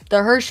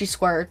the Hershey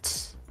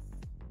squirts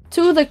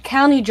to the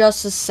County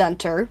Justice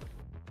Center.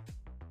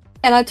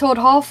 And I told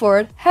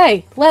Hawford,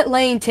 hey, let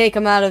Lane take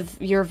him out of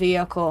your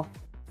vehicle.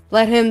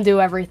 Let him do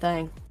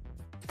everything.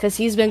 Because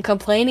he's been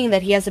complaining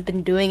that he hasn't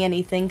been doing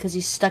anything because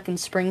he's stuck in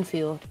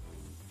Springfield.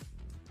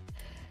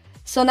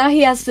 So now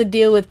he has to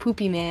deal with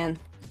Poopy Man.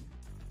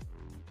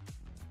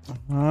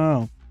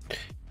 Oh.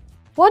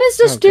 What is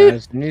this dude?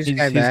 Guys,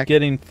 He's back.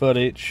 getting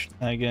footage,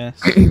 I guess.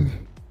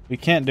 We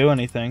can't do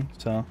anything,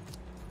 so.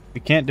 We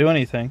can't do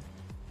anything.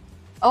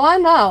 Oh, I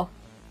know.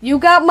 You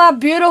got my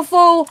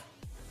beautiful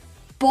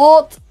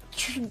Bolt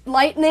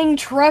Lightning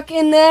truck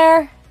in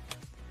there?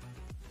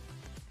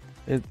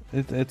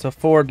 It's a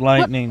Ford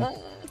Lightning.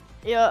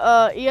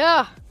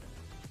 Yeah.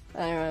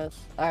 Anyways,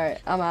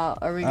 alright, I'm out.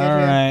 Are we good All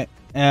here? right.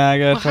 Yeah, I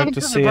gotta What talk happened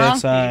to to the brown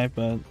CSI,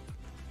 but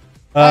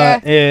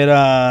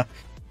Okay.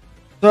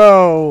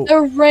 so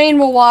The rain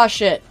will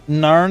wash it.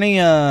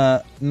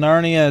 Narnia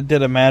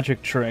did a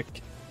magic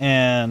trick,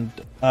 and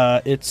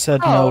it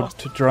said no Oh.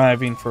 to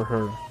driving for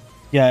her.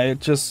 Yeah, it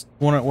just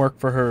wouldn't work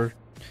for her.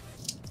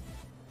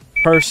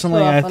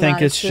 Personally, I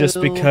think it's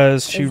just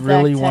because she Is that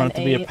really wanted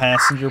to be a 10-8?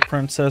 passenger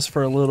princess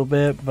for a little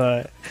bit,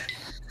 but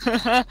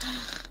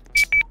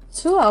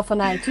 2 Alpha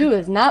 9-2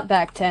 is not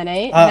back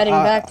 10-8. Heading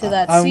back to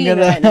that I'm scene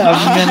gonna right now.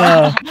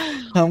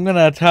 I'm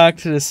gonna talk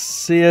to the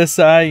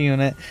CSI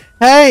unit.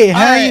 Hey,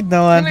 how you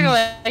doing? I'm gonna go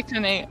back to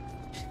Nate.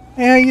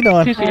 Hey, how you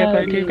doing?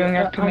 2CR32 going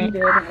up to me.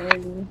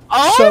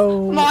 Oh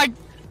Oh my!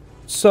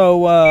 So,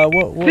 what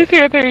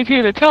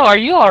 2CR32 to tell. Are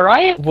you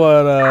alright?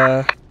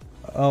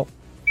 Oh.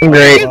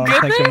 Great.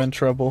 I think I'm in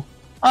trouble.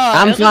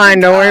 I'm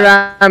fine. Don't worry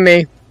about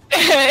me.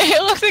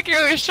 It looks like you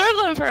were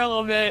struggling for a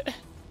little bit.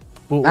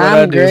 What'd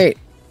I I'm do? great.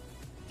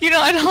 You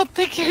know, I don't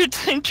think your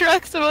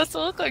truck's supposed to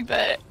look like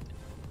that.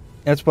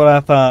 That's what I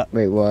thought.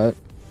 Wait, what?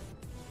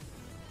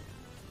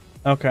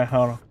 Okay,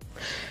 hold on.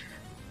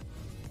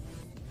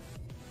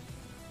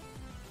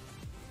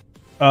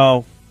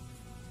 Oh.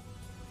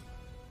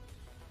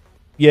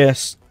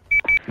 Yes.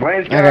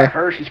 Lane's got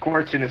Hershey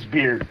squirts in his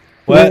beard.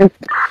 What?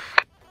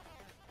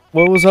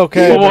 What was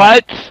okay?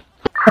 What?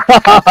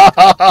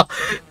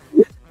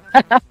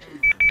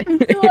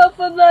 2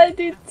 Alpha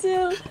 92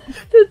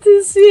 to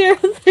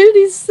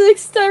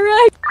 2CR36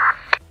 direct.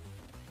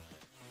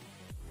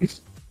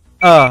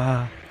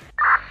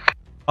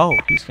 Oh,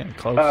 he's getting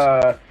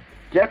close.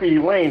 Deputy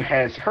Lane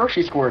has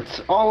Hershey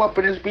squirts all up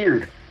in his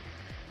beard.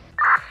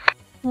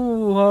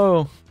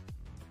 Whoa.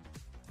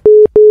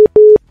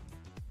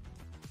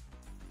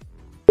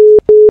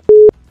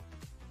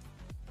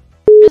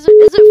 Is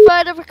it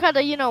fine if I kind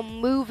of,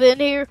 move in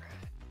here?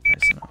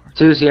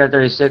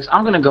 2CR36,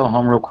 I'm gonna go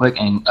home real quick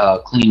and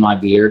clean my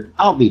beard.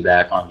 I'll be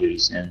back on duty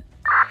soon.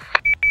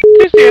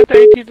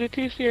 2CR32 to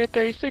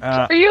 2CR36,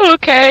 are you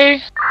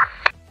okay?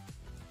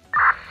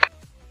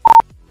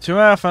 2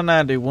 Alpha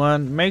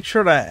 91, make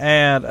sure to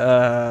add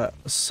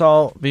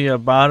assault via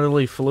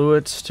bodily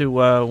fluids to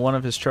one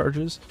of his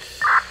charges.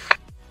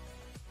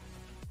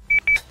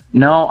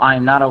 No,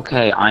 I'm not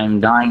okay. I'm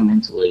dying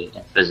mentally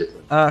and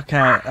physically.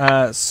 Okay,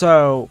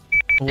 so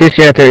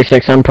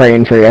 2CR36, I'm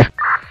praying for you.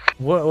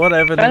 what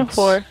evidence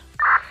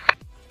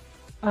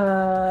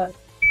 10-4.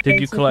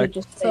 did you collect?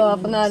 2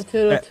 Alpha 92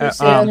 to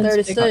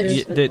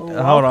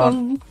 2CR36. Hold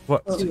on.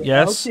 What?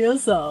 Yes?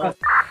 I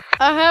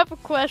have a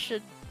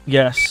question.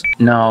 Yes.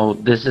 No,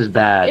 this is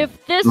bad.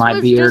 If this my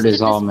was beard just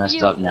is a all messed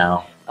dispute, up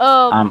now.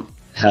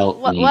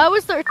 Help me. Why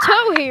was there a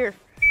toe here?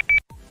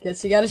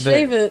 Guess you gotta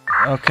shave it.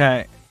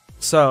 Okay.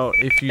 So,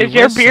 if you Is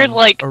your beard,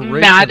 like,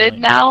 originally, matted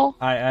now?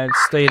 I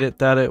stated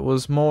that it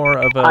was more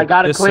of a I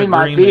gotta clean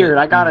my beard.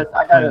 I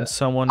gotta.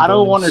 Someone I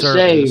don't going want to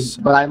service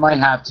shave, but I might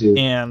have to.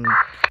 and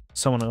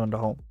someone going to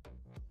home.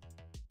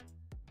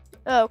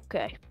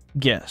 Okay.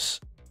 Yes.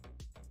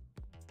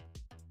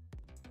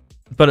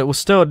 But it was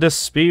still a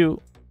dispute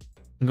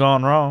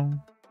gone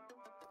wrong.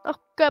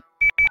 Okay.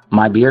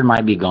 My beard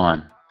might be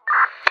gone.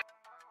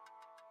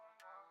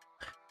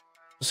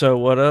 So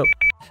what up?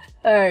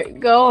 Alright,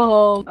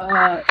 go home.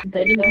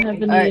 They didn't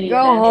have any. Alright,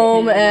 go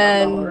home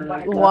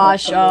and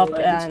wash up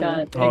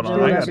and Hold on,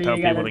 do I gotta whatever tell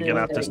you people gotta to get do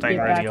off this to thing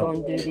get back radio.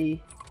 on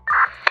duty.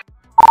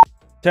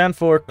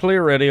 10-4,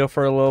 clear radio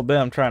for a little bit.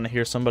 I'm trying to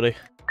hear somebody.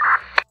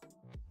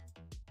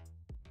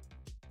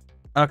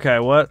 Okay,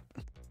 what?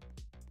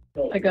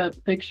 I got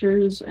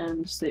pictures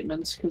and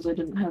statements because I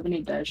didn't have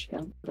any dash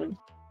cam.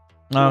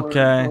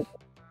 Okay.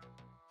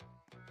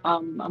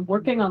 I'm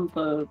working on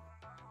the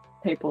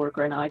paperwork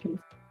right now. I can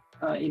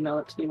email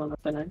it to you when I'm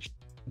finished.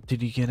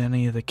 Did you get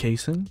any of the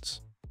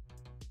casings?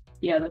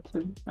 Yeah, that's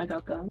it. I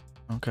got that.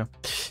 Okay.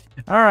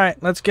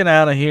 Alright, let's get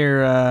out of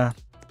here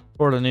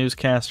before the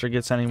newscaster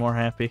gets any more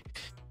happy.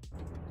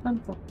 Wait,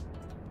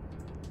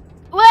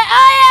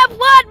 I have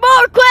one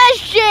more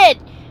question!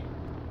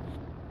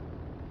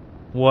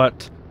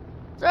 What?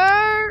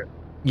 Sir?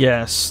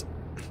 Yes.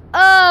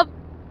 Out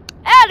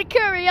of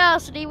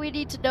curiosity, we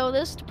need to know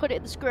this to put it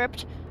in the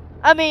script.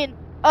 I mean,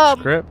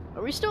 Script?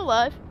 Are we still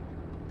live?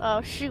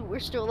 Oh shoot, we're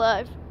still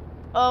live.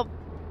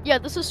 Yeah,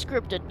 this is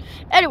scripted.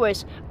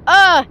 Anyways,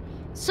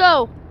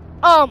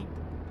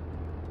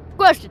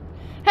 question.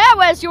 How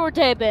has your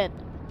day been?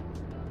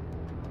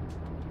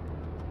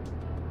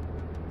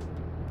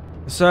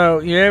 So,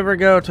 you ever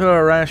go to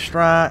a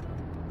restaurant,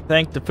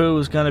 think the food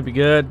was gonna be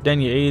good,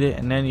 then you eat it,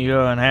 and then you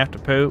go and have to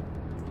poop?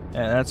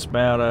 Yeah, that's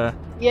about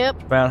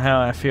Yep. about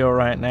how I feel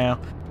right now.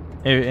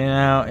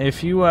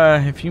 If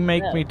you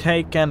make me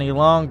take any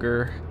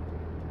longer,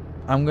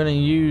 I'm gonna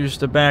use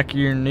the back of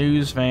your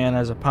news van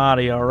as a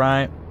potty. All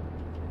right?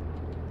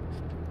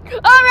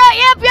 Alright,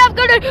 yep,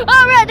 good.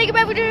 Alright, thank you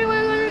back for doing.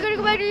 We're gonna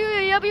go back to you.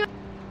 Yep.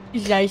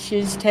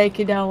 Zaisha's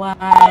taking a while.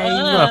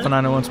 Nothing.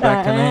 I know what's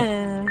back to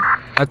me.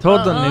 I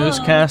told the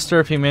newscaster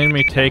if he made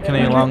me take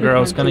any longer, I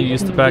was gonna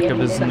use the back of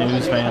his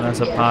news van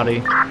as a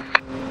potty.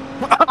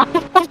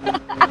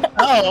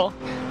 Oh.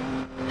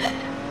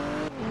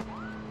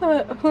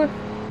 I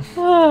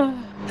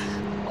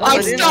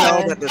didn't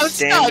know that the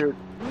standard.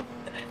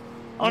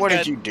 What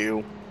did you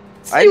do?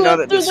 I didn't know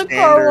that the standard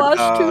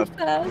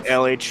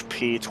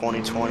LHP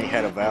 2020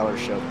 had a Valor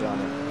shoved on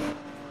it.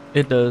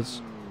 It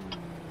does.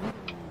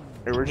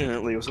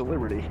 Originally, it was a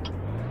Liberty.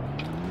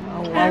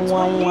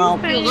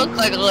 You look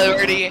like a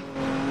Liberty.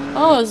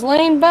 Oh, it's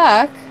laying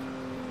back.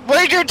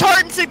 Where's your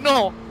tartan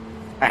signal?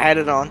 I had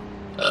it on.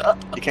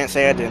 You can't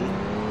say I didn't.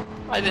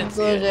 I didn't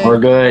see it. We're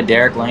good.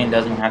 Derek Lane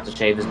doesn't have to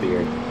shave his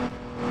beard.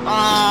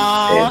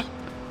 Aww.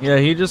 Yeah,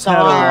 he just had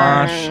to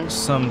wash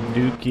some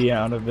dookie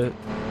out of it.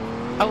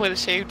 I would have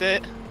shaved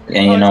it.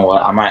 And you know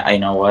what? You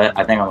know what?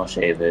 I think I'm gonna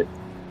shave it.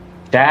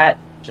 Chat,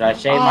 should I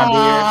shave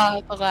my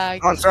beard? The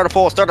lag. On, start a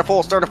poll. Start a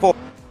poll. Start a poll.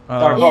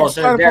 Start a poll.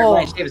 Derek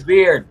Lane shave his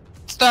beard.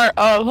 Start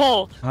a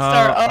poll.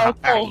 Start a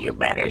poll. You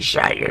better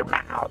shut your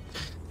mouth.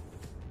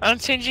 I'm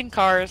changing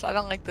cars. I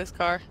don't like this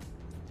car.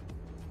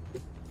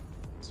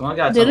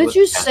 Didn't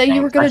you say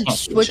you were gonna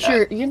switch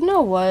your? You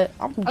know what?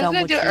 I'm done with I was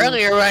gonna do it you.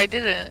 earlier, but I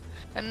didn't,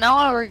 and now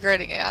I'm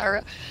regretting it.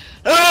 Sorry.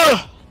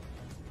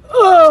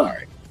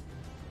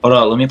 Hold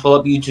on, let me pull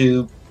up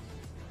YouTube.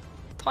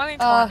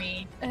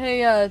 2020.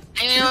 Hey,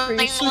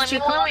 Trooper, you switch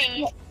your car?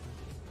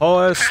 Oh,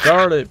 let's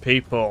start it,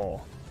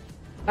 people.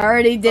 I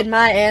already did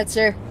my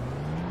answer.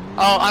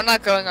 Oh, I'm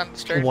not going on the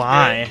stream.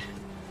 Why?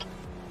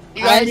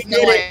 You guys know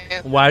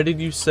it. Why did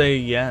you say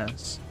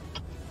yes?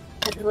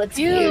 Let's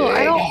do.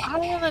 I don't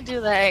want to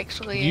do that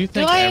actually. You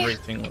think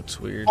everything looks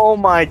weird. Oh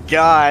my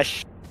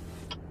gosh.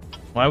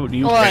 Why would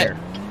you What? care?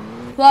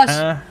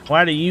 Plus,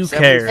 why do you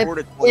care? it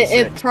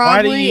probably.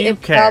 Why do you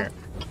care?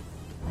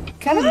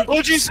 Kind of.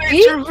 What'd you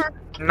say, Trooper?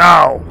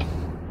 No.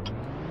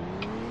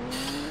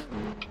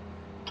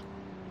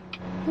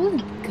 Oh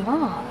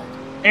God.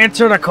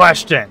 Answer the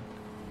question.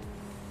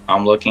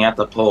 I'm looking at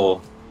the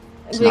poll.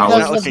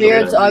 Because the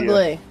beard's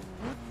ugly.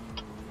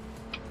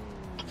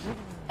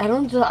 I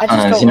just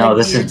don't you know, like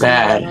this is beards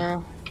bad.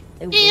 now.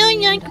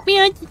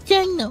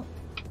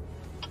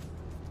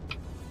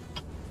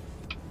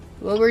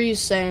 What were you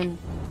saying,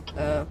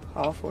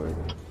 Halford?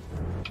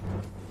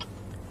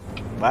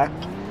 What?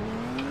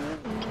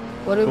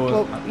 What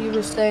you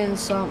were saying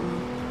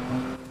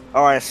something.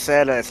 Oh, I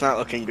said it's not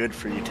looking good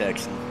for you,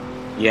 Texan.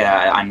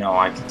 Yeah, I know.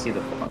 I can see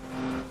the point.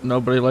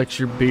 Nobody likes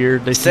your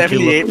beard. They think you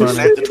look 78%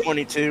 funny. to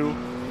 22.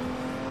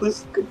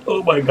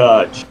 Oh my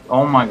gosh.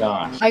 Oh my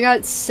gosh. I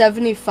got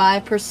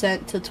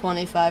 75% to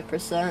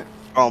 25%.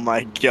 Oh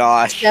my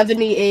gosh.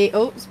 78.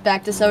 Oops,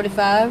 back to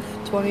 75.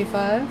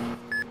 25.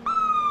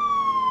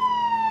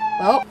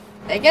 Well,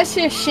 I guess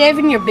you're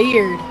shaving your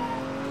beard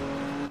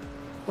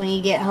when you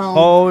get home.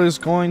 Poll is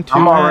going to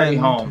I'm already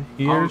end home.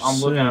 here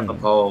I'm looking at the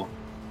soon. poll.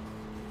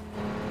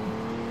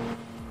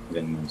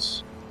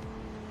 Goodness.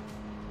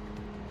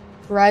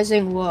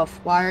 RisingWolf,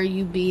 why are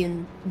you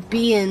being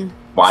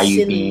Why are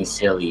you silly? being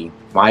silly?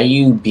 Why are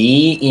you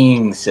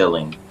being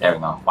silly? There we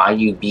go. Why are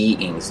you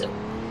being silly?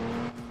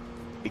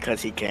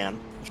 Because he can.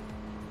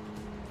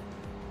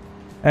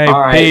 Hey,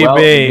 Alright, well,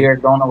 the BB.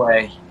 beard's going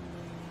away.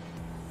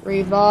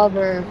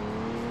 Revolver.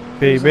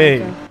 BB.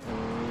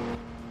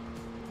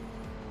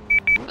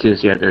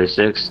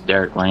 236,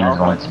 Derek Lane is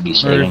going to be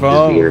shaving his beard.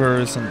 Revolver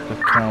isn't the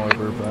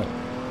caliber, but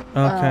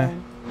okay.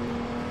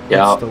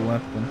 Yeah. It's the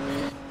weapon.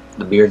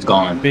 The beard's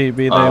gone. BB,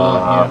 they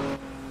want you.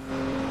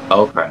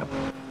 Oh crap.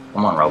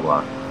 I'm on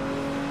Roblox.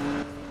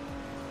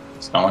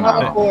 It's going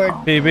on.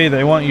 BB,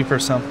 they want you for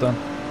something.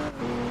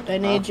 I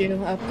need you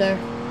up there.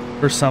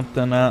 For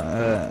something,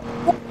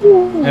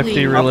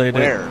 FD related.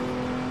 Where?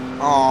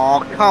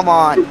 Oh, come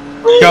on.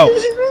 Go.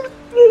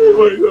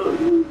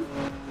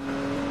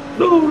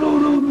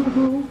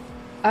 No.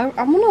 I'm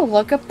gonna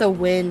look up the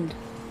wind.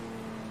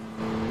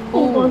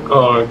 Oh my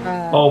god.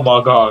 Oh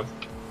my god.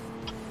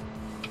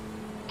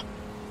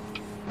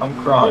 I'm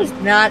crying. He's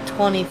not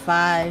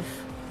 25.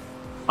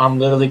 I'm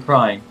literally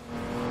crying.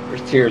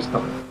 There's tears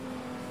coming.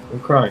 I'm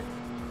crying.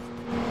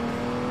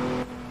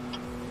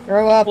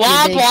 Grow up, you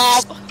Womp big...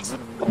 womp.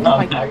 Oh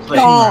my actually,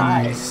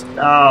 god.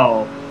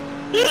 No.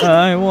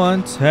 I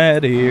once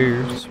had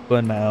ears,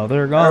 but now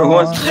they're gone.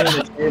 Everyone's trying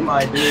to shave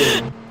my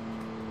beard.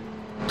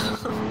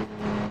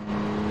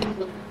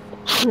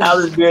 Now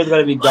this beard's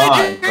gonna be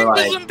gone. For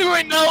like... Listen through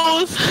my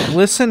nose.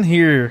 Listen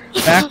here.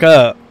 Back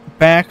up.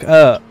 Back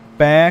up.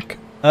 Back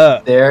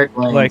up. Derek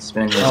like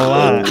spin a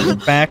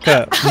lot. Back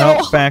up.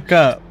 No, back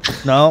up.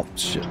 No.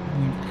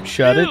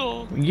 Shut it.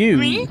 You.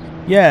 Me?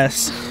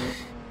 Yes.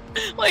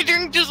 My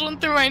drink just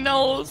went through my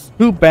nose.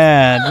 Too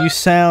bad. You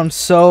sound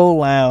so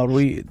loud.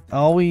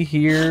 All we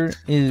hear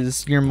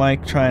is your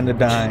mic trying to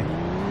die.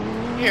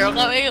 Here,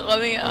 let me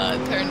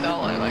turn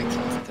down my mic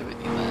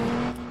sensitivity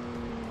then.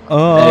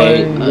 Oh.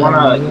 Hey, you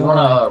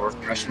wanna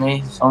refresh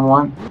me,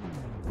 someone?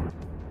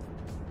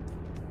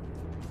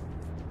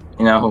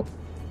 You know.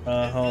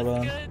 Hold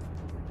on.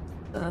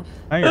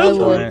 I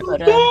would,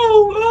 but,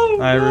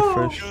 I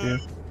refreshed you.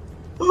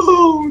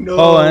 Oh no.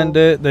 Oh, and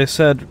they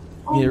said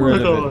get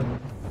rid of it.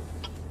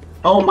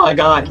 Oh my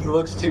god, he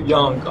looks too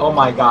young. Oh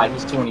my god,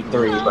 he's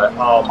 23, but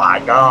oh my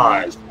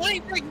god.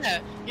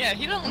 Yeah,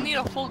 he don't need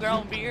a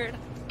full-grown beard.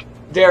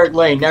 Derek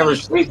Lane never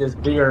shaved his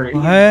beard.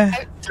 What?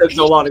 It took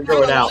so long to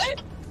grow it out.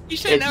 He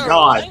should It's never.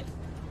 gone. What?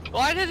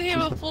 Why did he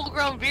have a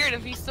full-grown beard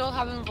if he's still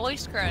having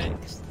voice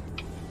cracks?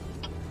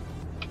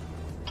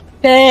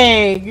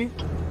 Dang.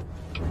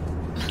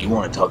 You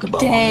want to talk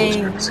about my voice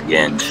Dang. cracks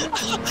again?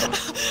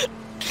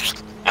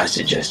 I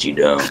suggest you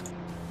don't.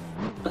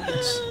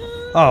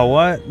 Oh,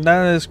 what?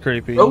 That is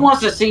creepy. Who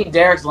wants to see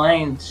Derek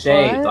Lane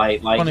shaved?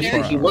 What? Like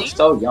 24 he looks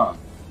so young.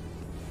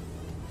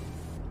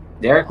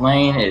 Derek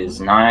Lane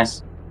is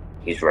nice.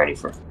 He's ready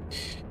for.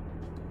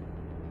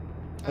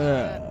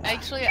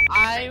 Actually,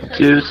 I.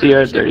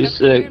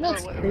 CR36.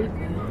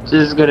 This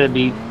is gonna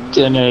be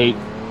 10-8.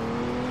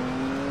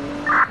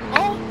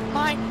 Oh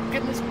my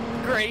goodness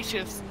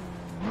gracious!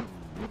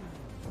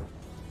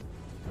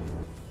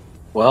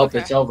 Well,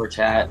 it's over,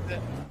 chat.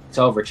 It's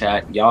over,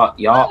 chat.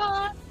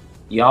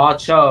 Y'all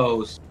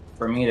chose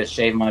for me to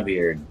shave my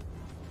beard.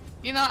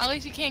 You know, at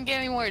least you can't get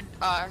any more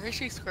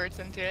Hershey squirts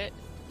into it.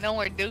 No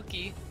more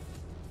Dookie.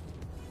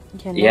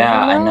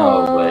 Yeah, I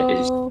know, but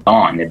it's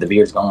gone. The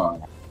beard's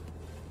gone.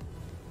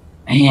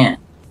 Man.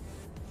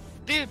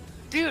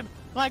 Dude,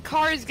 my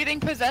car is getting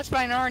possessed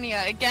by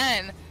Narnia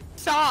again.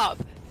 Stop.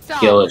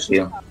 Kill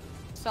issue.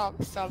 Stop.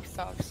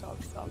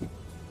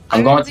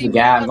 I'm going to the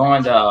gas. I'm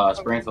going to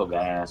Springfield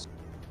Gas.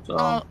 So.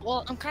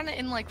 Well, I'm kind of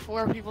in like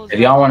 4 people's. If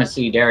y'all want to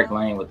see Derek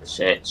Lane with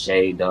the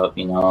shaved up,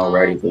 you know,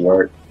 ready for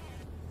work,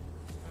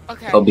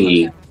 okay.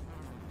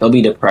 He'll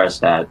be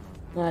depressed at.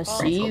 I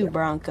see you,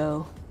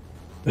 Bronco.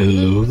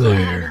 Hello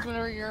there.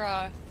 Whenever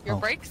your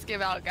brakes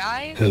give out,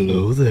 guys.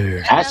 Hello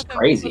there. That's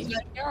crazy.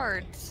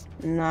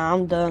 Nah,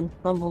 I'm done.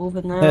 I'm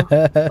moving now.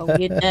 Go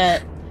get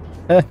that.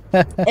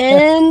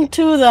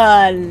 Into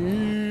the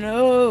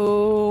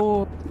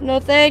no,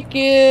 thank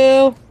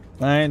you.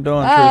 I ain't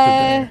doing truth or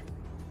dare.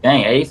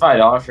 Dang,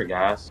 $85 for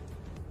gas.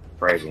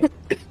 Crazy.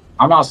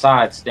 I'm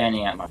outside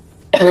standing at my.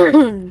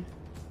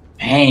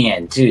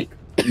 Man, dude.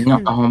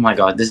 Oh my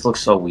god, this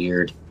looks so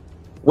weird.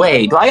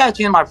 Wait, do I gotta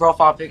change my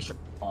profile picture?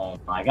 Oh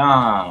my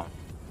god.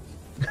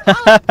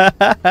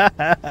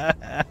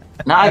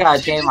 Now I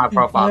gotta change my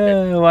profile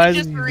picture. Why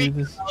Just did you do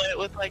this? it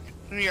with like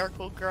New York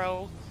will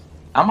grow.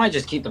 I might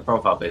just keep the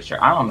profile picture.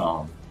 I don't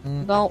know.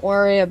 Don't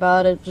worry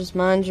about it. Just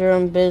mind your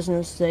own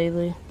business,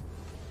 Daily.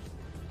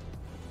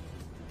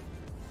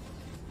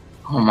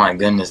 Oh my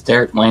goodness,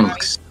 Derek Lane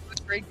looks.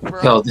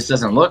 Yo, this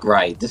doesn't look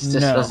right. This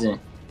doesn't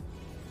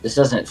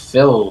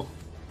feel.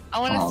 I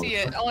want to see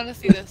it. I want to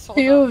see this. Hold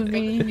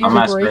POV. I'm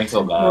at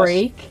Springfield,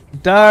 guys.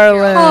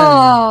 Darling.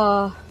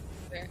 Oh.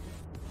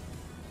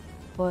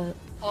 What?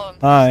 Hold on,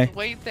 Hi. just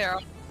wait there.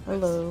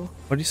 Hello.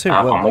 What do you say?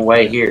 I'm what, like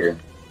away that? here.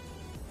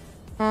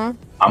 Huh?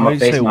 I'm Why gonna do you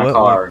face say my what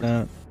car. like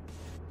that?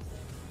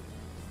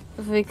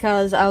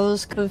 Because I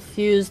was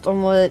confused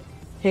on what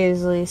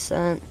Paisley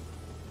sent.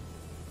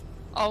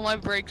 Oh, my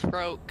brakes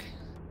broke.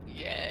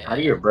 Yeah. How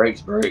do your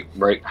brakes break?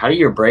 How do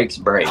your brakes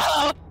break?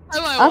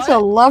 That's a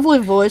lovely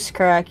voice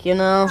crack, you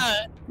know.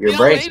 Your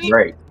brakes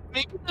break.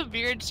 Maybe the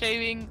beard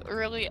shaving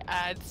really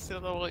adds to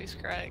the voice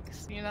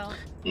cracks, you know?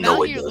 No,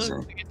 Now it you look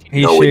doesn't. like a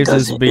He No, it shaved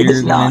his doesn't. It beard is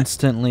and not.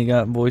 instantly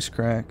got voice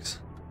cracks.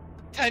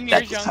 10 years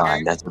That's the younger.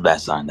 sign. That's the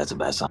best sign. That's the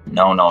best sign.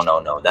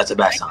 No. That's the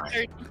best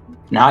sign.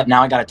 Now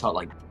I gotta talk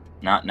like.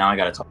 Now I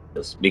gotta talk like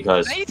this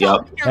because.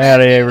 Yep.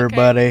 Howdy,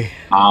 everybody.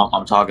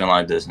 I'm talking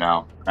like this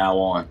now. Now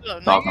on.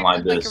 Talking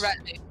like this.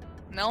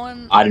 No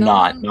one. I did no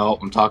not. one- No,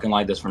 I'm talking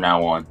like this from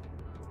now on.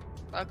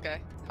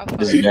 Okay.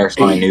 This is Derek's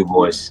my new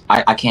voice.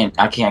 I can't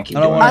keep doing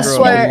I this.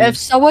 swear, if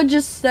someone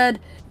just said,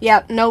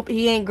 "Yeah, nope,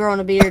 he ain't growing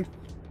a beard,"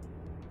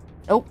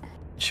 nope.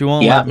 She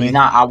won't Yeah, let me. he's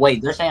not.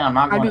 Wait, they're saying I'm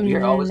not I going to do be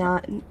here. Oh,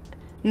 not.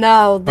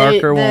 No,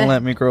 Parker won't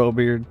let me grow a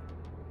beard.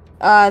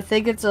 I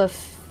think it's a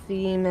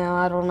female.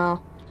 I don't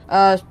know.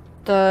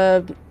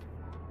 The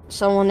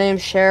Someone named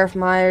Sheriff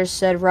Myers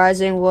said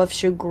RisingWolf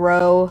should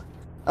grow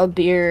a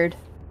beard.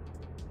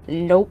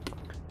 Nope.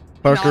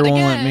 Parker won't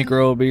let me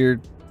grow a beard.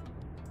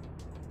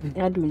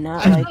 I do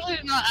not I'm like totally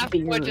not after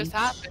what just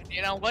beards. happened,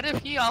 you know? What if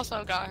he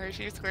also got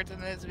Hershey squirts in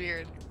his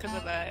beard because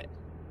of that?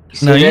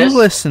 No, you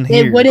listen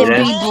here. It wouldn't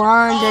be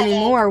blonde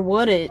anymore,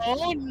 would it?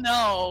 Oh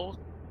no.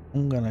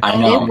 I'm gonna I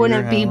know. It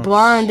wouldn't be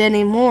blonde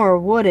anymore,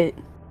 would it?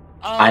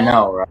 I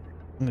know, right?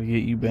 I'm gonna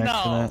get you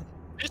back to that.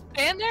 Just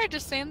stand there,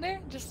 just stand there,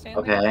 just stand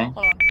Okay. there.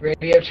 Hold on.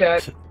 Radio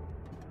chat.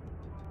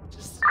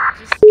 Just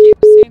keep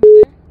standing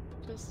there.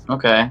 Just...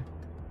 Okay.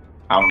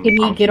 Can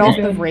he get off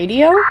the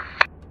radio?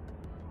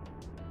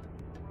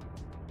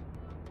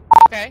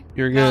 Okay.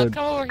 You're Now good.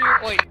 come over here.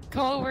 Wait,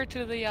 come over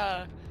to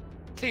the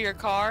to your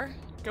car.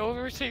 Go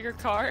over to your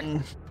car.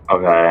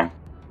 Okay.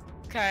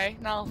 Okay.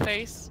 Now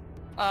face.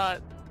 Yeah.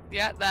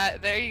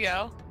 That. There you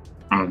go.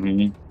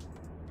 Mm-hmm.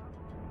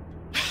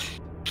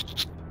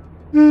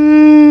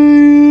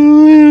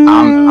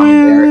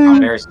 I'm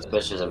very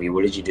suspicious of you.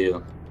 What did you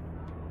do?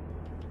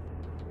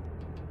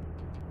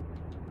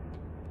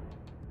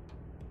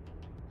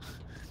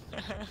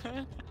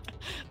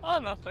 Oh,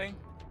 nothing.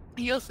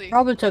 You'll see.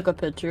 Probably took a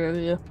picture of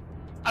you.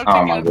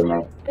 Oh my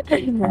goodness.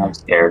 I'm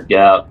scared.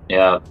 Yep.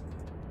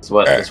 That's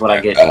what I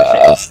get.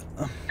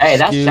 Hey,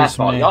 that's chat's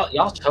fault.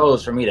 Y'all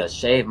chose for me to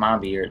shave my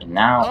beard, and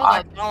now I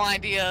have no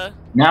idea.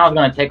 Now it's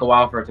gonna take a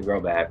while for it to grow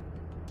back.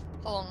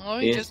 Hold on, let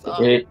me just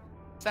send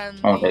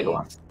It's gonna take a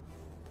while.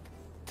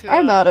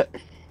 I got it.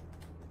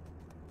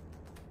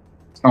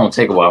 It's gonna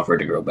take a while for it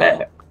to grow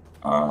back.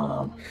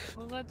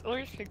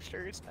 Where's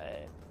pictures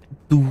at?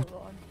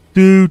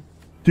 Dude.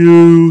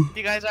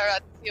 You guys are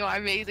at my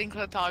amazing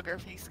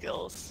photography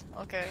skills.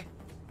 Okay.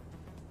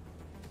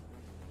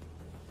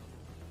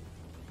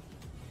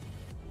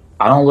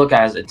 I don't look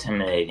as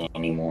intimidating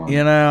anymore.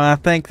 You know, I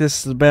think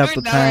this is about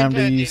the time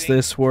to use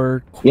this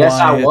word. Quiet. Yes,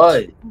 I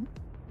would.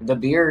 The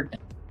beard.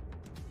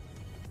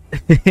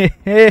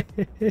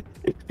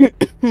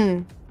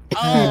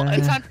 Oh,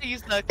 it's time to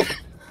use the.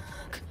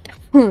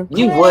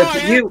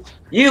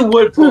 You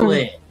would pull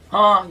in,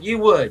 huh? You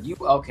would.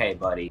 Okay,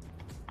 buddy?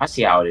 I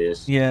see how it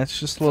is. Yeah, it's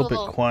just a little bit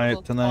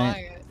quiet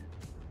tonight.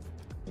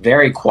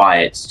 Very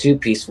quiet. It's too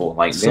peaceful.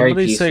 Like very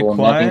Somebody say peaceful.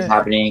 quiet? Nothing's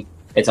happening.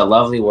 It's a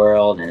lovely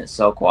world, and it's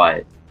so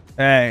quiet.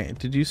 Hey,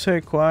 did you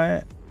say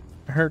quiet?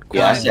 I heard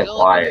quiet. Yeah, I said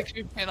quiet.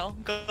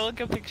 Go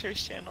look at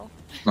Pictures channel.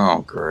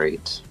 Oh,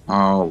 great.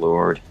 Oh,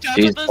 Lord. Should I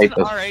Jeez, put this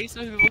in RA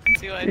so people can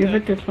see what I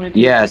did?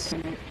 Yes,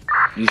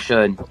 you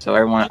should. So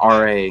everyone at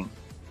RA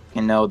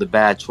can know the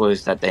bad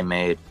choice that they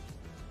made.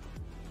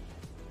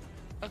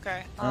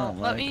 Okay. Oh,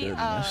 let me.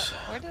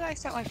 Where did I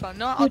set my phone?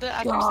 No, I'll do it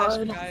after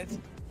session, guys.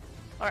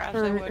 Or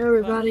after Alright,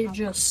 everybody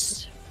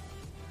just.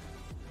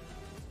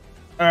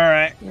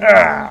 Alright.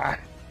 I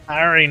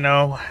already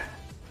know.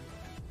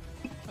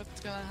 What's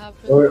gonna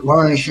happen?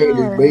 Lonnie shaved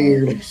his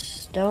beard.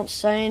 Just don't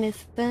say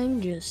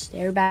anything. Just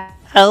everybody.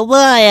 Oh boy,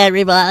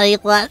 everybody,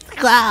 let's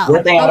go.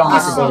 Good thing I don't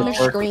have to go on to the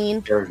the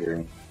screen.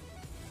 surgery.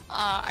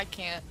 I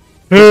can't.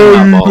 Hey,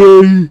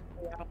 everybody.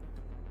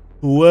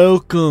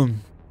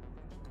 Welcome.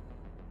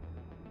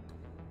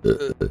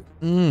 Tasted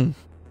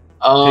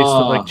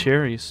like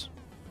cherries.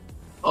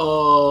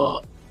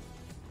 Ew.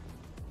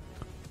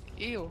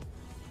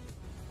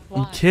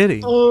 I'm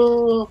kidding.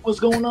 What's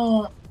going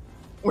on?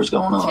 What's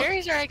going on?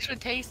 Cherries are actually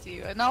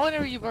tasty, and not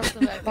whenever you burst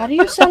them back. Why do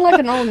you sound like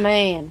an old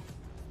man?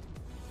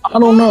 I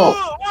don't know.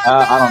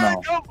 I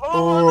don't know.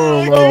 Oh,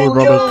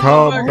 everybody,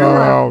 calm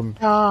down.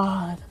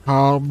 God.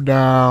 Calm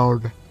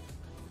down.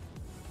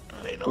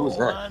 Who was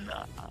that?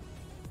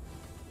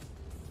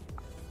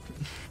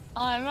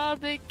 I'm a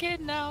big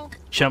kid now.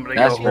 Somebody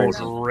That's go hold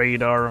crazy.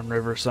 radar on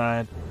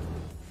Riverside.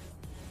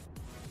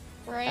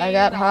 I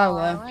got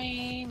highway.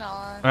 Rain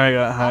on. I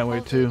got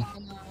highway too.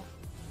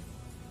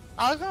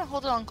 I was gonna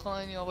hold it on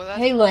Colonial, but that's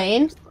Hey,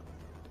 Lane.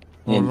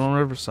 Hold on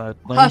Riverside.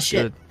 Lane's Hush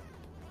it. good.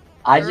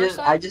 I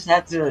just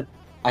had to.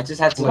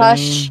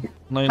 Hush.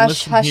 Lane, Hush,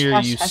 listen hush, here,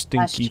 hush, you hush,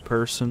 stinky hush.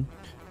 person.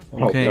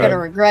 Oh, Okay. You're gonna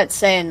regret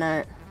saying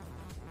that.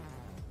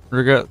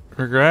 Regret.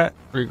 Regret.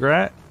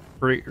 Regret.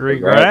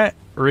 Regret.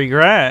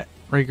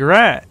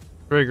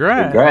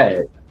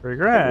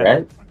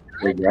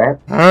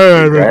 Hey,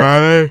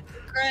 everybody.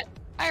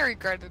 I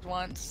regretted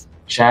once.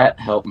 Chat,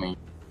 help me.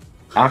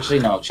 Actually,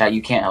 no, chat,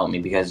 you can't help me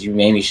because you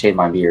made me shave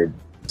my beard.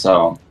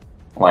 So,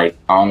 like,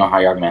 I don't know how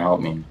y'all gonna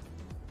help me.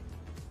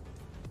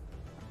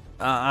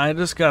 I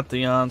just got the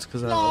yawns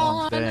because I had a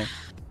long day.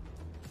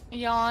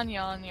 Yawn,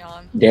 yawn,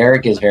 yawn.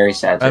 Derek is very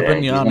sad today. I've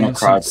been He's gonna yawning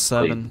cry since to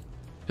sleep. 7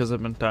 because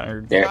I've been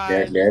tired.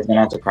 Derek's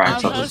gonna have to cry I'm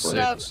himself to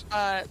supposed sleep.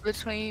 to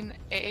between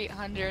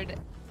 800,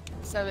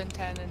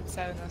 710, and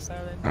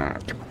 707. I'm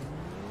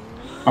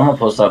gonna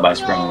post up by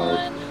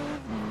Springwood.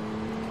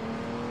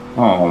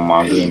 Oh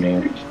my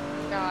goodness.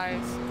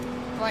 Guys,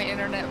 my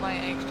internet might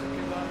actually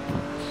give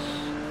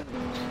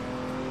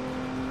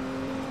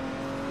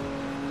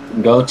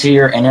up. Go to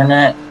your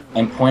internet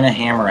and point a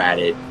hammer at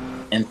it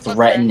and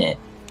threaten it.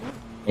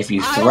 If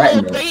you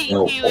threaten it,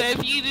 it'll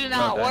if you do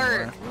not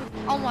work.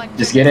 Oh my god.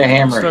 just get a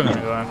hammer. Still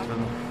gonna go after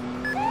them.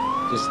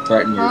 Just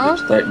threaten your, Huh?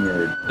 just threaten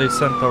your. They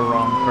sent the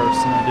wrong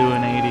person to do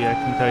an 80. I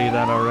can tell you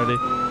that already.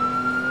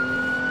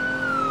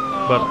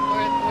 But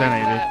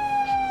 1080.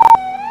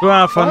 2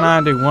 Alpha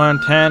 91,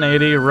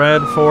 1080,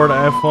 Red Ford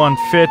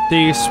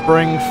F-150,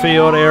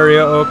 Springfield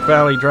area, Oak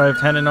Valley Drive,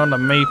 heading on to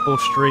Maple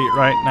Street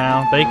right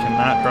now. They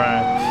cannot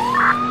drive.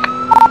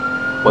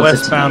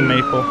 Westbound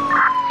Maple.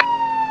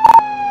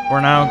 We're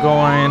now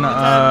going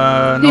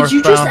Did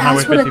you just northbound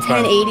Highway ask what a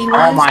 55. 1080 was?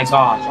 Oh my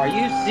gosh, are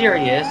you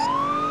serious?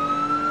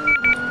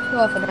 2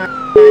 Alpha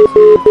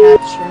 92,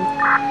 capturing.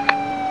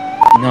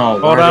 No.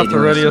 Hold off the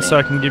radio so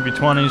I can give you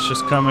 20s.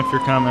 Just come if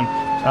you're coming.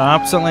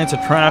 Opposite lanes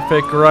of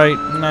traffic right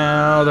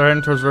now. They're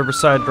heading towards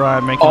Riverside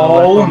Drive, making a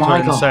left going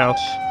toward the south.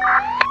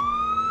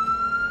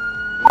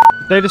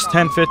 They just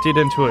 1050'd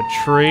into a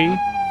tree.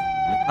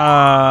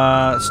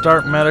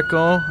 Start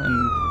medical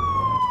and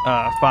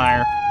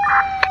fire.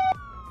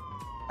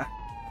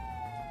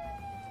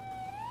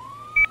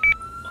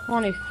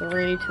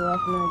 23 to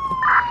Alpha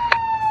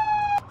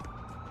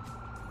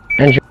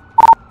 92.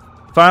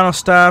 Final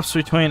stops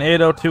between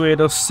 802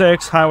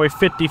 806, Highway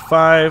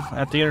 55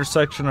 at the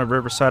intersection of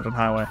Riverside and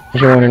Highway.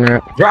 You're running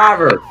right.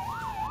 Driver!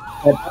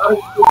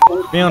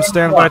 Be on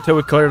standby till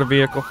we clear the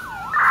vehicle.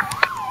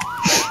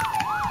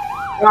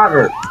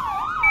 Driver!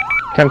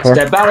 10-4.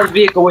 Step out of the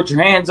vehicle with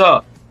your hands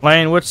up.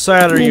 Lane, which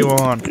side are you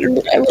on?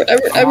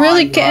 I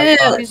really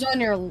can't. He's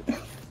on your.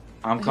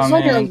 I'm He's coming.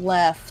 on your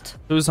left.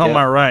 Who's on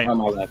my right? On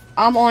my left.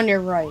 I'm on your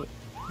right.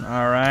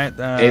 Alright,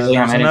 Paisley,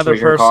 I'm there's heading another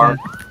towards your person.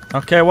 car.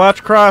 Okay,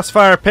 watch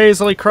Crossfire.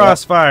 Paisley,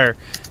 Crossfire.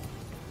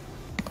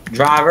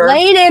 Driver.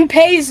 Lane and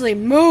Paisley,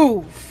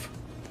 move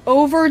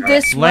over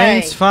this way.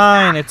 Lane's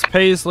fine. It's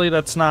Paisley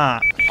that's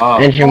not.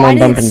 Engine 1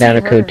 bumping down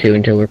to code 2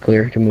 until we're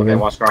clear to move in.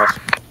 Watch cross.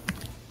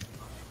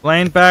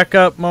 Lane, back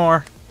up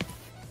more.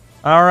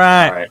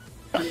 Alright.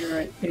 You're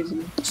right,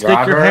 Paisley.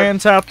 Stick your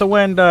hands out the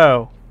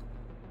window.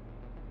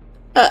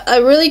 I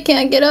really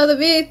can't get out of the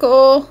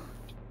vehicle.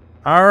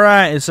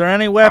 Alright, is there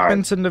any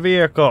weapons in the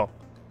vehicle?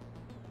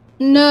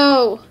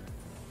 No.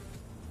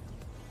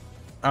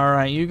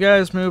 Alright, you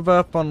guys move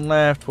up on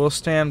left. We'll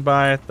stand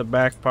by at the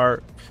back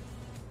part.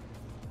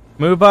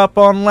 Move up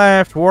on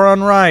left. We're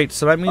on right.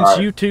 So that means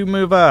you two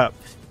move up.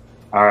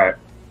 Alright.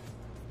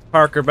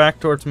 Parker, back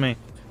towards me.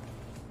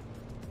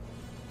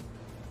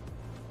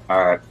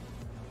 Alright.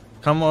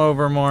 Come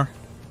over more.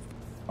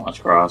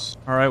 Watch cross.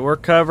 Alright, we're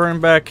covering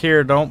back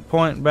here. Don't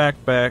point back.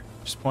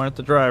 Just point at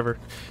the driver.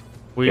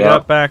 We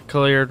got back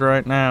cleared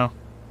right now.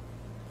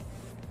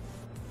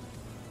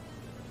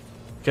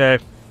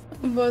 Okay.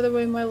 By the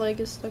way, my leg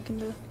is stuck in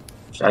the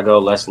Should I go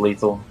less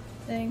lethal?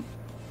 thing.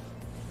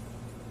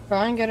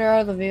 Try and get her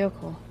out of the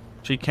vehicle.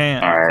 She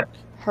can't. Alright.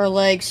 Her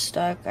leg's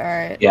stuck.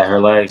 Alright. Yeah,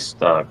 her leg's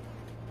stuck.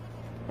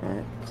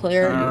 Alright.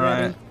 Clear. You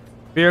Alright. ready?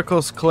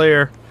 Vehicle's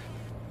clear.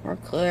 We're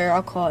clear.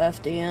 I'll call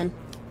FDN.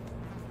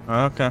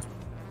 Okay.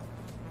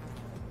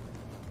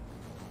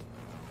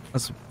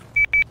 That's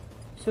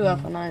 2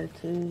 Alpha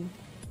 92.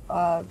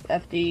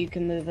 FD, you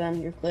can move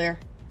in. You're clear.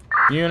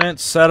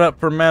 units set up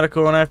for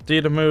medical and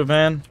FD to move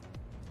in.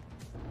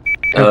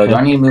 Do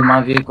I need to move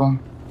my vehicle?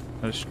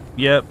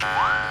 Yep.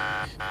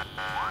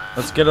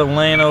 Let's get a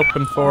lane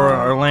open for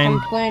our lane.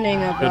 Complaining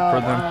Good about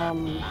for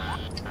them.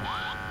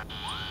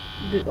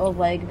 a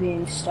leg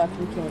being stuck.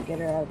 We can't get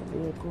her out of the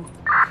vehicle.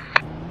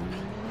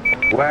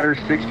 Ladder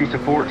 60,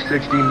 support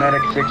 60,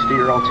 medic 60,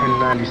 you're all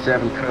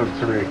 1097, code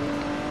 3.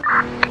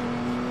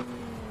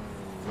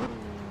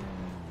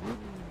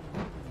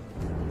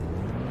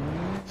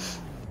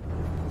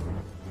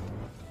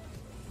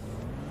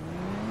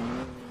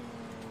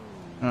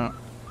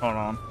 Hold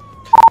on.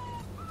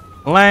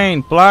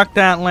 Lane, block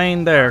that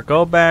lane there.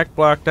 Go back,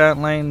 block that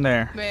lane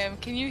there. Ma'am,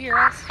 can you hear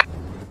us?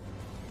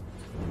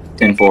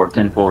 10-4,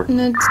 10-4.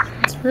 And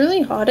it's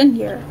really hot in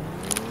here.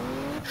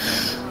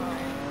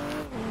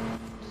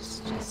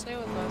 Just stay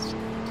with us.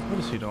 What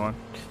is he doing?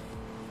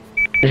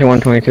 Engine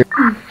 123.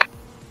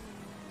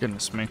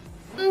 Goodness me.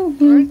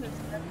 Mm-hmm.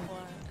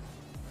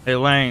 Hey,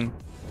 Lane.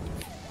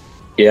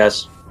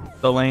 Yes.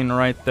 The lane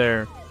right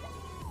there.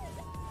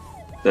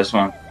 This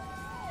one.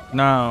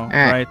 No,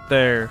 right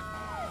there.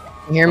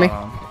 You hear me?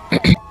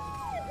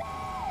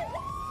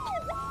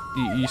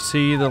 You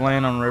see the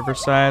lane on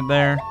Riverside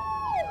there?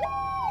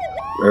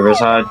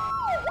 Riverside?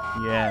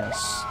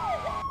 Yes.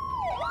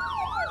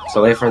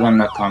 So wait for them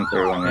to come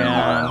through and then...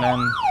 Yeah, and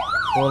then...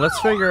 Well, let's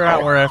figure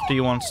out where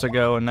FD wants to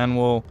go, and then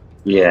we'll...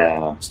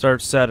 Yeah.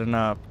 Start setting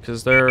up,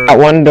 because they're... Got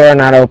one door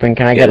not open.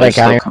 Can I get like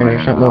iron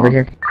or something over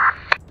here?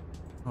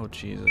 Oh,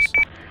 Jesus.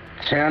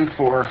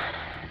 10-4.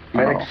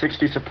 Medic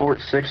 60,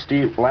 support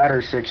 60,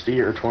 ladder 60,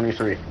 or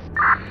 23.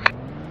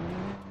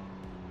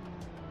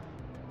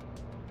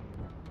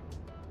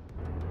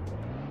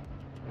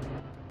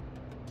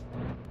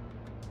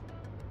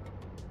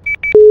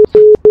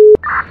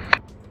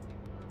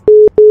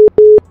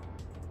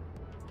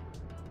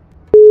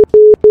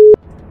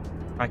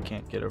 I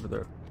can't get over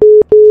there.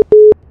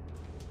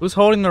 Who's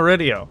holding the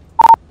radio?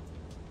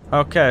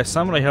 Okay,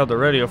 somebody held the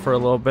radio for a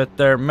little bit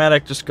there.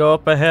 Medic, just go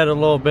up ahead a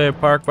little bit.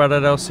 Park by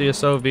that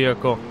LCSO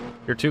vehicle.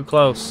 You're too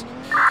close.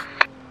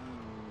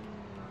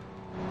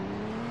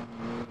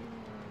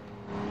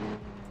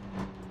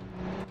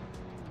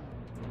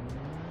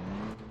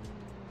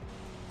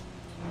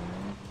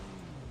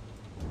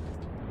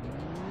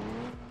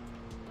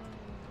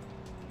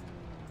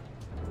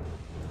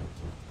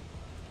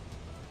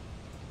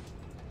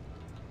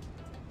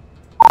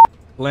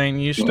 Lane,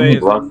 you stay.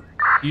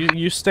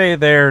 You stay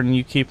there and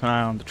you keep an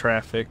eye on the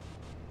traffic.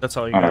 That's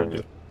all you gotta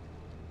do.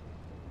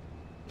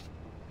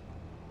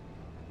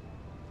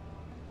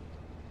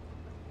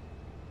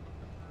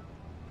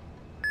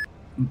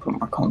 Put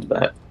my cones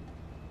back.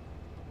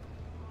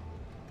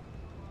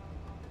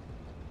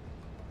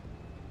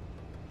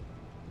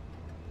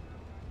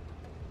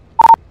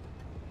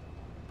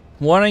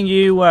 Why don't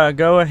you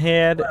go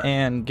ahead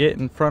and get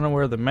in front of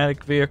where the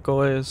medic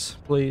vehicle is,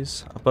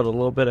 please? I'll put a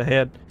little bit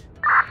ahead.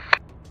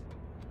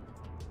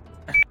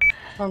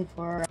 Come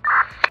for it.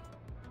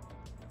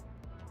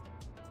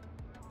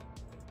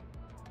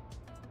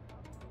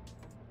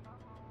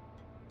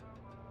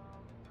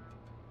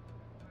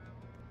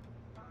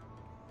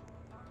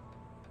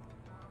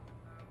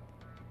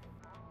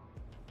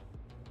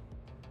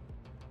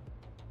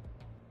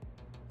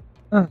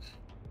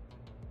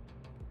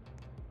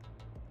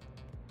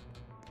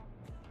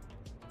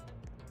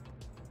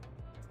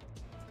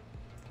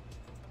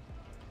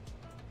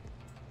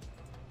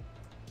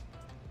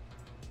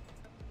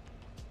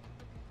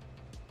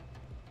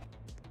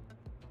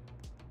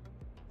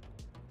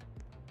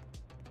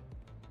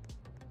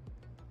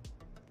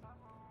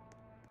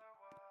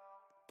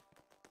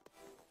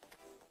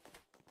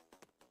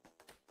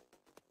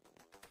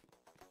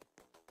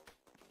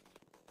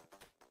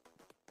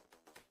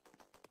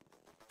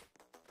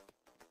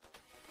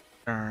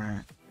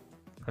 Alright.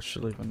 I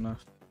should leave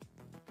enough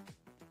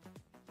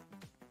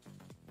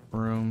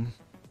room.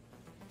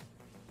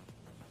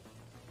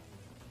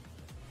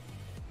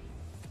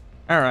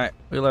 Alright,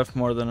 we left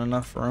more than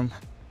enough room.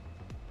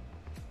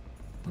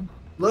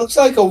 Looks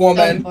like a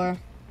woman.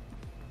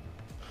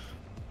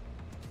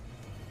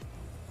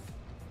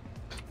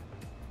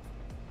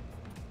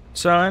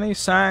 So any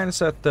signs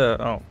that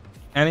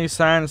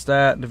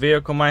the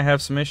vehicle might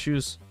have some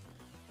issues?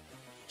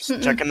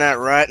 Just checking that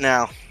right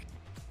now.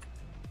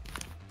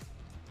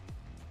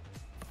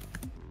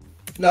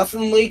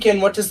 Nothing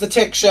leaking. What does the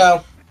tick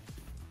show?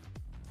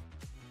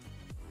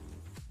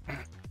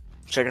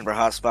 Checking for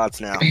hot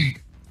spots now.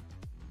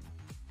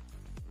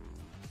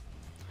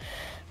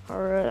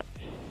 Alright.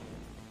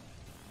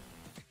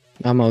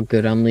 I'm all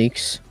good on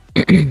leaks.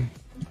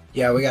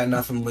 Yeah, we got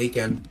nothing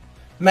leaking.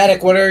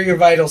 Medic, what are your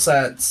vital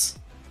sets?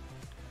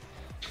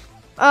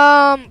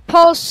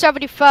 Pulse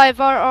 75,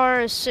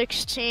 RR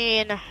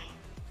 16.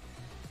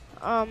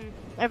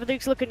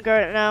 Everything's looking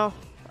good now.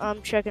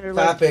 I'm checking her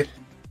leg. Copy.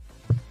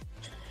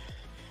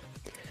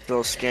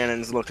 Still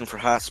scanning, looking for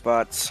hot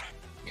spots.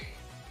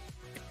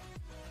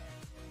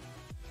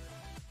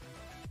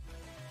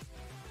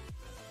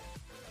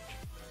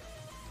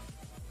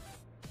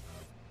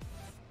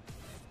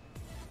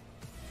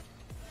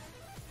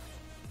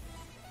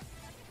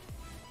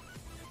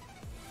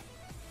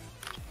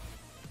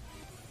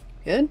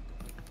 Good?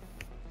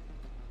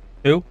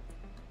 Who?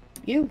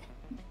 You.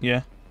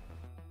 Yeah.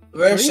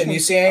 Roshan, you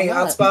see any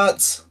hot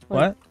spots?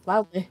 What?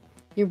 Loudly.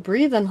 You're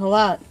breathing a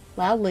lot.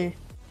 Loudly.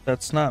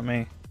 That's not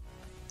me.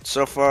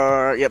 So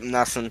far, yep,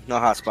 nothing. No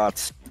hot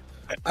spots.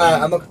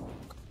 I'm gonna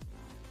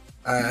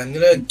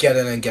get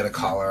in and get a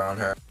collar on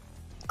her.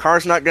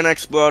 Car's not gonna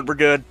explode. We're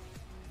good.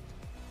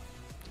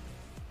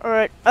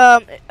 Alright,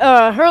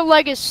 her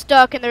leg is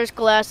stuck and there's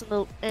glass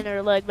in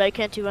her leg, but I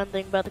can't do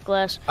anything about the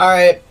glass.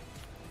 Alright.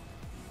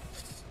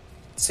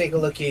 Let's take a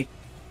lookie.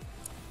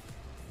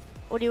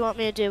 What do you want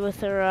me to do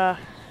with her,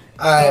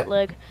 Alright.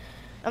 leg?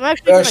 I'm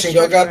actually Roshan,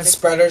 go grab the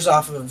spreaders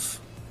off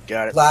of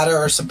Got it. ladder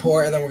or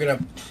support, and then we're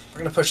gonna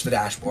push the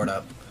dashboard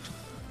up.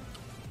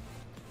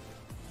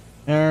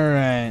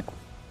 Alright.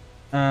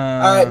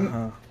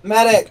 Alright,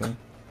 medic. Okay.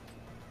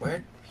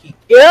 Where? He...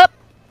 Yep.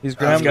 He's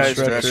grabbing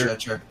the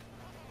stretcher.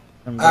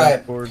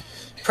 Alright.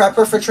 Prep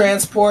her for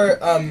transport.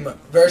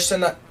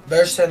 Verston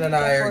and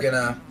I are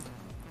gonna.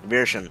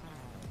 Verston.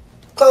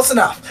 Close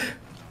enough.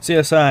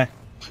 CSI.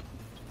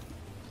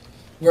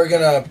 We're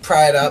gonna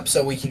pry it up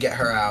so we can get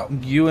her out.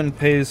 You and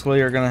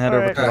Paisley are gonna head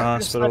over to the Just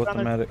hospital with slip the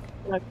on medic.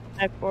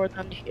 Backboard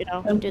and, you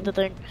know, do the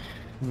thing.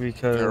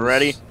 Because You're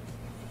ready?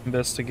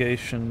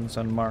 Investigations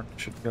and Mark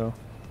should go.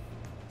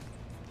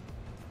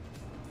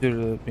 Due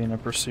to it being a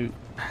pursuit.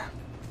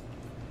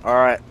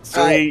 Alright,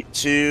 3,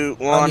 2,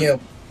 1. On you.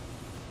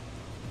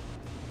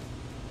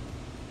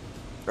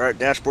 Alright,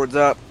 dashboard's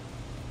up.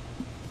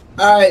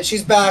 Alright,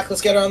 she's back.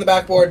 Let's get her on the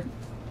backboard.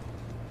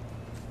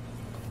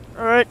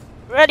 Alright,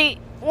 ready.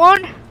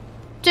 1,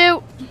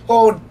 2,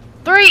 hold,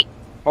 3.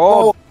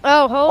 Hold.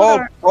 Oh, hold.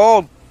 Her.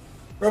 Hold.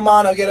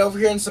 Romano, get over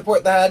here and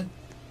support the head.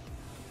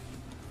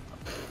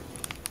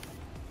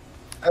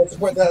 I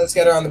support the head. Let's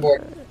get her on the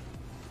board.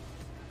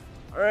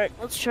 Alright,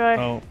 let's try.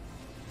 Oh.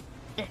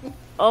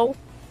 Oh.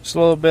 Just a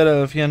little bit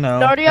of, you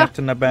know, Narnia?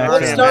 acting the back.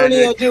 What's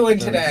Narnia doing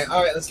today?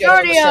 Alright, let's get her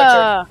on the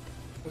stretcher.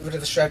 Move her to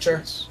the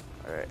stretcher.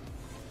 Alright.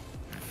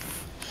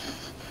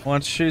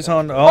 Once she's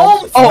on.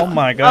 Oh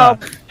my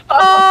god.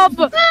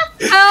 Help!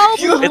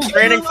 It's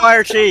raining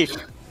fire chief.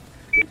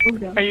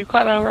 Are you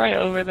quite alright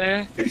over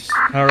there?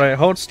 Alright,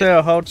 hold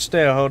still, hold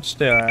still, hold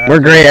still. We're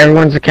great,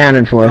 everyone's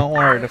accounted for. Don't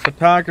worry, the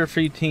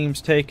photography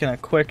team's taking a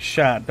quick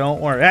shot.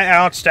 Don't worry. Hey,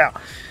 hold still.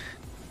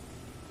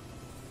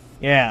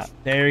 Yeah,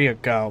 there you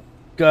go.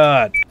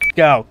 Good.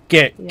 Go.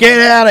 Get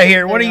out of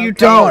here. What are you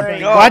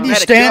doing? Why'd you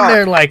stand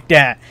there like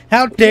that?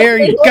 How dare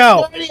you?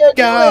 Go.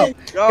 Go.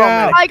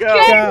 I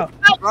can't.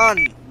 Run.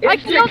 I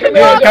can't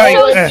walk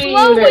so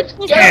slow with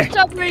this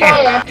submarine.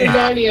 After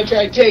Narnia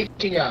tried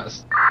taking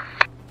us.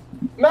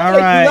 All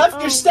right. You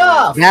left your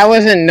stuff. That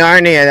wasn't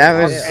Narnia.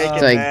 That was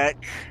like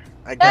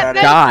I got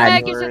it. That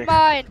bag isn't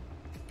mine.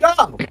 Go.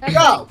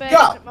 Go.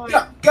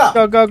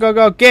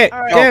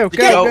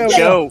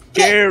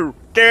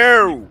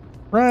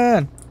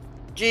 Run.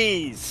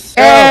 Jeez.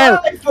 Go.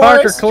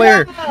 Parker,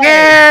 clear.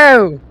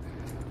 Go.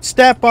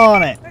 Step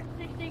on it.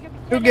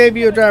 Who gave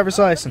you a driver's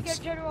license?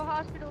 General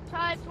Hospital,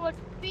 type 1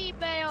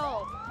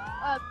 female.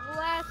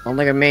 Glass. Don't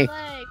look at me.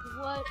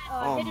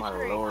 Oh my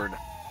lord.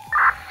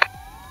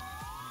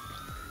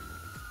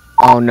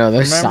 Oh no,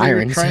 there's Remember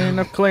sirens. Your training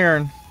of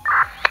clearing.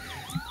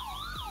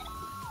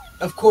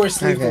 Of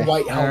course, leave the Okay.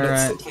 white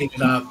helmets to clean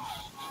it up.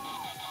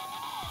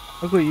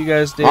 Look what you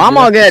guys did. I'm You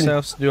all left good.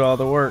 yourselves to do all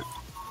the work.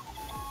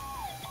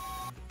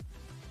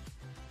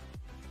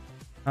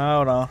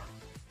 Hold on.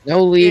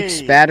 No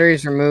leaks.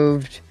 Batteries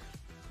removed.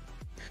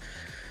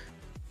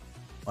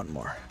 One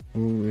more.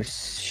 Ooh,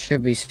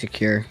 should be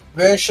secure.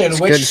 Version,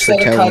 It's which good for set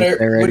of towing cutter,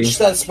 clarity. which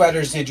set of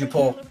spreaders did you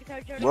pull?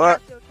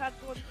 What?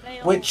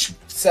 Which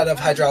set of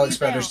hydraulic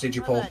spreaders did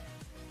you pull?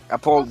 I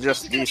pulled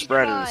just these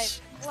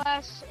spreaders.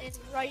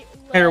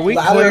 Hey, are we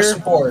Ladder clear?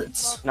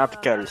 supports. Not the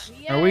cutters.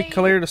 Are we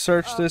clear to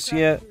search this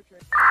yet?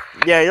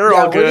 Yeah, you're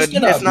all we're good. just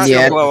gonna- It's not Yeah.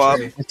 gonna blow up.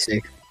 Let's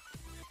see.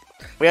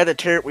 We had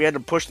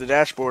to push the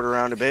dashboard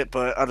around a bit,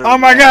 but other Oh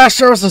than my that- gosh,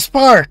 there was a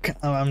spark!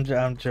 Oh,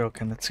 I'm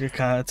joking.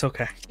 It's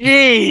okay.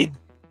 Gee!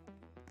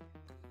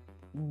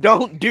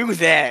 Don't do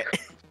that.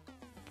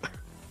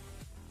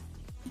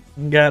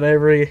 Got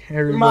every.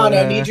 Come on,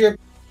 I need your.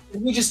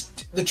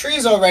 The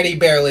tree's already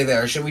barely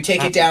there. Should we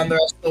take it down the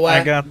rest of the way?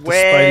 I got the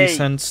spidey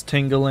sense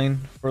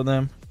tingling for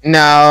them.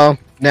 No.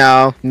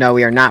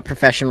 We are not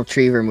professional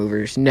tree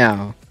removers.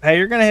 No. Hey,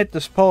 you're gonna hit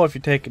this pole if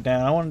you take it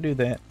down. I want to do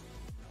that.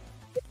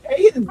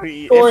 If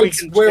we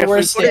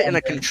put it in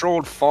a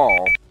controlled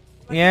fall.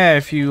 Yeah,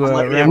 if you No.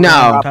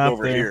 on top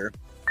over there. here.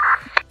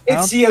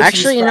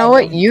 Actually, you know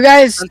what? You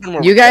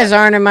guys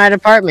aren't in my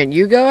department.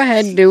 You go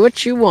ahead and do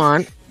what you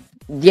want.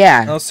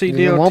 Yeah. LCDOT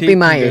it won't be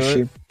my can do issue.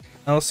 it.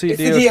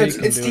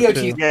 LCDOT It's can do it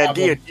too. Yeah,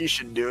 DOT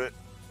should do it.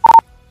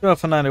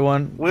 Alpha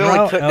 91. We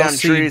only cut down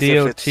trees if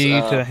LCDOT it's,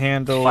 to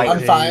handle on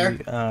fire?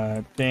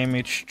 a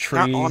damaged tree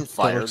Not on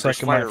fire, that looks there's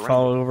like it might fire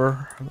fall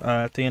over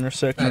at the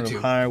intersection That of too.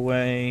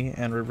 Highway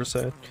and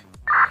Riverside.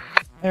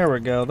 There we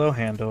go. They'll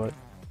handle it.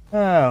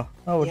 Oh,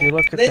 would you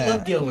look at They that?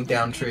 love dealing with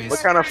down trees. What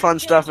kind of fun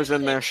stuff is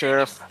in there,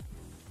 Sheriff?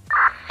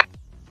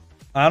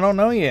 I don't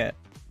know yet.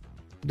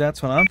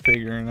 That's what I'm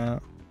figuring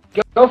out.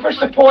 Go for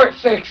support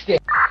 60.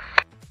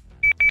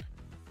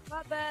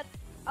 Not bad.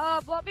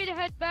 Want me to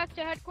head back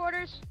to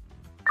headquarters?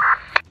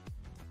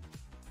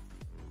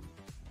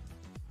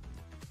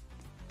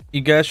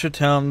 You guys should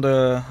tell him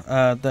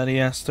that he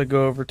has to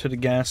go over to the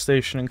gas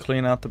station and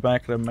clean out the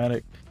back of the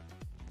medic.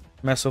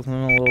 Mess with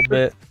him a little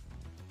bit.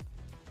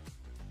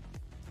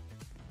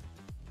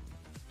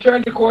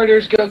 Turn to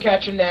quarters, go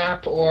catch a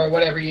nap, or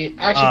whatever you...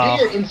 Actually, Oh.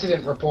 do your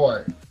incident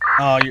report.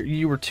 Oh,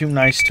 you were too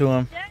nice to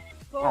him.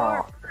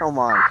 Oh, come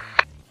on.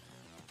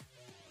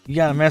 You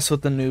gotta mess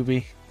with the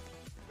newbie.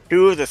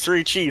 2 of the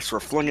 3 chiefs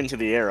were flung into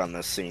the air on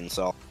this scene,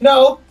 so...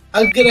 No,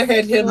 I'm gonna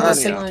hand him the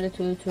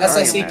Narnia.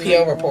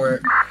 SICPO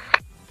report.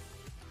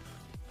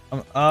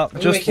 Let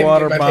me Just make him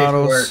water do my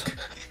bottles. paperwork.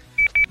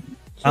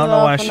 I don't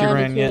know why she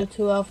ran yet.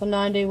 2 Alpha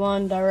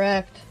 91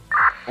 direct.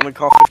 Only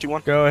call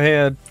 51? Go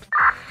ahead.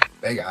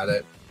 They got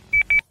it.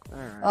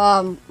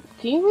 Can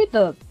you read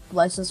the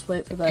license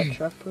plate for that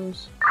truck,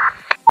 please?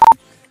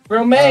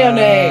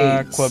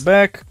 Mayonnaise.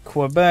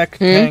 Quebec,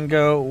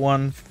 Tango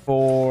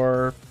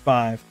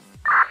 145.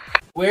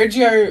 Where'd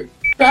your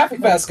traffic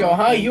vest go,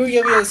 huh? You were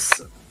giving us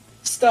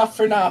stuff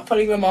for not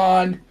putting them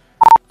on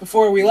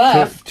before we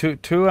left.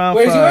 Two Alpha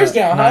Where's yours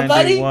now, huh,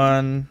 buddy?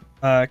 91.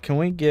 Can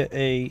we get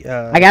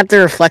a I got the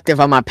reflective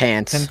on my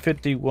pants.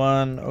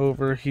 1051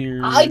 over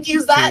here? I'd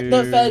use that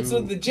defense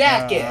with the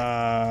jacket.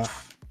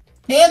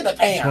 And the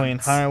pants. Between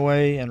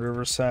Highway and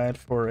Riverside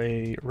for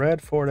a red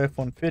Ford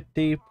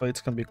F-150. Plate's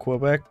gonna be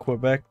Quebec,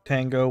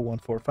 Tango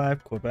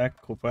 145,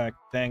 Quebec,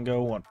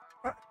 Tango 1.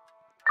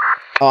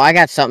 Oh, I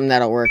got something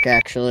that'll work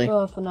actually. 2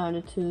 Alpha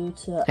 92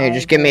 to Hey,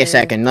 just give me a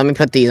second. Let me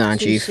put these on,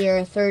 2 Chief.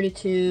 Sierra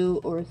 32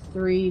 or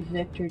 3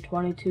 Victor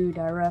 22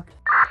 direct.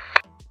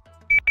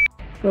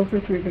 Go for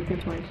 3 Victor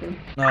 22.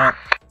 No.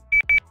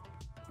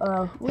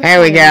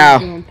 There we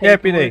go.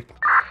 Deputy.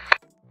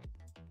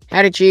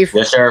 Howdy, Chief.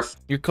 Yes, Sheriff.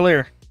 You're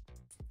clear.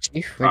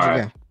 Chief, where'd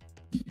you go?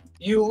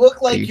 You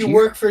look like Did you you?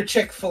 work for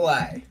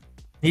Chick-fil-A.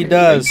 He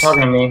does.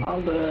 Talking to me.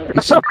 I'll do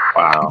it.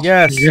 Wow.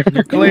 Yes, you're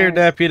clear,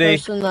 Deputy.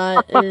 Person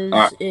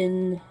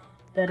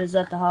that is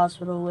at the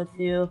hospital with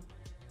you.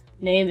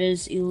 Name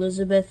is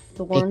Elizabeth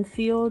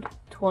Thornfield,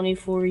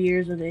 24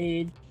 years of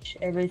age.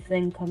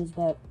 Everything comes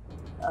back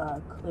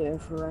clear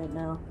for right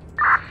now.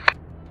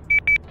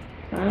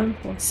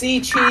 See,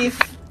 Chief?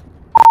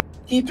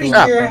 Keeping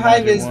your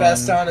high-vis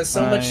vest on is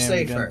so much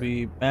safer.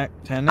 Be back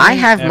 10 I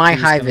have my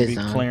FD's high-vis gonna be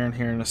on. clearing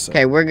here in a second.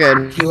 Okay, we're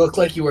good. You look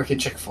like you work at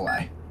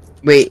Chick-fil-A.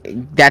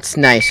 Wait, that's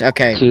nice.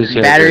 Okay,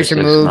 batteries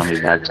removed.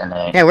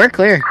 Yeah, we're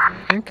clear.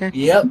 Okay.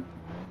 Yep.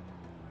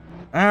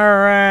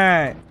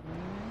 Alright.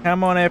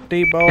 Come on,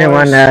 FD boys.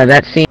 Everyone,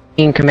 that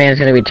scene command is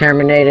going to be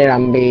terminated.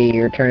 I'm going to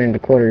be returning to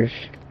quarters.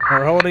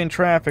 We're holding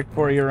traffic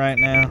for you right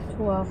now.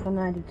 2 Alpha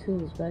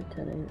 92 is back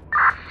today.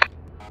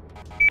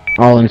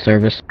 All in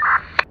service.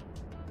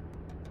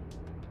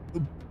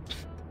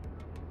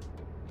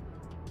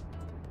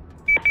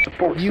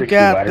 You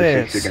got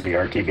this. You're gonna be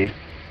RTB.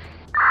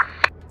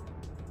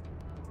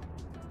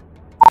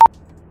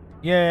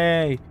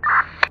 Yay!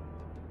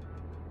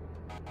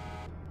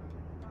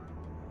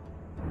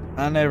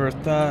 I never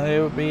thought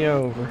it would be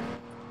over.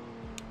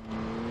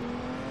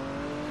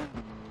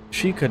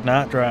 She could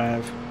not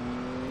drive.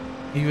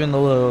 Even the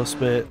littlest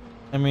bit.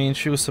 I mean,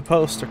 she was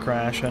supposed to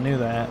crash, I knew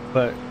that,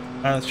 but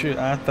I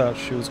thought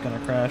she was going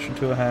to crash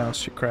into a house.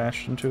 She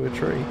crashed into a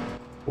tree.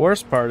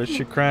 Worst part is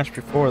she crashed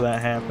before that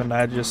happened.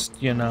 I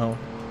just, you know,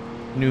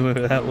 knew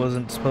that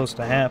wasn't supposed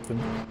to happen.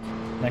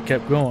 And I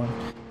kept going.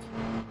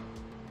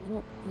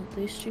 Well, at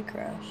least she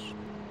crashed.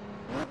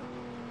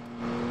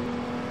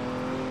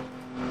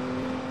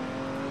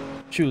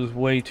 She was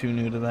way too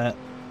new to that.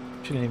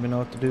 She didn't even know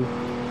what to do.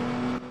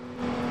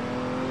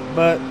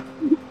 But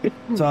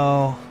it's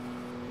all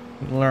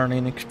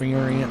learning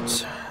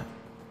experience. I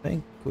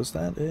think, was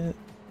that it?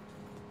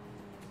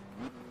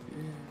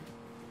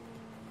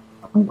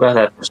 I'm glad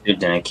that pursuit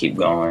didn't keep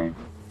going.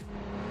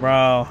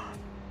 Bro.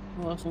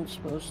 It wasn't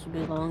supposed to be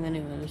long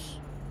anyways.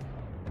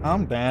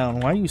 I'm down.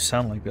 Why you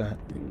sound like that?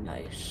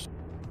 Nice.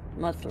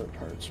 My throat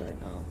hurts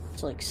right now.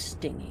 It's like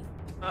stinging.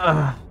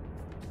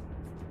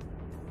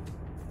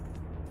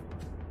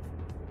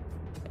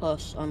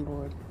 Plus, I'm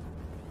bored.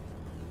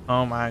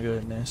 Oh my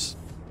goodness.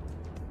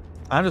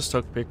 I just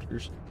took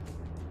pictures.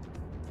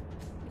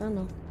 I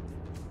know.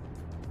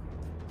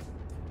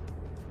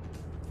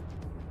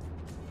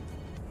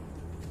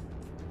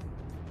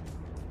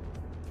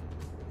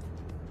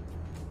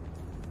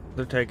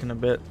 They're taking a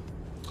bit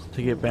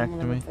to get back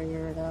to me.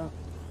 Figure it out.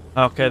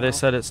 Okay, they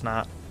said it's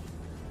not.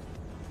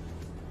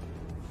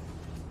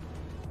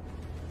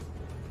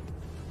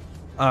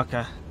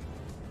 Okay.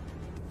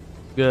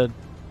 Good.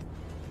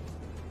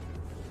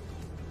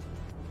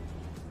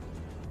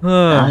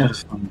 I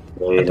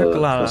took a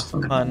lot of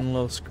fun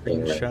little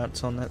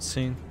screenshots on that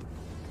scene.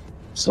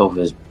 So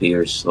his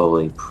beard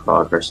slowly,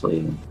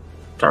 progressively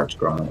starts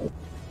growing.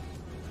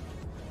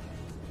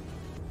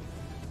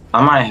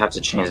 I might have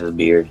to change the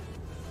beard.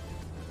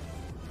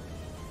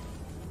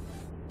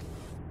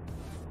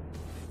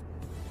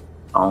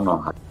 I don't know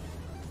how.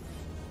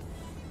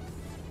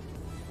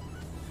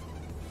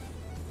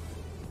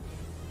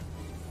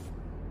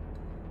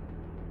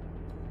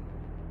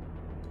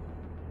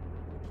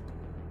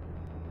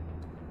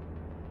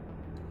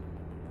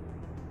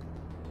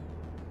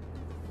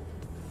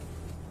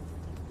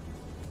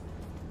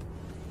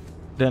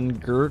 Then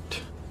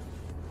Gert.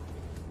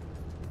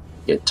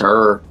 Get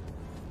her.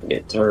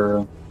 Get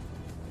her.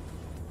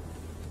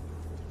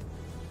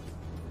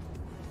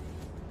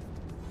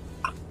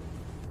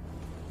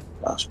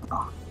 Gosh,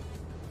 bro.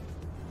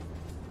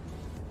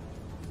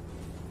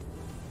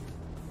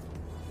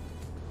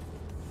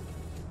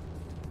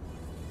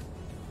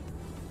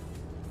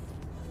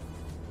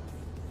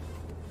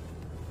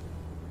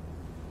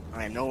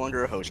 I am no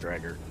longer a host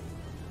dragger.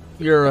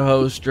 You're a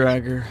host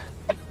dragger.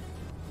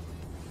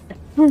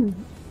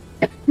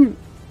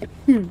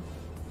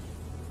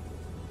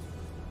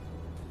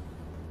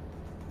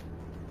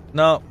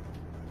 No,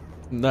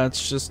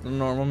 that's just the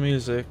normal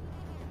music.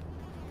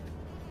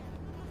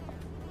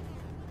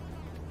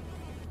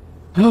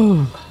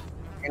 I'm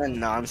gonna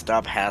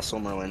non-stop hassle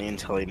Merlini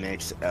until he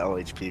makes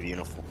LHP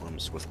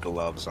uniforms with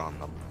gloves on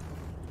them.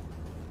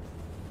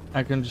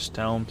 I can just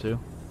tell him to.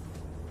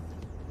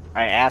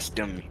 I asked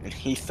him, and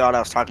he thought I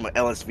was talking about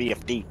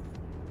LSVFD.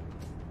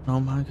 Oh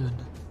my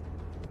goodness.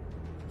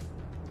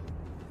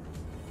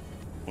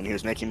 When he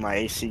was making my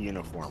AC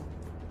uniform.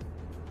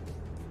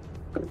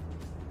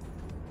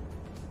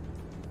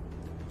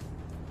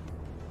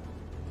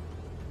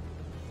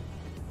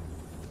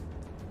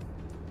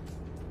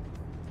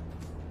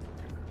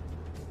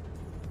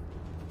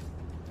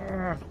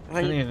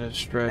 I need to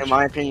stretch. In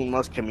my opinion, the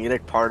most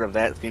comedic part of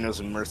that scene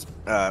was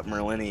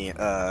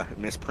Merlini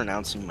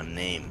mispronouncing my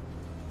name.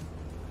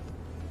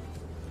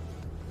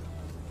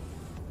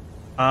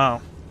 Oh.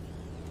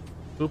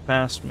 Who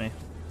passed me?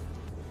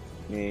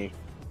 Me.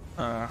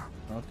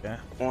 Okay.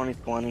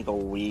 2020 go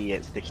wee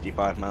at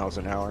 65 miles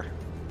an hour.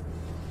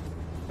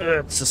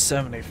 It's a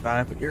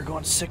 75, but you're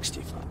going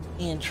 65.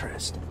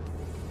 Interesting.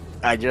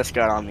 I just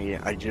got on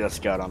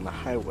the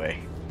highway.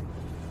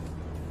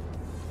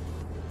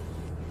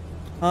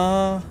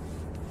 I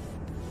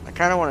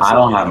kind of want to. I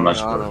don't have much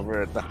on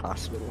over at the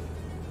hospital.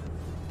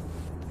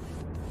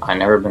 I've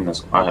never been this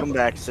quiet. Welcome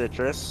back,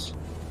 Citrus.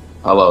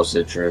 Hello,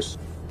 Citrus.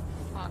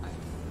 Hi.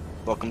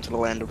 Welcome to the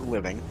land of the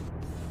living.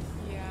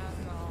 Yeah,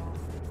 no.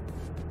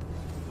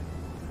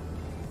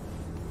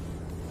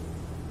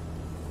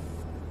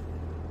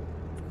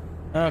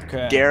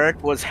 Okay.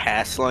 Derek was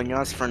hassling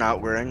us for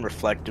not wearing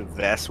reflective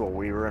vests while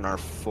we were in our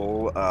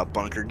full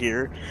bunker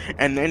gear,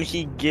 and then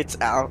he gets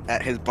out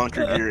at his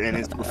bunker gear in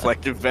his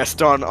reflective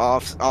vest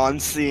on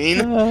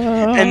scene,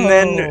 and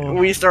then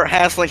we start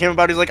hassling him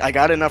about. He's like, "I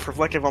got enough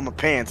reflective on my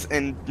pants,"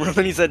 and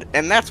then he said,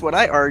 "And that's what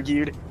I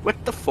argued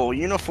with the full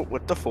uniform,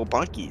 with the full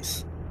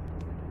bunkies."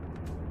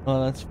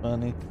 Oh, that's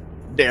funny.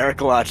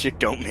 Derek logic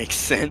don't make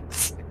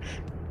sense.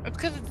 It's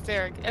because it's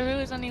Derek. If it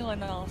was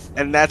anyone else.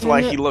 And that's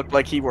why he looked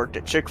like he worked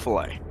at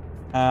Chick-fil-A.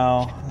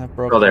 Ow, that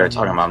broke. Oh, they were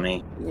talking about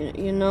me.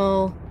 You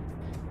know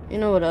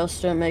what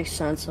else didn't make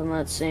sense in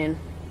that scene?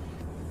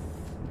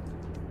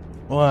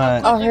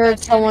 What? I heard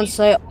someone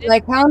say, on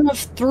the count of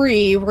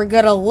 3, we're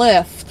gonna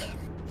lift.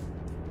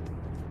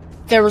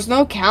 There was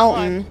no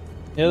counting.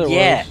 Yeah, there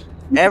was.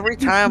 Every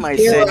time I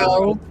said,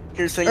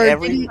 here's the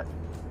thing,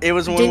 it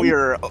was when we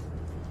were.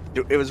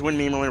 It was when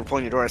me and Marlene were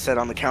pulling the door. I said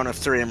on the count of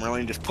 3, and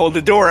Marlene just pulled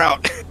the door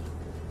out.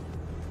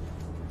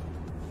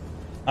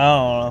 I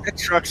don't know. That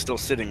truck's still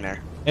sitting there.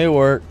 It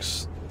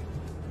works.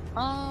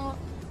 Oh.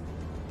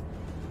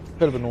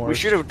 Could have been worse. We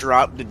should have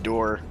dropped the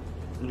door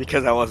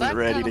because I wasn't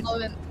ready to.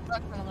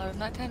 That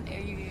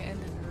 1080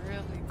 ended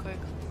really quickly.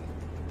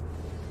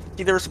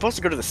 See, they were supposed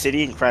to go to the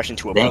city and crash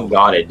into a Thank boat.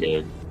 God it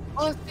did.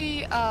 Well,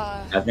 the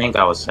I think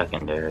I was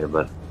secondary,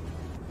 but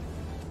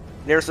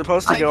They were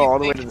supposed to go all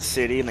the way to the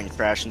city and then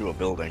crash into a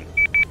building.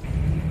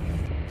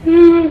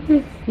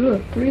 3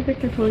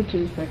 Victor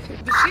 22 Victor.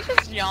 Did she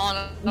just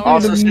yawn?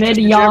 Also, The mid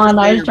yawn.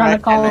 I was trying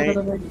to call over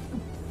the radio.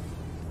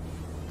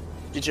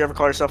 Did you ever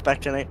call yourself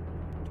back tonight?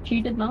 She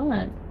did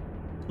not.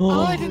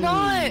 Oh, I did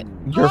not.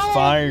 You're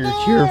fired.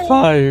 No. You're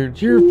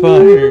fired. You're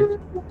fired.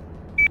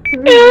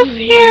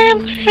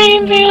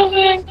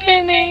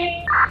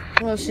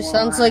 Well, she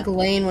sounds like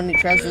Lane when he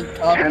tries to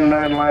talk.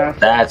 10-9 last.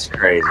 That's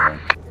crazy.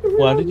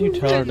 Why did you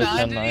tell her to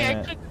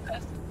 10-9 it?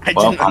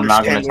 Well, I'm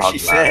not gonna talk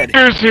about it.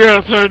 Here's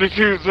here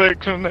 32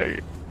 section 8.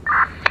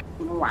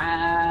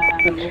 Wow.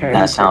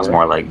 That sounds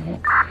more like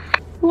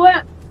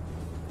What?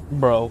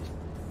 Bro.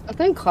 I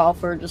think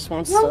Crawford just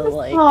wants to,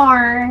 like...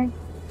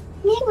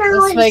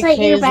 Let's make you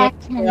Hazel back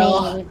to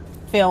me.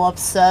 feel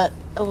upset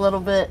a little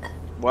bit.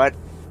 What?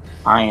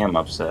 I am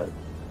upset.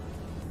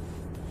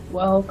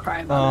 Well,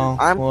 cry about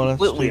I'm well, that's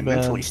completely too bad.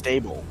 mentally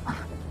stable.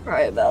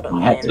 Cry about it.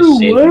 I had to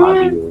shave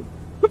my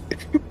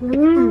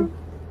beard.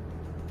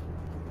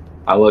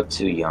 I look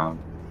too young,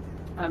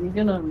 it. I'm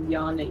gonna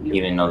yawn at you.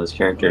 even though this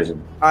character is.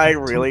 I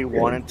really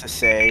wanted to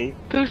say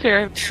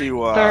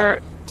to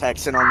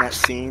Texan on that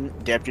scene,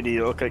 Deputy,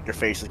 you look like your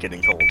face is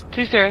getting cold.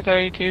 2 Sarah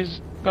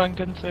 32's going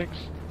 10-6.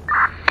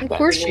 Of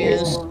course she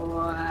is.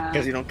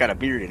 Because you don't got a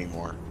beard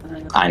anymore.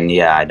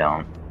 Yeah, I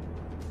don't.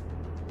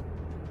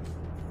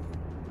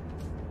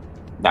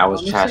 That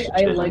was Honestly, trash I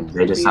decision. like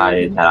They the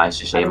decided beard. that I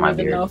should shave my I don't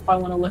even know beard. if I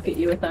want to look at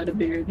you without a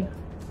beard.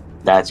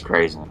 That's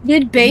crazy.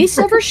 Did Base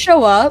ever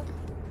show up?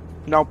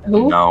 Nope.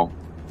 Who? No.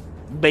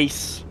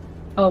 Base.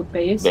 Oh,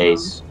 Base?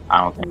 Base.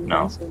 I don't think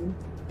no.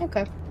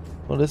 Okay.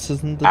 Well, this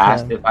isn't the I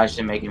asked time. if I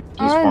should make an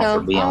excuse I for know. him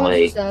for being I was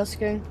late. just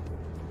asking.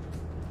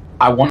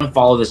 I want to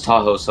follow this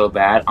Tahoe so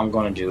bad. I'm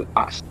going to do.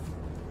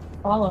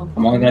 Follow.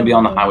 I'm only going to be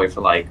on the highway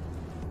for like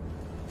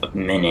a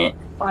minute.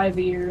 5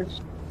 years.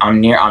 I'm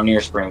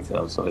near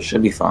Springfield, so it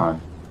should be fine.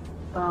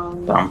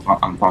 But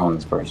I'm following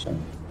this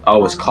person.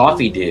 Oh, it's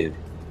Coffee Dude.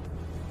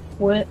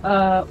 What?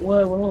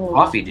 Whoa.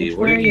 Coffee Dude,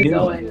 what Where are are you you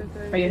doing? going?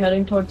 Are you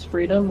heading towards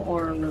Freedom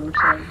or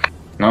Riverside?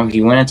 No,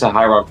 he went into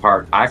High Rock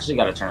Park. I actually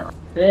got to turn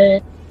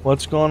around.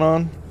 What's going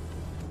on?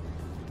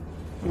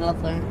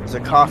 Nothing. There's a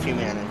coffee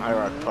man in High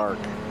Rock Park.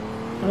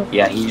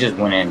 Yeah, he just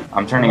went in.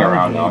 I'm turning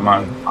around though. I'm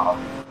not.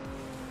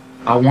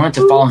 I wanted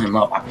to follow him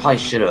up. I probably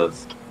should have.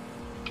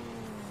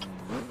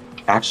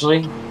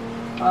 Actually,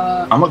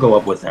 I'm gonna go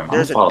up with him.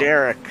 There's a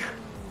Derek.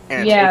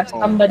 And Yeah, a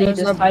somebody There's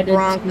a decided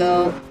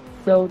Bronco. to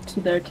go to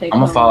their take I'm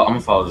home. gonna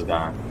follow this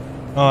guy.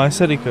 Oh, I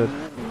said he could.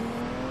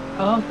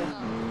 Oh, okay.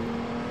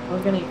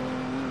 We're gonna.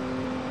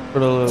 For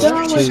the little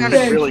No, She it's sounded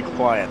good. really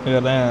quiet. I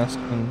gotta ask.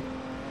 And...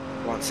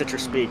 Come on, Citra,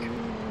 speak.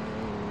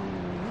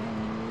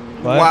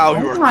 What? Wow,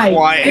 you Oh were my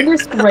quiet.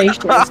 goodness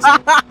gracious.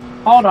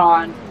 Hold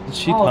on. Did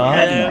she Hold talk?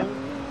 on.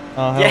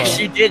 Oh, Yeah, hello.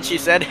 she did. She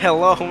said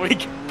hello. We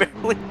can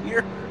barely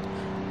hear her.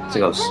 Let's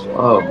go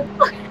slow.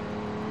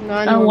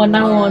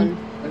 911.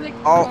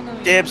 Oh,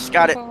 Dibs,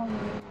 got it.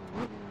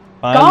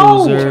 Bye,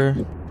 Go! loser.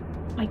 Oh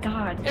my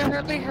god. It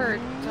really hurt.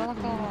 Don't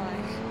gonna lie.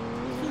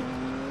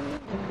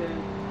 Okay.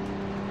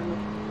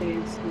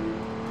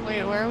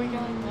 Wait, where are we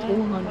going? What?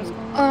 200. What's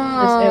going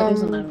on?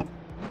 This isn't a.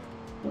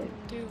 Wait.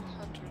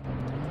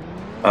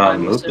 200.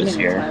 Moop is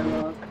here.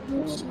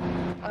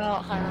 Oh,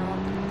 higher up.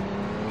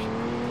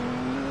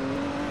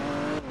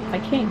 I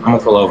can't. I'm gonna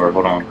pull over.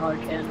 Hold on. Oh, I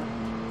can.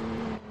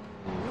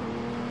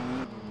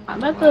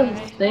 I'm at the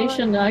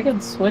station. I can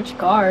switch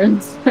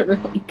cars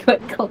really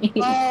quickly.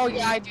 Oh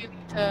yeah, I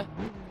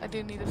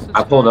do need to switch.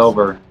 I pulled cars.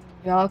 over.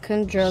 Y'all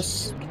can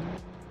just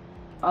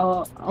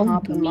I'll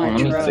hop in my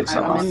Let me truck. fix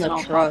I'm in the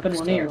I'll truck. hop in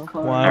one of your So.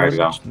 cars. Why There was we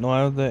go.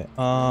 Why would they?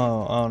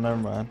 Oh, never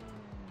mind.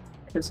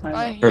 his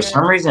highlight. For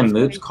some reason,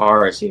 Moop's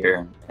car is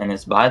here, and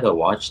it's by the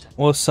watchtower.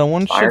 Well,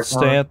 someone should stay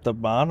tower. at the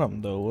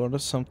bottom, though. What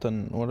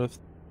if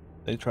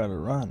they try to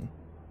run?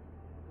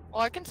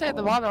 Well, I can stay at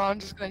the bottom. I'm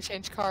just gonna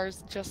change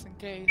cars just in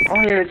case. Oh,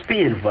 yeah, it's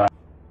be advised.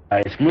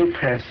 Moop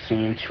has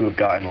seemed to have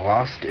gotten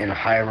lost in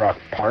High Rock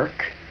Park.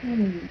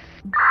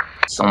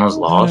 Someone's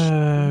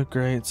lost.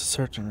 Great, it's a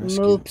search and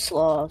rescue. Moop's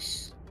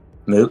lost.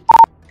 Moop.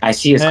 I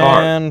see his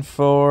car. And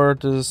for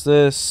does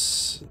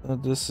this?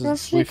 This is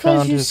Just we because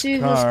found you his see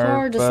car, his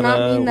car does but, not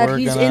mean that we're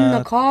he's gonna, in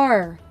the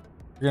car.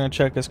 We're gonna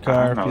check his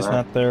car. If know he's that.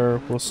 not there,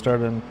 we'll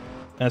start an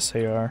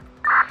SAR.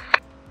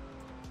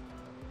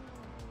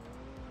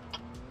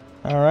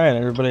 All right,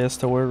 everybody has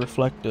to wear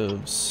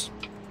reflectives.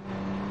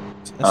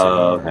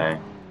 Oh, okay.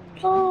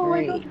 Oh,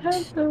 I don't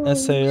have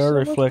those. SAR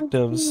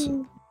reflectives,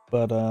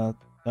 but the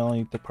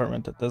only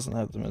department that doesn't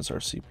have them is our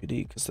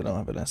CPD because they don't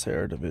have an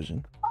SAR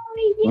division.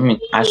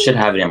 I should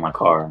have it in my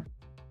car.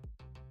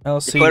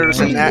 LC.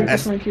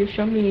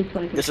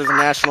 This is a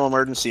national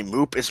emergency.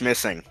 Moop is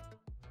missing.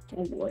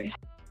 Oh boy.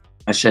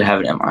 I should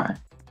have it in my.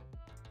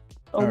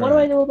 Oh, what do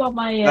I know about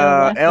my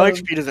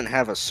LHP doesn't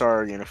have a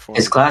SAR uniform.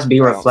 Is Class B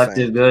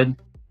reflective good?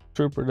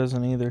 Trooper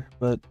doesn't either,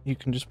 but you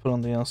can just put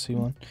on the LC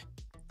one.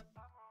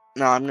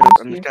 No, I'm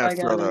just gonna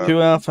throw the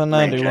 2 Alpha rain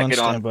 91 jacket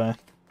on. standby.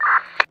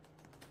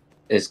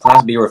 Is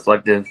Class B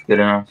reflective good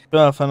enough? 2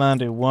 Alpha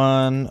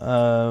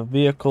 91,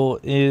 vehicle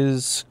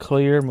is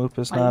clear. Moop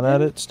is not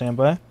at it.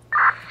 Standby.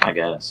 I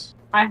guess.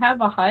 I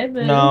have a high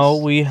vis. No,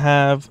 we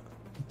have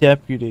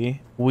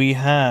deputy. We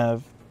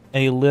have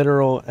a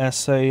literal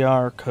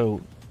SAR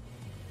coat.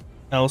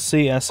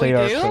 LC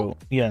SAR do? coat.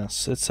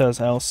 Yes, it says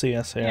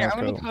LC SAR Here, I'm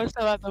gonna coat. post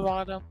it at the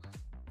bottom.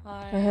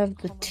 I have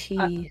the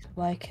T.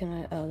 Why can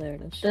I? Oh, there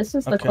it is. This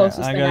is the Okay, closest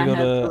I thing gotta I go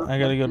have to for I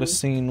gotta go to reflective.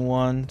 scene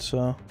 1.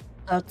 So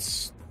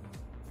That's.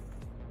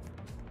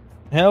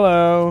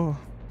 hello.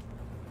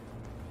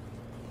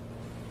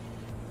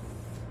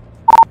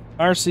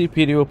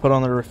 RCPD will put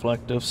on the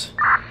reflectives.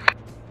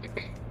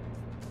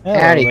 Hello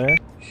Howdy. there.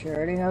 She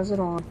already has it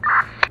on.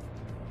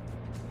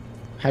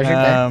 How's your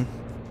day?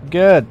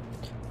 Good.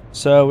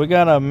 So we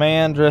got a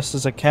man dressed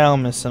as a cow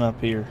missing up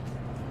here.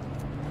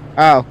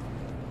 Oh.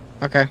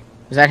 Okay.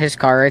 Is that his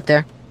car right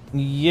there?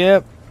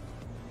 Yep.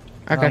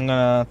 Okay. I'm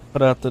gonna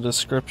put out the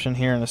description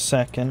here in a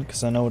second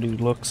because I know what he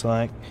looks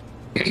like.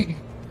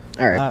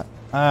 Alright.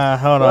 Hold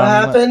on. What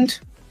happened?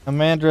 A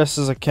man dressed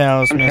as a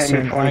cow is Container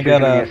missing. 23 I is gonna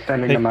gotta be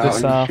ascending pick the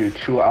this off. mountain to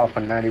 2 Alpha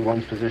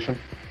 91's position.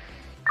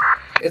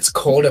 It's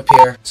cold up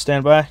here.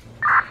 Stand by.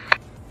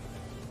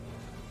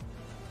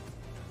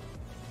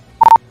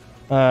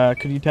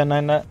 Could you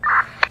 10-9 that?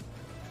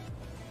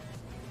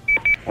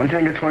 1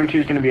 Tango 22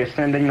 is going to be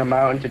ascending the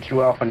mountain to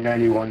 2 Alpha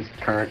 91's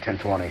current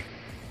 1020.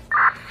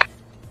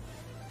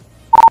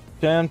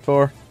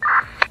 10-4.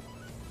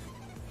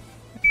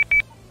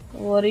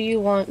 What do you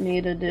want me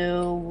to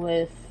do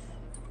with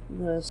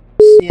the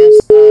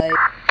CSI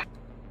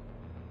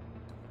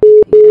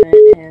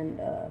unit and,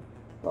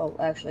 well,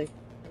 actually,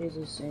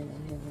 Hazel's saying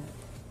on here.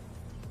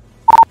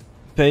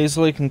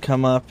 Paisley can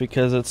come up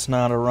because it's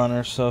not a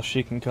runner, so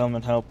she can come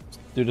and help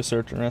do the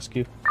search and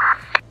rescue.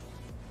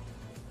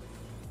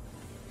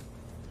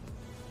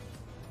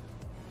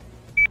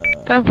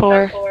 Ten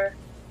four.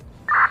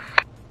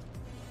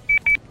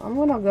 I'm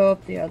gonna go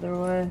up the other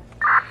way.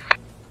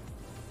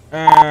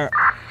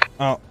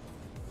 Oh.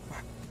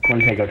 1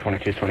 Tango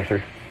 22 is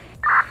 23.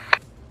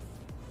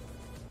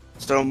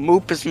 So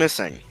Moop is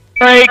missing.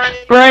 Brakes.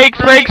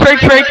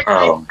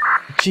 Oh.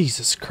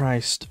 Jesus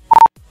Christ.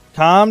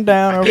 Calm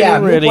down over Yeah,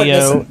 the move like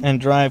radio this. and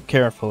drive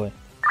carefully.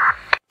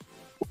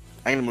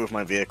 I'm gonna move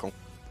my vehicle.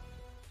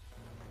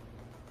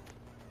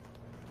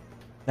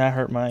 That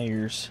hurt my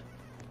ears.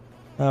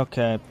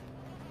 Okay.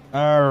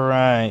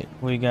 Alright.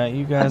 We got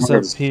you guys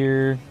up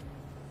here.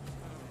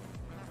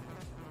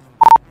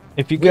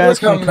 If you We were guys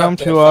can coming come up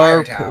to to the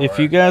our fire tower if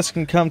you guys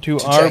can come to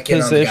to our check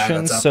in on the guy position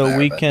that's up so there,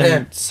 we but,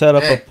 can set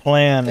up a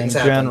plan in things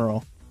happen.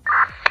 general.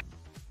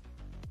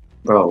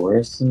 Bro,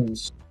 where's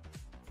this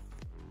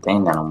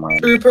thing that I'm wearing?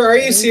 Trooper, are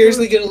you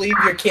seriously gonna leave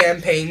your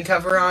campaign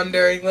cover on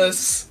during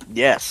this?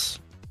 Yes.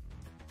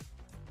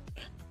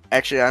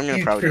 Actually, I'm gonna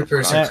You probably go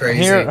troopers put are on-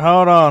 crazy. Here,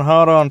 hold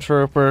on,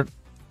 trooper.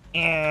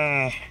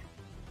 I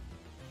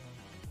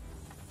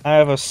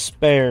have a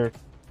spare.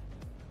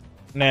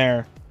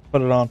 There,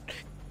 put it on.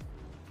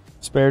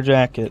 Spare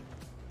jacket.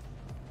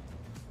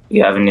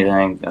 You have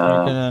anything? You're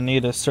gonna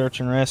need a search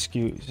and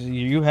rescue.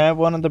 You have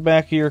one in the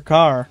back of your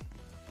car.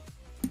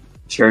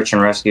 Search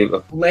and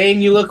rescue.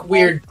 Lane, you look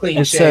weird, clean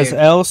It shaved. says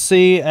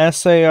LC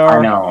SAR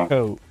I know.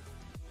 coat.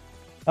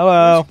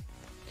 Hello.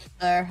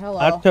 There, hello.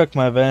 I took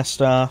my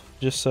vest off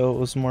just so it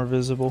was more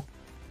visible.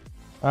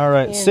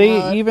 Alright, Yeah, see, no,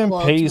 that's even a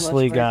little too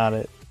Paisley much, got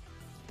it.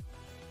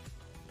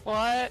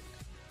 What?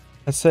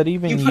 I said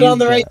even You you put on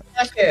the got right it.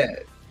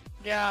 jacket.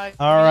 Yeah.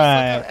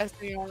 Alright.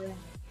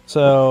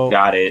 So,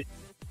 Got it.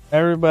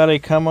 everybody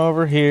come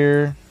over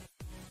here.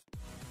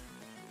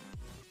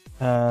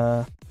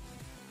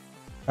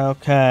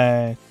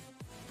 Okay.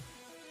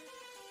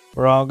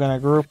 We're all gonna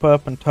group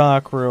up and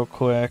talk real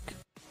quick.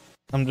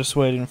 I'm just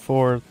waiting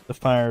for the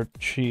fire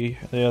chief,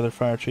 the other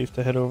fire chief,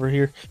 to head over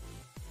here.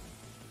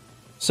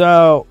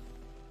 So,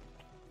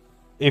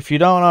 if you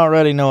don't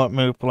already know what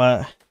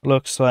Moop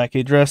looks like,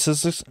 he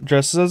dresses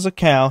as a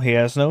cow. He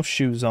has no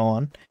shoes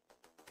on,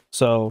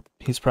 so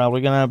he's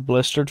probably gonna have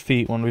blistered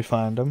feet when we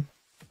find him.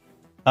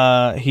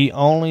 He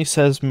only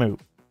says Moop.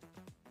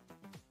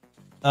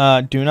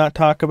 Do not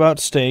talk about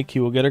steak. He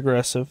will get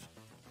aggressive.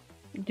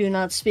 Do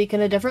not speak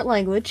in a different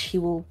language. He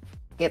will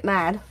get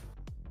mad.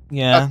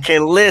 Yeah. Okay,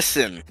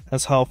 listen.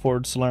 As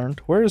Halford's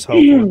learned. Where is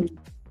Halford?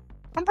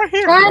 I'm right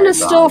here. Trying to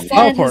still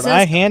find Halford,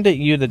 I handed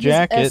you the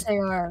jacket.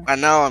 SAR. I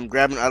know, I'm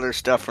grabbing other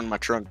stuff from my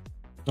trunk.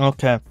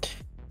 Okay.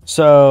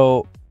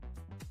 So,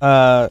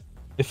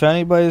 if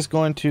anybody's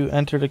going to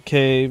enter the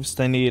caves,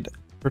 they need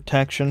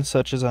protection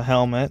such as a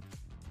helmet.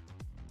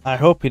 I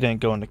hope he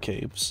didn't go into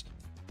caves.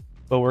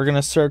 But we're going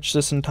to search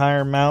this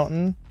entire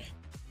mountain.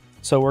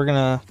 So we're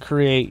going to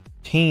create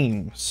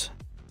teams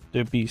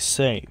to be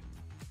safe.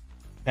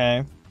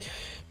 Okay?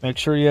 Make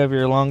sure you have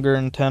your longer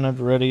antenna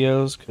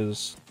radios,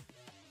 because,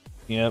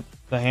 yep,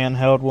 the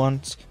handheld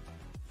ones.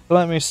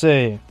 Let me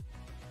see.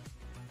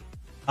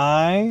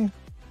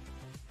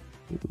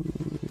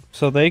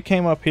 So they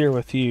came up here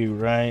with you,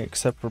 right?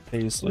 Except for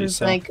Paisley.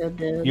 Rosanka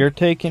did. You're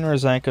taking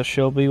Rosanka.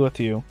 She'll be with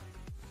you,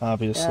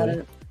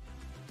 obviously.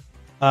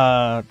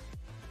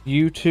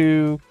 You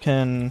two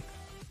can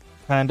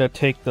kind of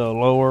take the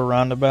lower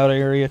roundabout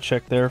area.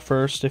 Check there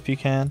first if you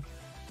can.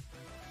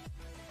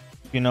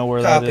 If you know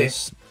where that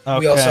is. Okay.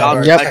 We also have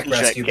our I tech can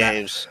rescue check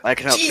caves. I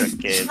can help check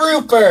caves.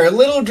 Trooper, a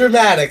little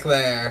dramatic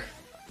there.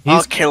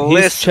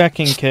 He's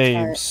checking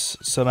caves,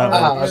 so that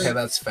works. Okay,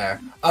 that's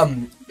fair.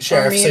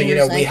 Sheriff, so you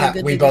know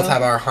we both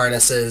have our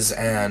harnesses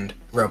and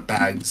rope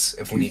bags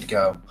if we need to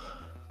go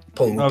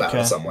pull a loop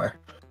out somewhere.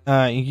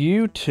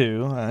 You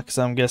two, because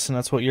I'm guessing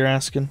that's what you're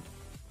asking.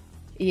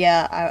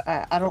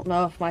 Yeah, I don't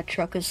know if my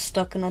truck is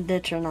stuck in a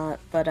ditch or not,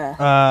 but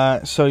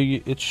so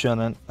it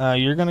shouldn't.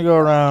 You're gonna go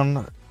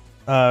around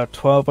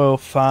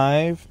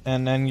 1205,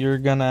 and then you're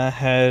gonna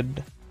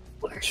head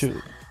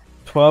to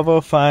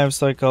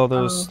 1205's like all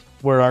those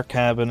where our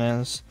cabin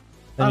is.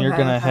 Then you're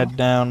gonna head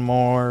down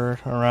more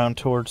around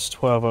towards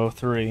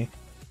 1203.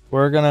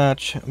 We're gonna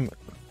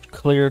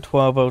clear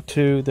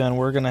 1202, then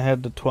we're gonna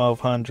head to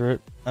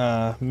 1200.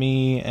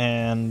 Me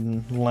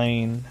and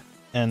Lane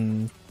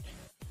and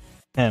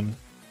him.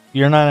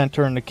 You're not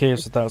entering the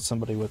caves without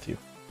somebody with you.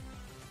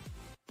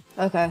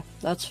 okay,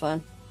 that's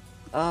fine.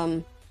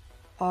 So,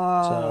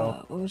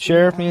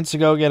 Sheriff needs to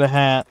go get a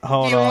hat.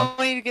 Hold Do you on. want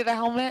me to get a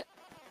helmet?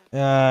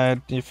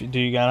 Do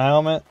you got a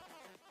helmet?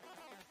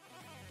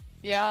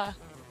 Yeah.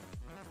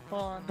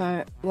 Hold on.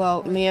 Alright,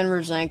 well, me and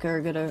Rosanka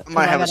are gonna. I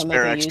might have a gotta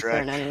spare make a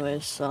extract. U-turn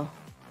anyways, so.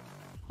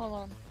 Hold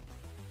on.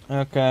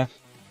 Okay.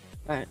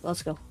 Alright,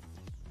 let's go.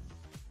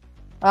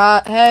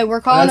 Hey,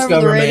 we're calling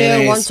over the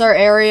radio once our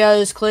area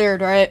is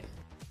cleared, right?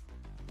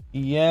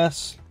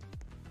 Yes.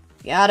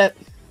 Got it.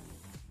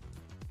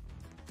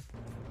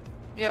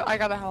 Yeah, I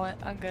got a helmet.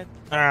 I'm good.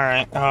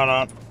 Alright, hold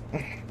on.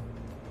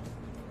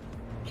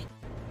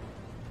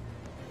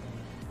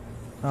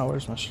 Oh,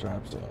 where's my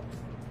straps at?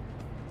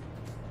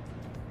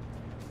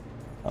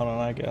 Hold on,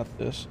 I got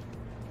this.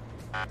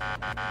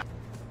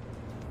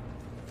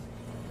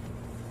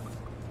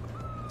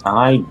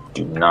 I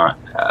do not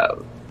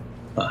have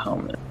a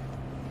helmet.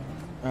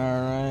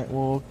 Alright,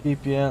 we'll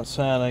keep you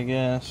outside, I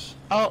guess.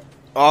 Oh.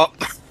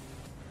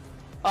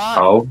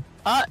 Oh.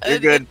 You're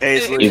good,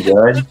 Paisley. You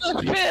good? It's a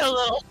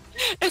little.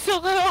 It's a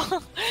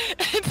little.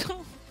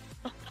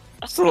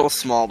 It's a little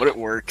small, but it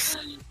works.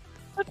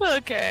 It's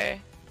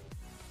okay.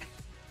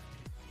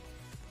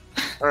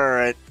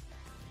 Alright.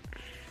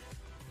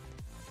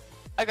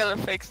 I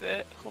gotta fix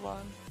it. Hold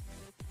on.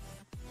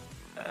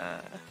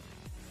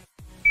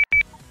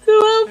 To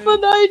Alpha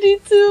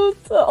 92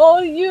 to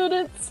all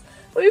units.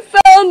 We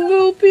found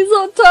Moop. He's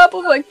on top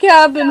of a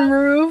cabin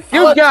roof.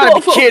 You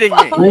gotta be kidding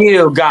me.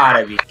 You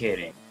gotta be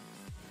kidding.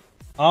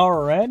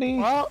 Already?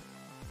 Well,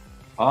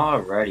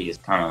 already is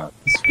kind of.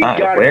 You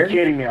gotta be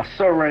kidding me. I'm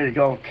so ready to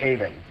go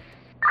caving.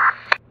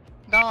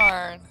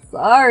 darn.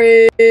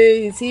 Sorry,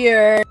 he's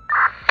here.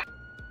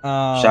 Should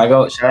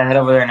I head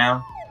over there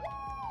now?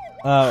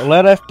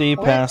 Let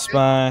FD pass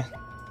by.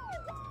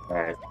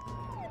 Alright.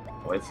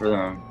 Wait for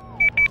them.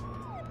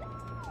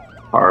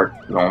 Park.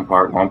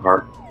 One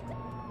park.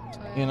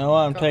 You know what?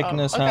 I'm taking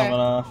this helmet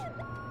off.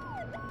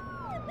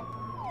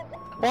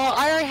 Well,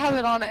 I already have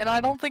it on, and I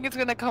don't think it's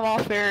gonna come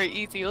off very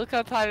easy. Look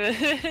how tight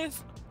it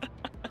is.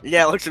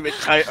 Yeah, it looks a bit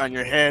tight on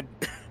your head.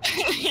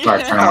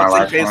 Start turning my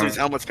lights on. Paisley's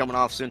helmet's coming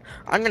off soon.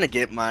 I'm gonna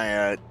get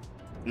my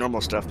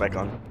normal stuff back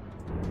on.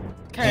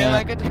 Okay, am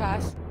I good to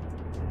pass?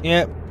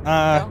 Yep.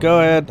 Go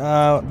ahead.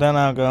 Then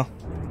I'll go.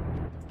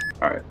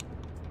 Alright.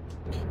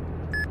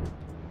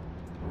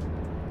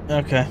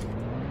 Okay.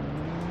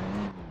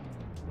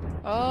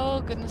 Oh,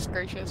 goodness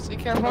gracious. Be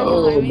careful.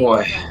 Oh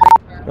boy.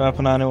 Drop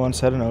 91's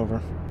heading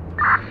over.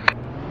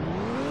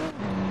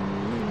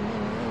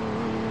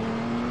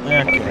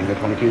 Okay. Tango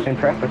 22's in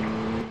traffic.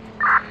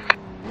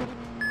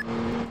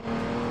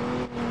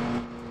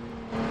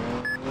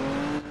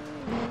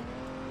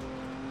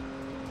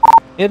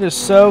 It is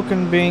so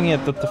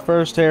convenient that the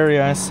first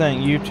area I sent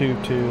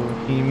YouTube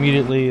to, he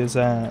immediately is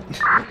at.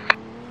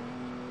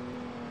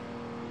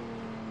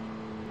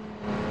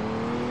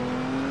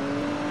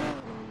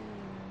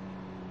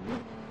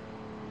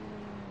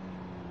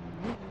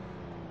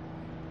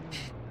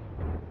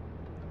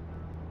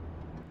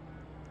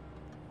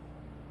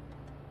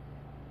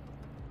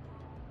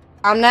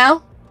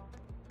 Now?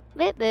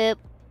 Boop boop.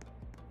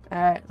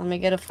 Alright, let me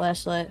get a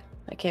flashlight.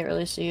 I can't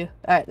really see you.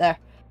 Alright, there.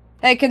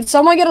 Hey, can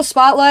someone get a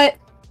spotlight?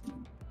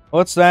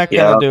 What's that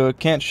gonna do? It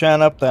can't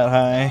shine up that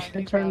high.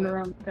 I turned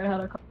around. I had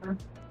a car.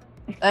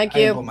 Thank I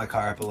you. put my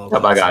car up a little Oh,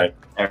 bit. I got it.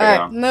 There we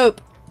Alright, go. Moop.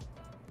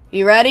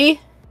 You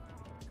ready?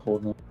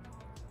 Hold on.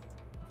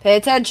 Pay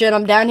attention,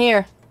 I'm down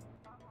here.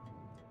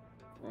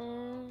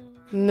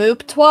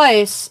 Moop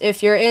twice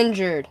if you're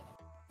injured.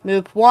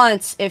 Moop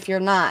once if you're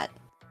not.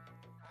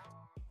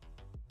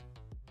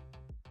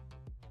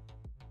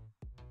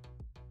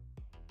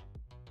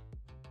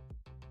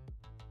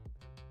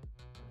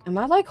 Am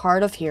I like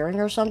hard of hearing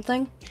or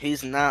something?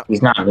 He's not.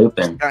 He's not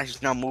looping.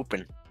 He's not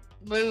mooping.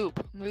 Move.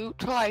 Move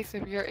twice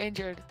if you're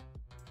injured.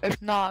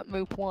 If not,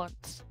 move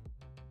once.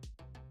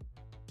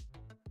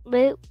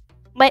 Boop.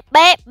 Boop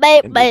boop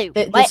boop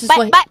boop. This is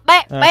what-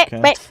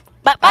 Boop.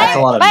 That's a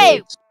lot of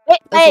moops.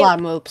 That's a lot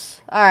of moops.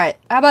 Alright,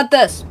 how about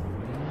this?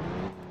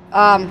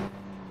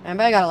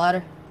 Anybody got a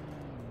ladder?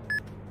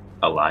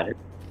 A lighter.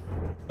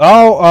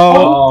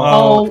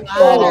 Oh.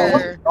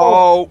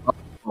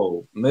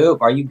 Oh, Moop,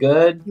 are you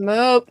good?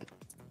 Moop.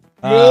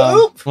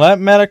 Let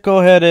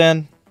medical head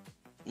in.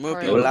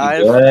 Moop, You you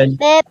alive?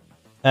 good?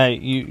 Hey,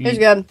 you. He's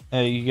good.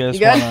 Hey, you guys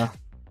You good? wanna?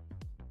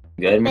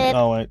 Good.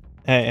 Oh wait.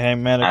 Hey,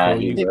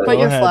 medical. You you good? Put go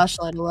your ahead.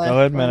 flashlight away. Go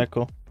ahead,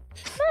 medical.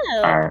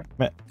 Alright.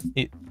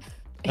 He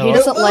Hello?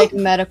 doesn't like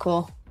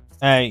medical.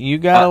 Hey, you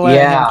gotta let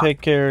yeah. him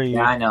take care of you.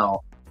 Yeah, I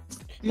know.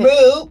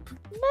 Moop.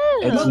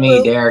 It's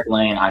me, Derek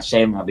Lane. I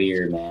shaved my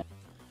beard, man.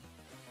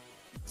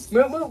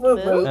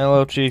 Moop.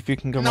 Hello, Chief. You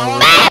can come over.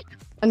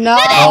 No,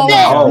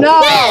 Oh,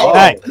 no.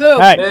 Hey, Moop.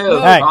 hey,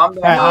 Moop. hey, calm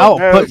hey, down. I'll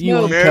Moop. put you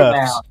in Moop.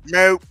 cuffs.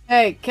 Nope.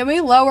 Hey, can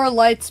we lower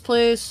lights,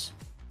 please?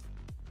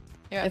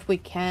 Yeah. If we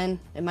can.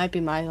 It might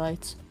be my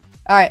lights.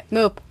 Alright,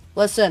 Moop,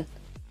 listen.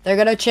 They're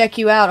gonna check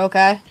you out,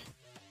 okay?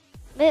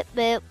 Boop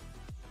boop.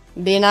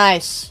 Be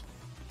nice.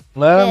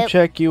 Let him Yep.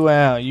 check you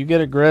out. You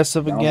get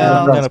aggressive Don't again, get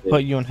I'm gonna aggressive.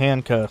 put you in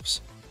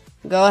handcuffs.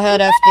 Go ahead,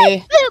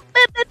 FD.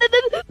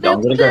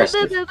 Don't get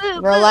aggressive.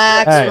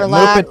 Relax, Hey,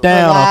 relax. move it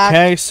down, relax.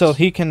 okay? So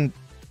he can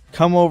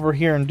come over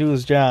here and do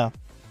his job.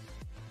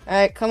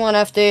 Alright, come on,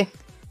 FD.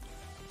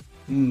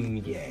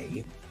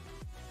 Yay.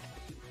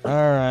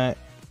 Alright.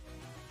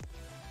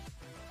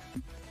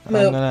 I'm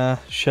Moop. gonna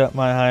shut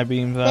my high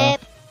beams off.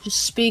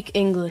 Just speak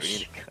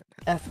English,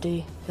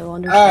 FD. He'll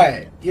understand.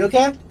 Alright, you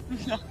okay?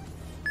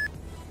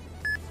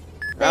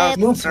 I was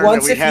Move concerned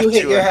once that we'd if have you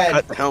hit to your head.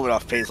 cut the helmet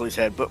off Paisley's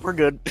head, but we're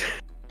good.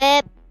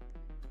 Boop.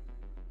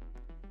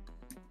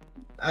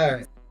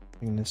 Alright.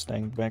 Taking this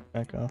thing back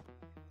off.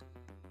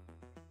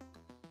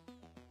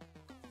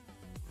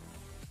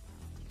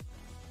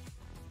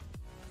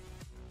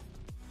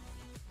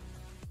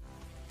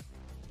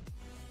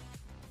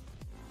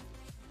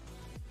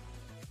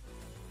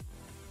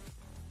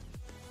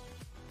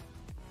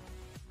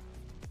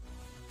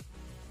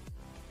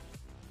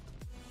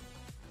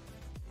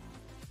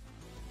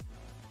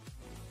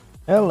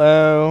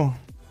 Hello.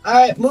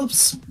 Alright,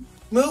 Moop's.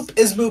 Moop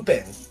is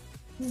mooping.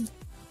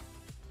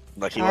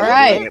 Like he All wasn't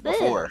right. doing it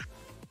before.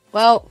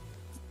 Well,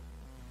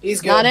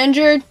 He's good. not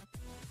injured.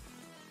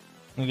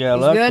 You got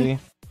He's lucky. good.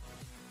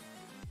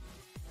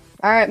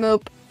 Alright,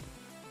 Moop.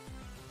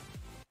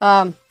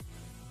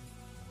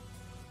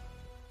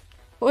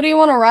 What do you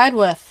want to ride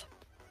with?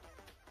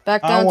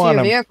 Back I down to want your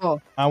him.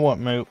 vehicle. I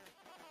want Moop.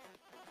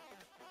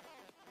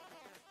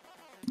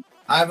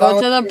 I Go to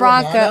the volunteer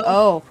Bronco. Romano.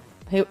 Oh,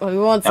 he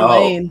wants No.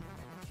 Lane.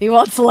 He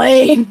wants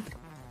Lane.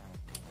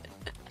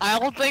 I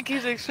don't think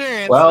he's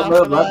experienced. Well, enough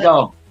for Moop, let's that.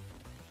 go.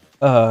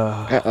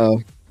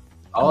 Uh-oh.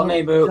 All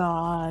me, Moop.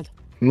 God.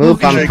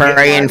 Moop, I'm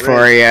praying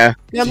for you.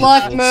 Good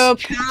luck,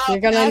 Moop. You're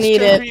gonna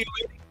need it.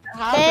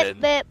 Boop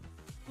boop.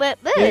 Boop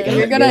boop.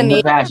 You're gonna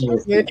need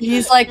it.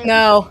 He's like,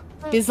 no.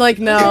 He's like,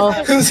 no.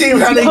 Who's he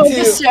He's running going with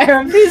the to?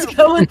 sheriff. He's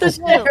going with the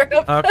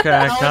sheriff.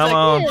 Okay, come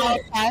on. How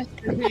fast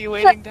are you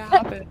waiting to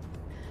happen?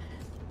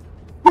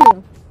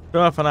 Go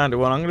off a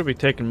 91. I'm gonna be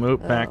taking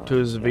Moop back to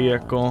his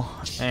vehicle,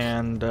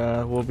 and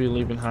we'll be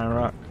leaving High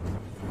Rock.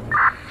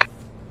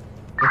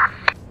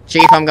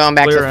 Chief, I'm going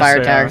back to Clear the fire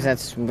SAR. tower 'cause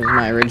that's was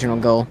my original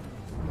goal.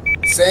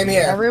 Same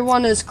here.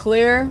 Everyone is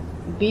clear.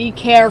 Be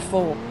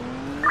careful.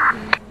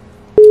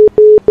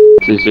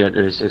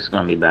 236 is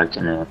gonna be back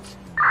to noon.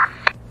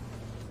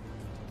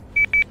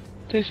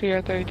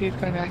 232 is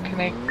going back to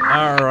Nate.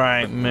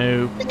 Alright,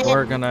 Moop.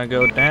 We're gonna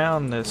go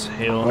down this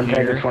hill One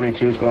Tiger here.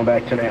 22 is going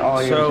back today.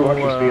 All units So,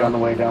 working speed on the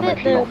way down. Make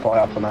sure you don't fly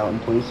off the mountain,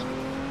 please.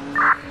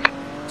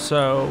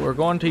 So, we're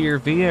going to your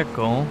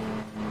vehicle.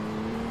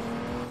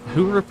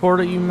 Who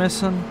reported you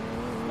missing?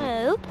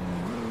 Boop.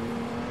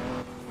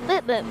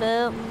 Boop boop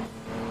boop.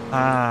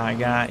 Ah, I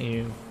got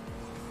you.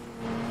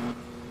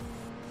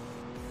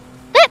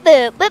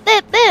 Boop, boop,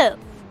 boop, boop.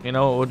 You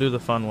know what? We'll do the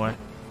fun way.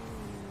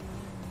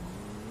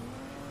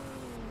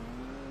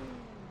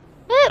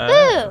 Boop,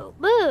 boop,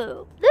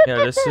 boop. Yeah,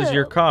 this is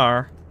your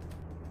car.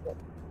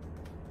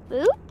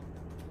 Boop.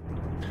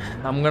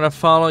 I'm gonna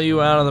follow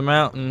you out of the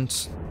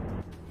mountains.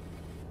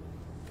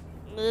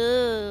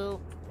 Boop.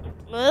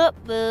 Boop,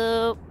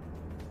 boop.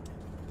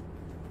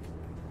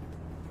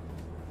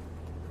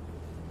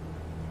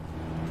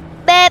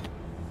 Beep.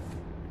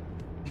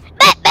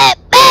 Beep, beep,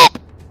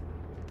 beep.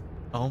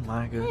 Oh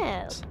my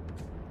goodness.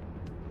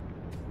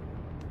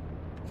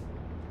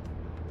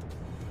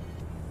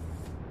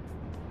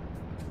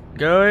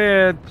 Go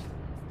ahead.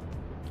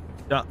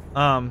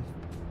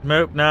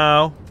 Moop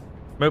now.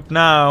 Moop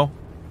now.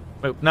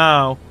 Moop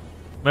now.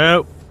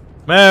 Moop.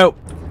 Moop.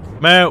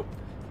 Moop.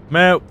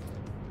 Moop.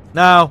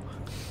 Now.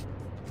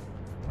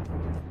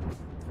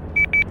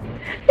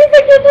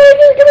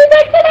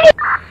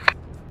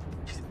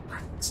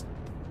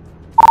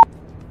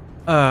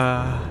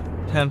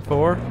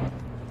 10-4.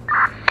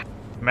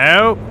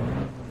 Moop.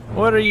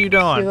 What are you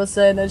doing? She was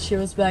saying that she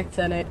was back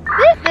 10-8.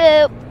 Boop,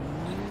 boop.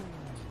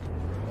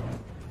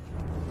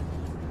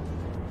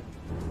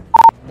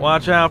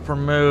 Watch out for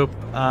Moop.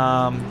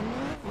 I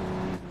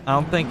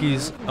don't think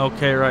he's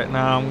okay right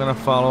now. I'm gonna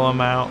follow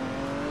him out.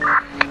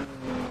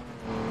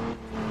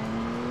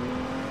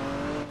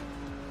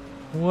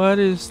 What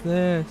is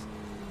this?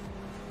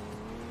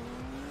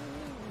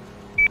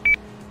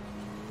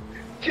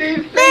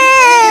 GC,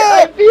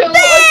 I feel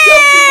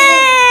uncomfortable.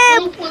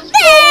 Moop was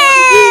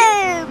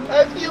going.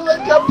 I feel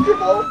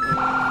uncomfortable.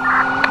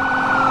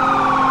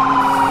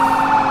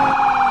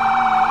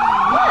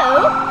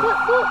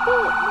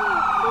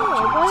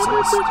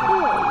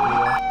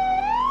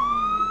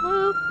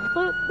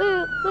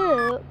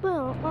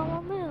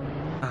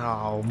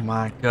 Oh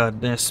my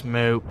goodness,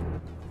 Moop.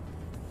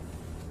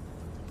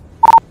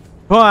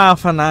 For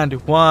Alpha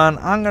 91,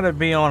 I'm gonna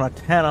be on a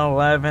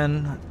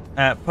 1011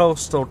 at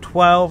postal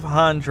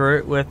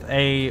 1200 with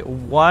a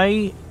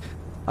white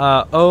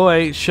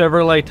 08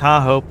 Chevrolet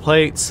Tahoe,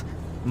 plates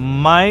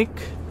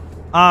Mike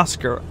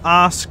Oscar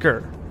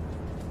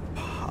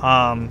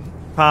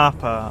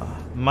Papa.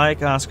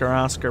 Mike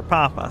Oscar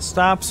Papa.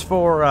 Stops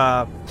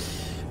for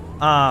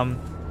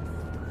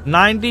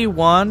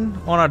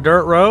 91 on a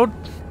dirt road.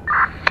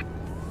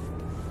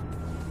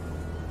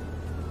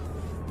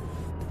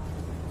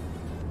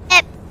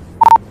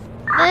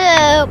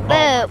 Boop,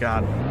 boop. Oh my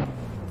god.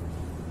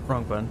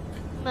 Wrong button.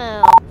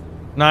 No.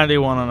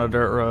 91 on a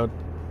dirt road.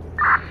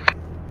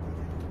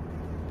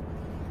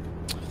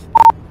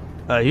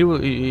 He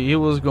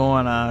was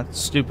going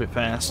stupid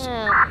fast.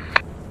 Yeah.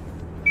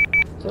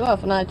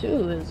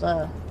 2F92 is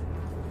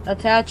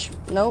attach.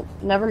 Nope,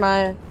 never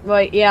mind.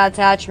 Wait, yeah,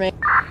 attachment.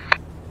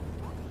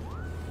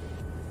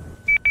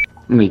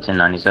 Me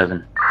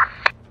 1097.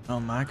 Oh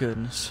my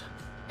goodness.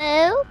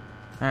 No.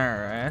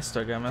 Alright, I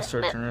still got my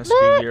search and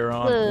rescue gear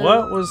on.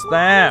 What was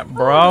that,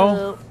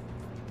 bro?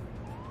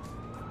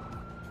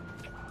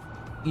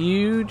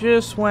 You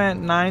just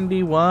went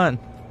 91.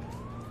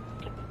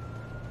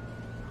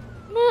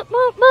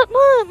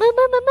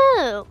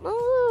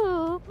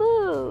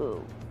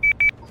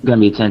 Gonna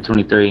be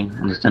 1023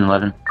 on this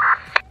 1011.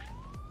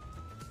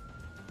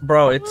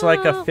 Bro, it's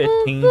like a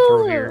 15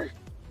 through here.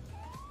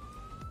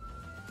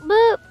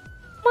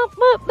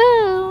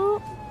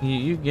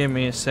 You give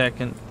me a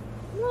second.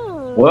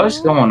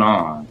 What's going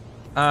on?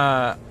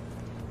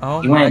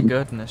 Oh my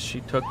goodness,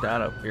 she took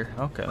that up here.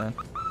 Okay then.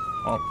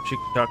 Well, she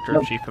can talk to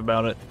her chief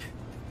about it.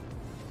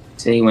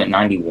 Say he went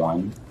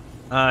 91.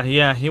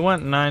 Yeah, he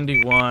went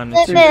 91.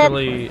 It's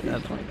usually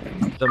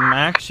the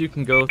max you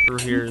can go through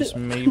here is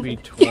maybe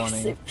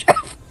 20.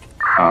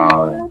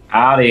 Oh,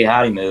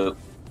 howdy, Move.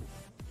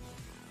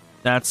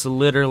 That's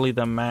literally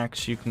the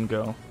max you can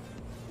go.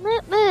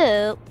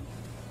 Move.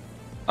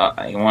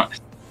 You want?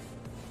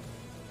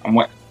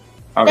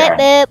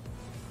 Okay.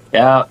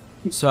 Yeah.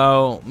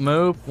 So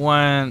Moop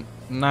went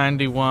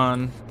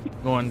 91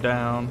 going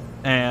down,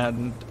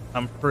 and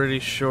I'm pretty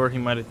sure he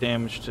might have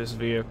damaged his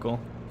vehicle.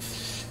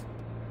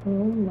 Oh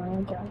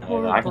my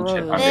god. I can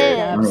check under it.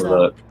 Let me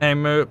look. Hey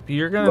Moop,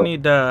 you're gonna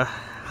need to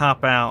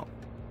hop out.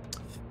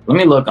 Let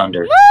me look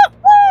under.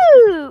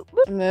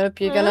 Moop,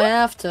 you're gonna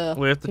have to.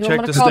 We have to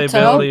check the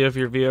stability of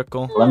your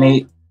vehicle. Let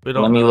me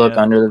look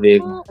under the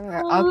vehicle.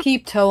 Alright, I'll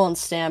keep tow on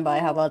standby.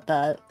 How about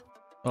that?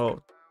 Oh.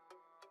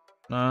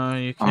 No,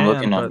 you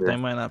can, but they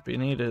might not be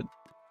needed.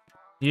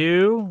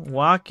 You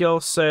walk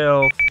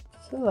yourself.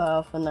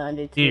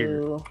 2Alpha92. Here.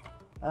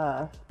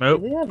 Do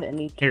we have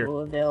any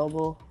tool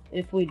available?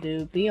 If we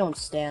do, be on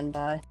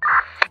standby.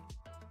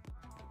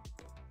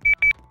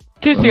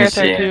 2 Let me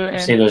CR32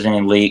 and see if there's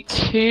any leaks.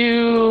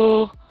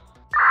 2.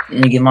 Let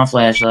me get my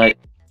flashlight.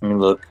 Let me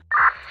look.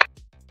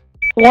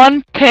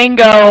 1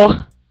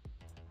 Tango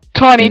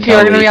 22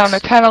 are gonna be on the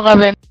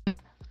 1011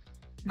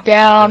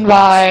 down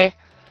by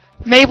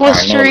Maple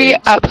Street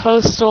at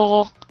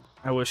Postal.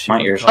 I wish my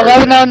ears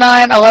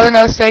 1109,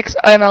 1106,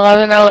 and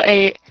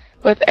 1108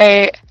 with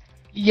a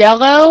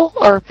yellow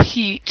or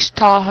peach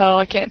Tahoe.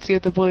 I can't see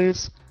with the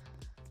blues.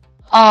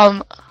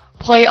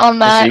 Play on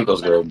that.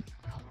 Eagles good.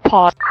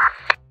 Pause.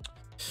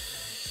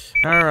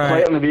 All right.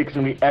 Play on the vehicle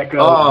can be Echo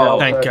Oh,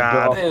 Delta thank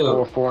God.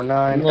 Golf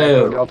 449. No.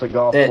 Echo Delta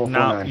Golf No,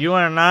 449. you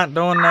are not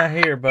doing that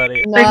here,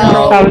 buddy.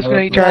 I was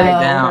going to try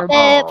down.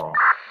 Oh.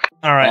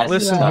 All right, That's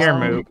listen here,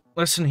 Moop.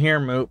 Listen here,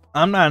 Moop.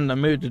 I'm not in the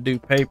mood to do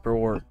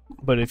paperwork,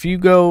 but if you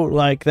go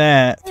like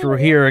that through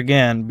here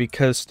again,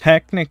 because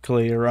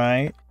technically,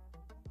 right?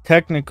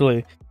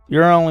 Technically,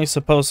 you're only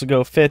supposed to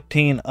go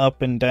 15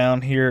 up and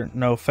down here,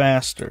 no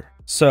faster.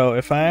 So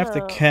if I have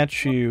to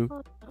catch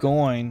you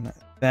going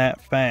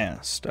that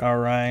fast, all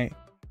right,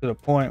 to the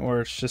point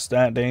where it's just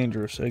that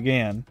dangerous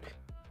again,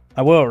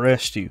 I will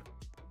arrest you.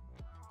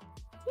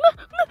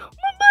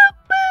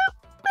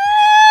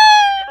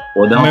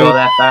 Well, don't go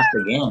that fast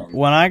again.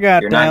 When I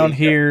got You're not down getting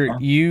here, killed, huh?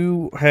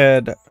 you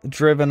had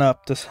driven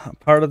up this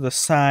part of the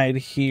side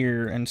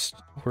here, and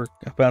we're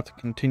about to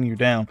continue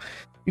down.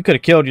 You could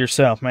have killed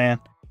yourself, man.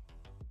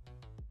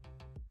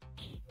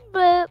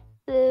 Boop,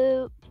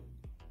 boop.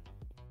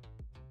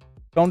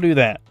 Don't do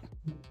that.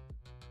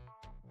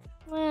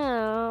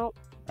 Well,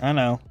 I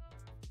know.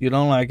 You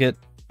don't like it.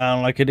 I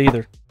don't like it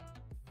either.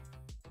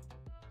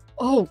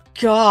 Oh,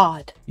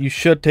 God. You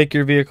should take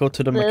your vehicle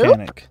to the Boop.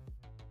 mechanic.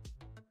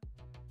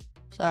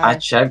 I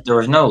checked. There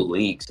was no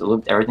leaks.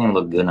 Everything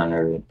looked good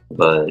under it,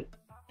 but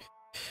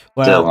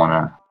Well, still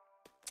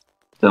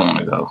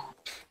wanna go.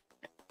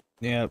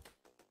 yeah.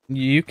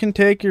 You can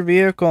take your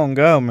vehicle and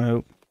go,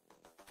 Moop.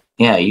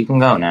 Yeah, you can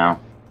go now.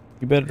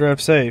 You better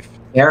drive safe.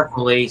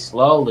 Carefully,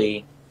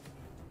 slowly.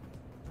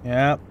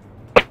 Yep.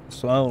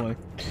 Slowly.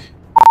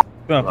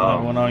 When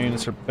all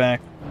units are back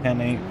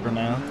 10-8 for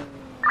now.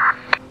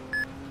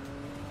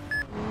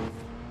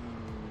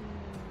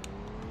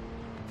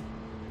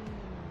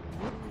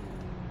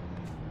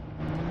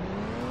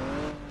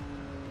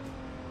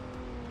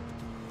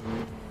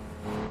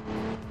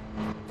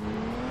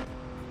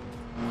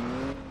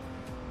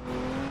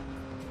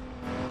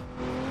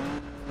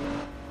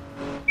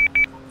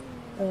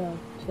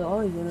 So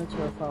all units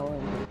are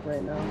following Luke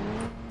right now.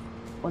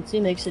 Once he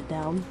makes it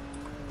down,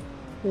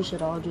 we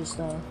should all just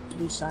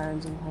do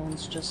sirens and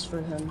horns just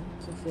for him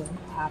to feel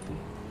happy.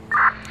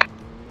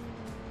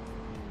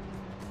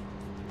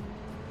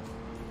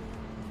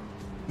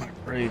 My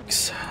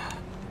brakes.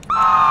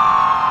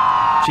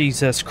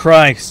 Jesus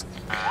Christ.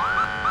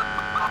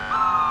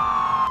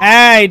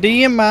 Hey, do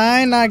you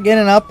mind not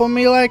getting up on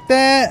me like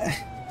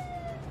that?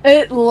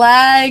 It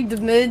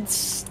lagged mid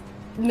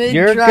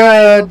You're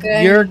drive, good.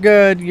 okay? You're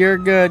good. You're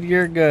good.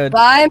 You're good.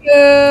 Bye,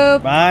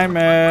 Moop. Bye,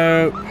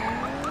 Moop.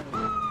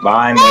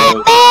 Bye,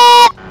 Moop.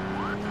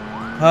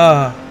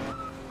 Ah.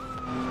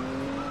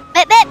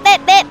 Beep, beep,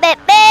 beep, beep, beep,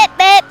 beep,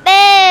 beep,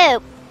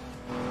 beep.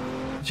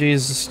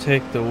 Jesus,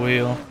 take the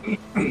wheel.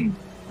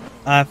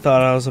 I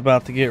thought I was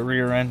about to get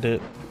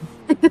rear-ended.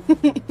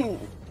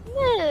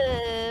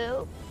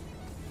 No.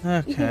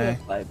 Okay.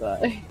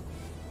 Bye-bye.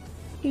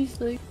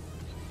 He's like...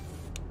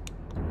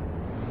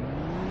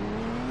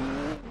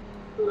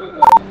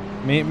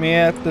 Meet me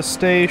at the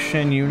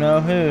station, you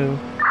know who.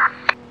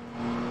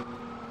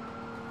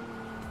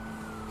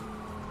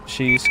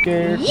 She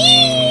scared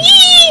me.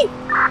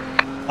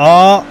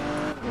 Oh!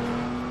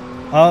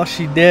 Oh,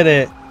 she did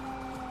it.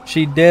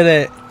 She did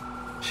it.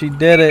 She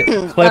did it.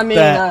 Clip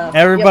that.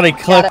 Everybody yep,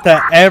 clip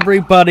that.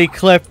 Everybody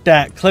clip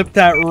that. Clip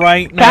that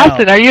right now.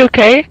 Captain, are you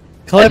okay?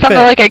 Clip it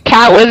sounded it. like a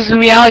cat was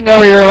meowing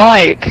over your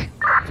mic.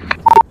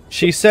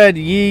 She said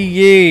yee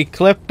yee.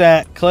 Clip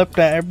that. Clip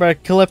that. Everybody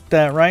clip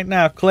that right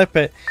now. Clip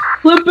it.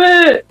 Clip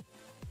it!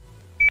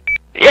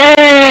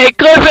 Yay!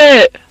 Clip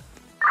it!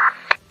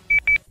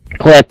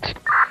 Clipped.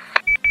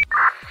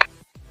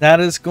 That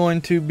is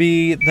going to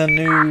be the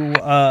new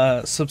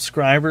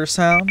subscriber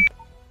sound.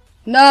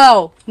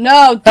 No,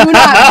 no, do not clip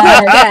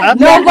that.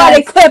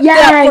 Nobody clip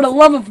that for the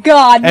love of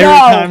God, Every no.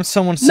 time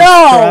someone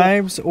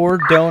subscribes or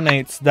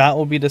donates, that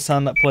will be the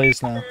sound that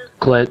plays now.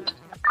 Clipped.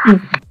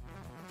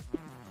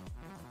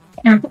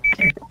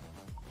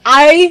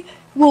 I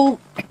will...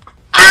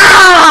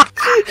 Ah!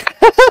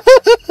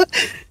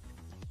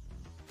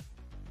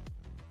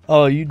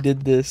 Oh, you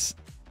did this.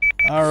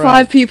 Alright.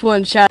 5 people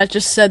in chat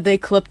just said they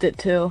clipped it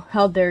too.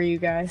 How dare you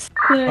guys?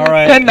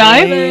 Alright, Good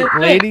night.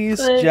 ladies,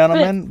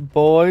 gentlemen,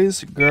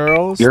 boys,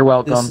 girls. You're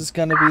welcome. This is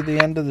going to be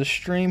the end of the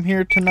stream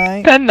here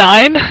tonight.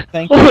 10-9.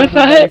 Thank you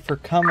everybody for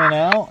coming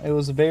out. It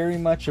was very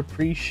much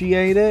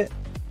appreciated.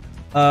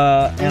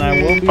 And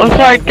I will be... I'm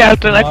sorry,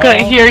 Captain. I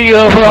couldn't hear you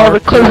over all the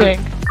clipping.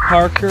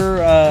 Parker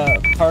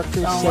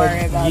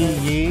said yee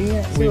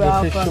yee. We've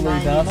officially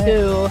done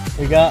it.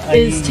 We got a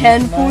It's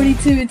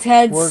 10:42. It's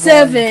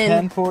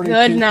 10:07. 10:42.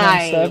 Good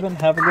night.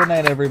 10:07. Have a good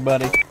night,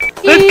 everybody.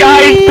 This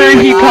guy's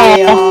 30 tall.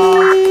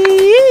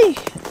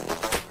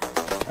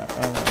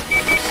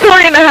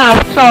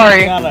 3.5.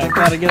 Sorry.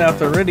 Gotta get out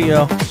the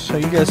radio so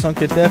you guys don't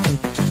get deafened.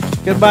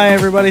 Goodbye,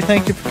 everybody.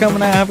 Thank you for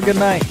coming out. Have a good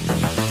night.